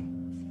other one.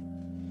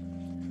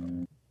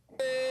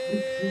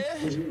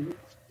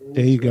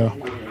 There you go.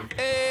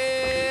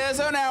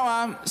 So now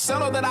I'm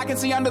solo that I can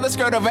see under the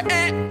skirt of an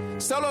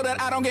ant. Solo that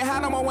I don't get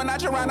high no more when I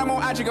Geronimo,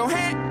 I just go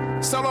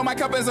hand. Solo my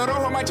cup is a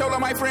rojo, my cholo,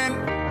 my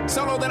friend.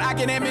 Solo that I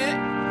can admit.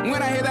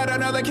 When I hear that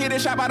another kid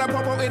is shot by the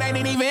popo, it ain't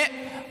an event.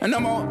 And no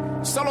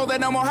more solo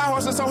that no more high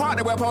horses so hard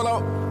to wear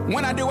polo.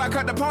 When I do, I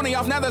cut the pony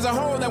off. Now there's a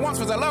hole that once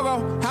was a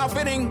logo. How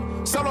fitting.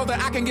 Solo that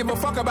I can give a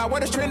fuck about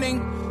what is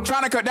trending.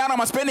 Trying to cut down on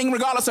my spending,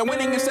 regardless of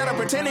winning, instead of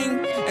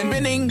pretending and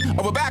bending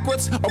over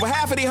backwards. Over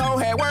half of the hoe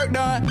had work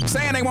done.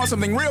 Saying they want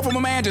something real from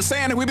a man, just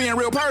saying that we being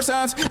real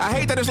persons. I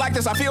hate that it's like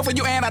this. I feel for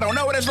you, and I don't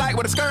know what it's like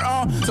with a skirt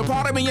on. So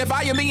pardon me if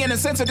I am being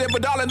insensitive,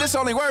 but darling, this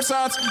only worse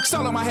sons.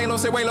 Solo my halo,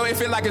 say waylo, it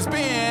feel like it's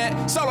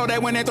been. Solo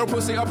that when they throw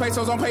pussy or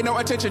pesos, don't pay no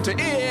attention to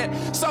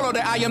it. Solo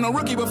that I am no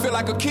rookie, but feel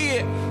like a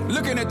kid.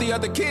 Looking at the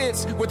other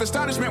kids with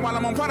astonishment while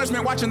I'm on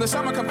punishment, watching the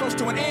summer come close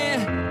to an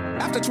end.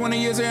 After 20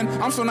 years in,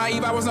 I'm so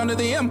naive, I was under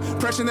the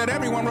impression that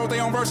everyone wrote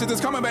their own verses.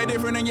 It's coming back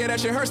different, and yeah, that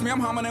shit hurts me.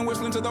 I'm humming and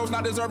whistling to those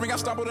not deserving. I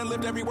stumbled and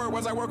lived every word.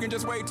 Was I working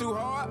just way too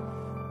hard?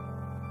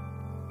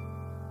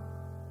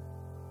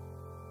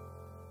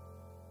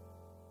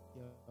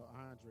 Yo,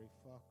 Andre,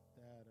 fuck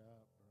that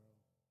up.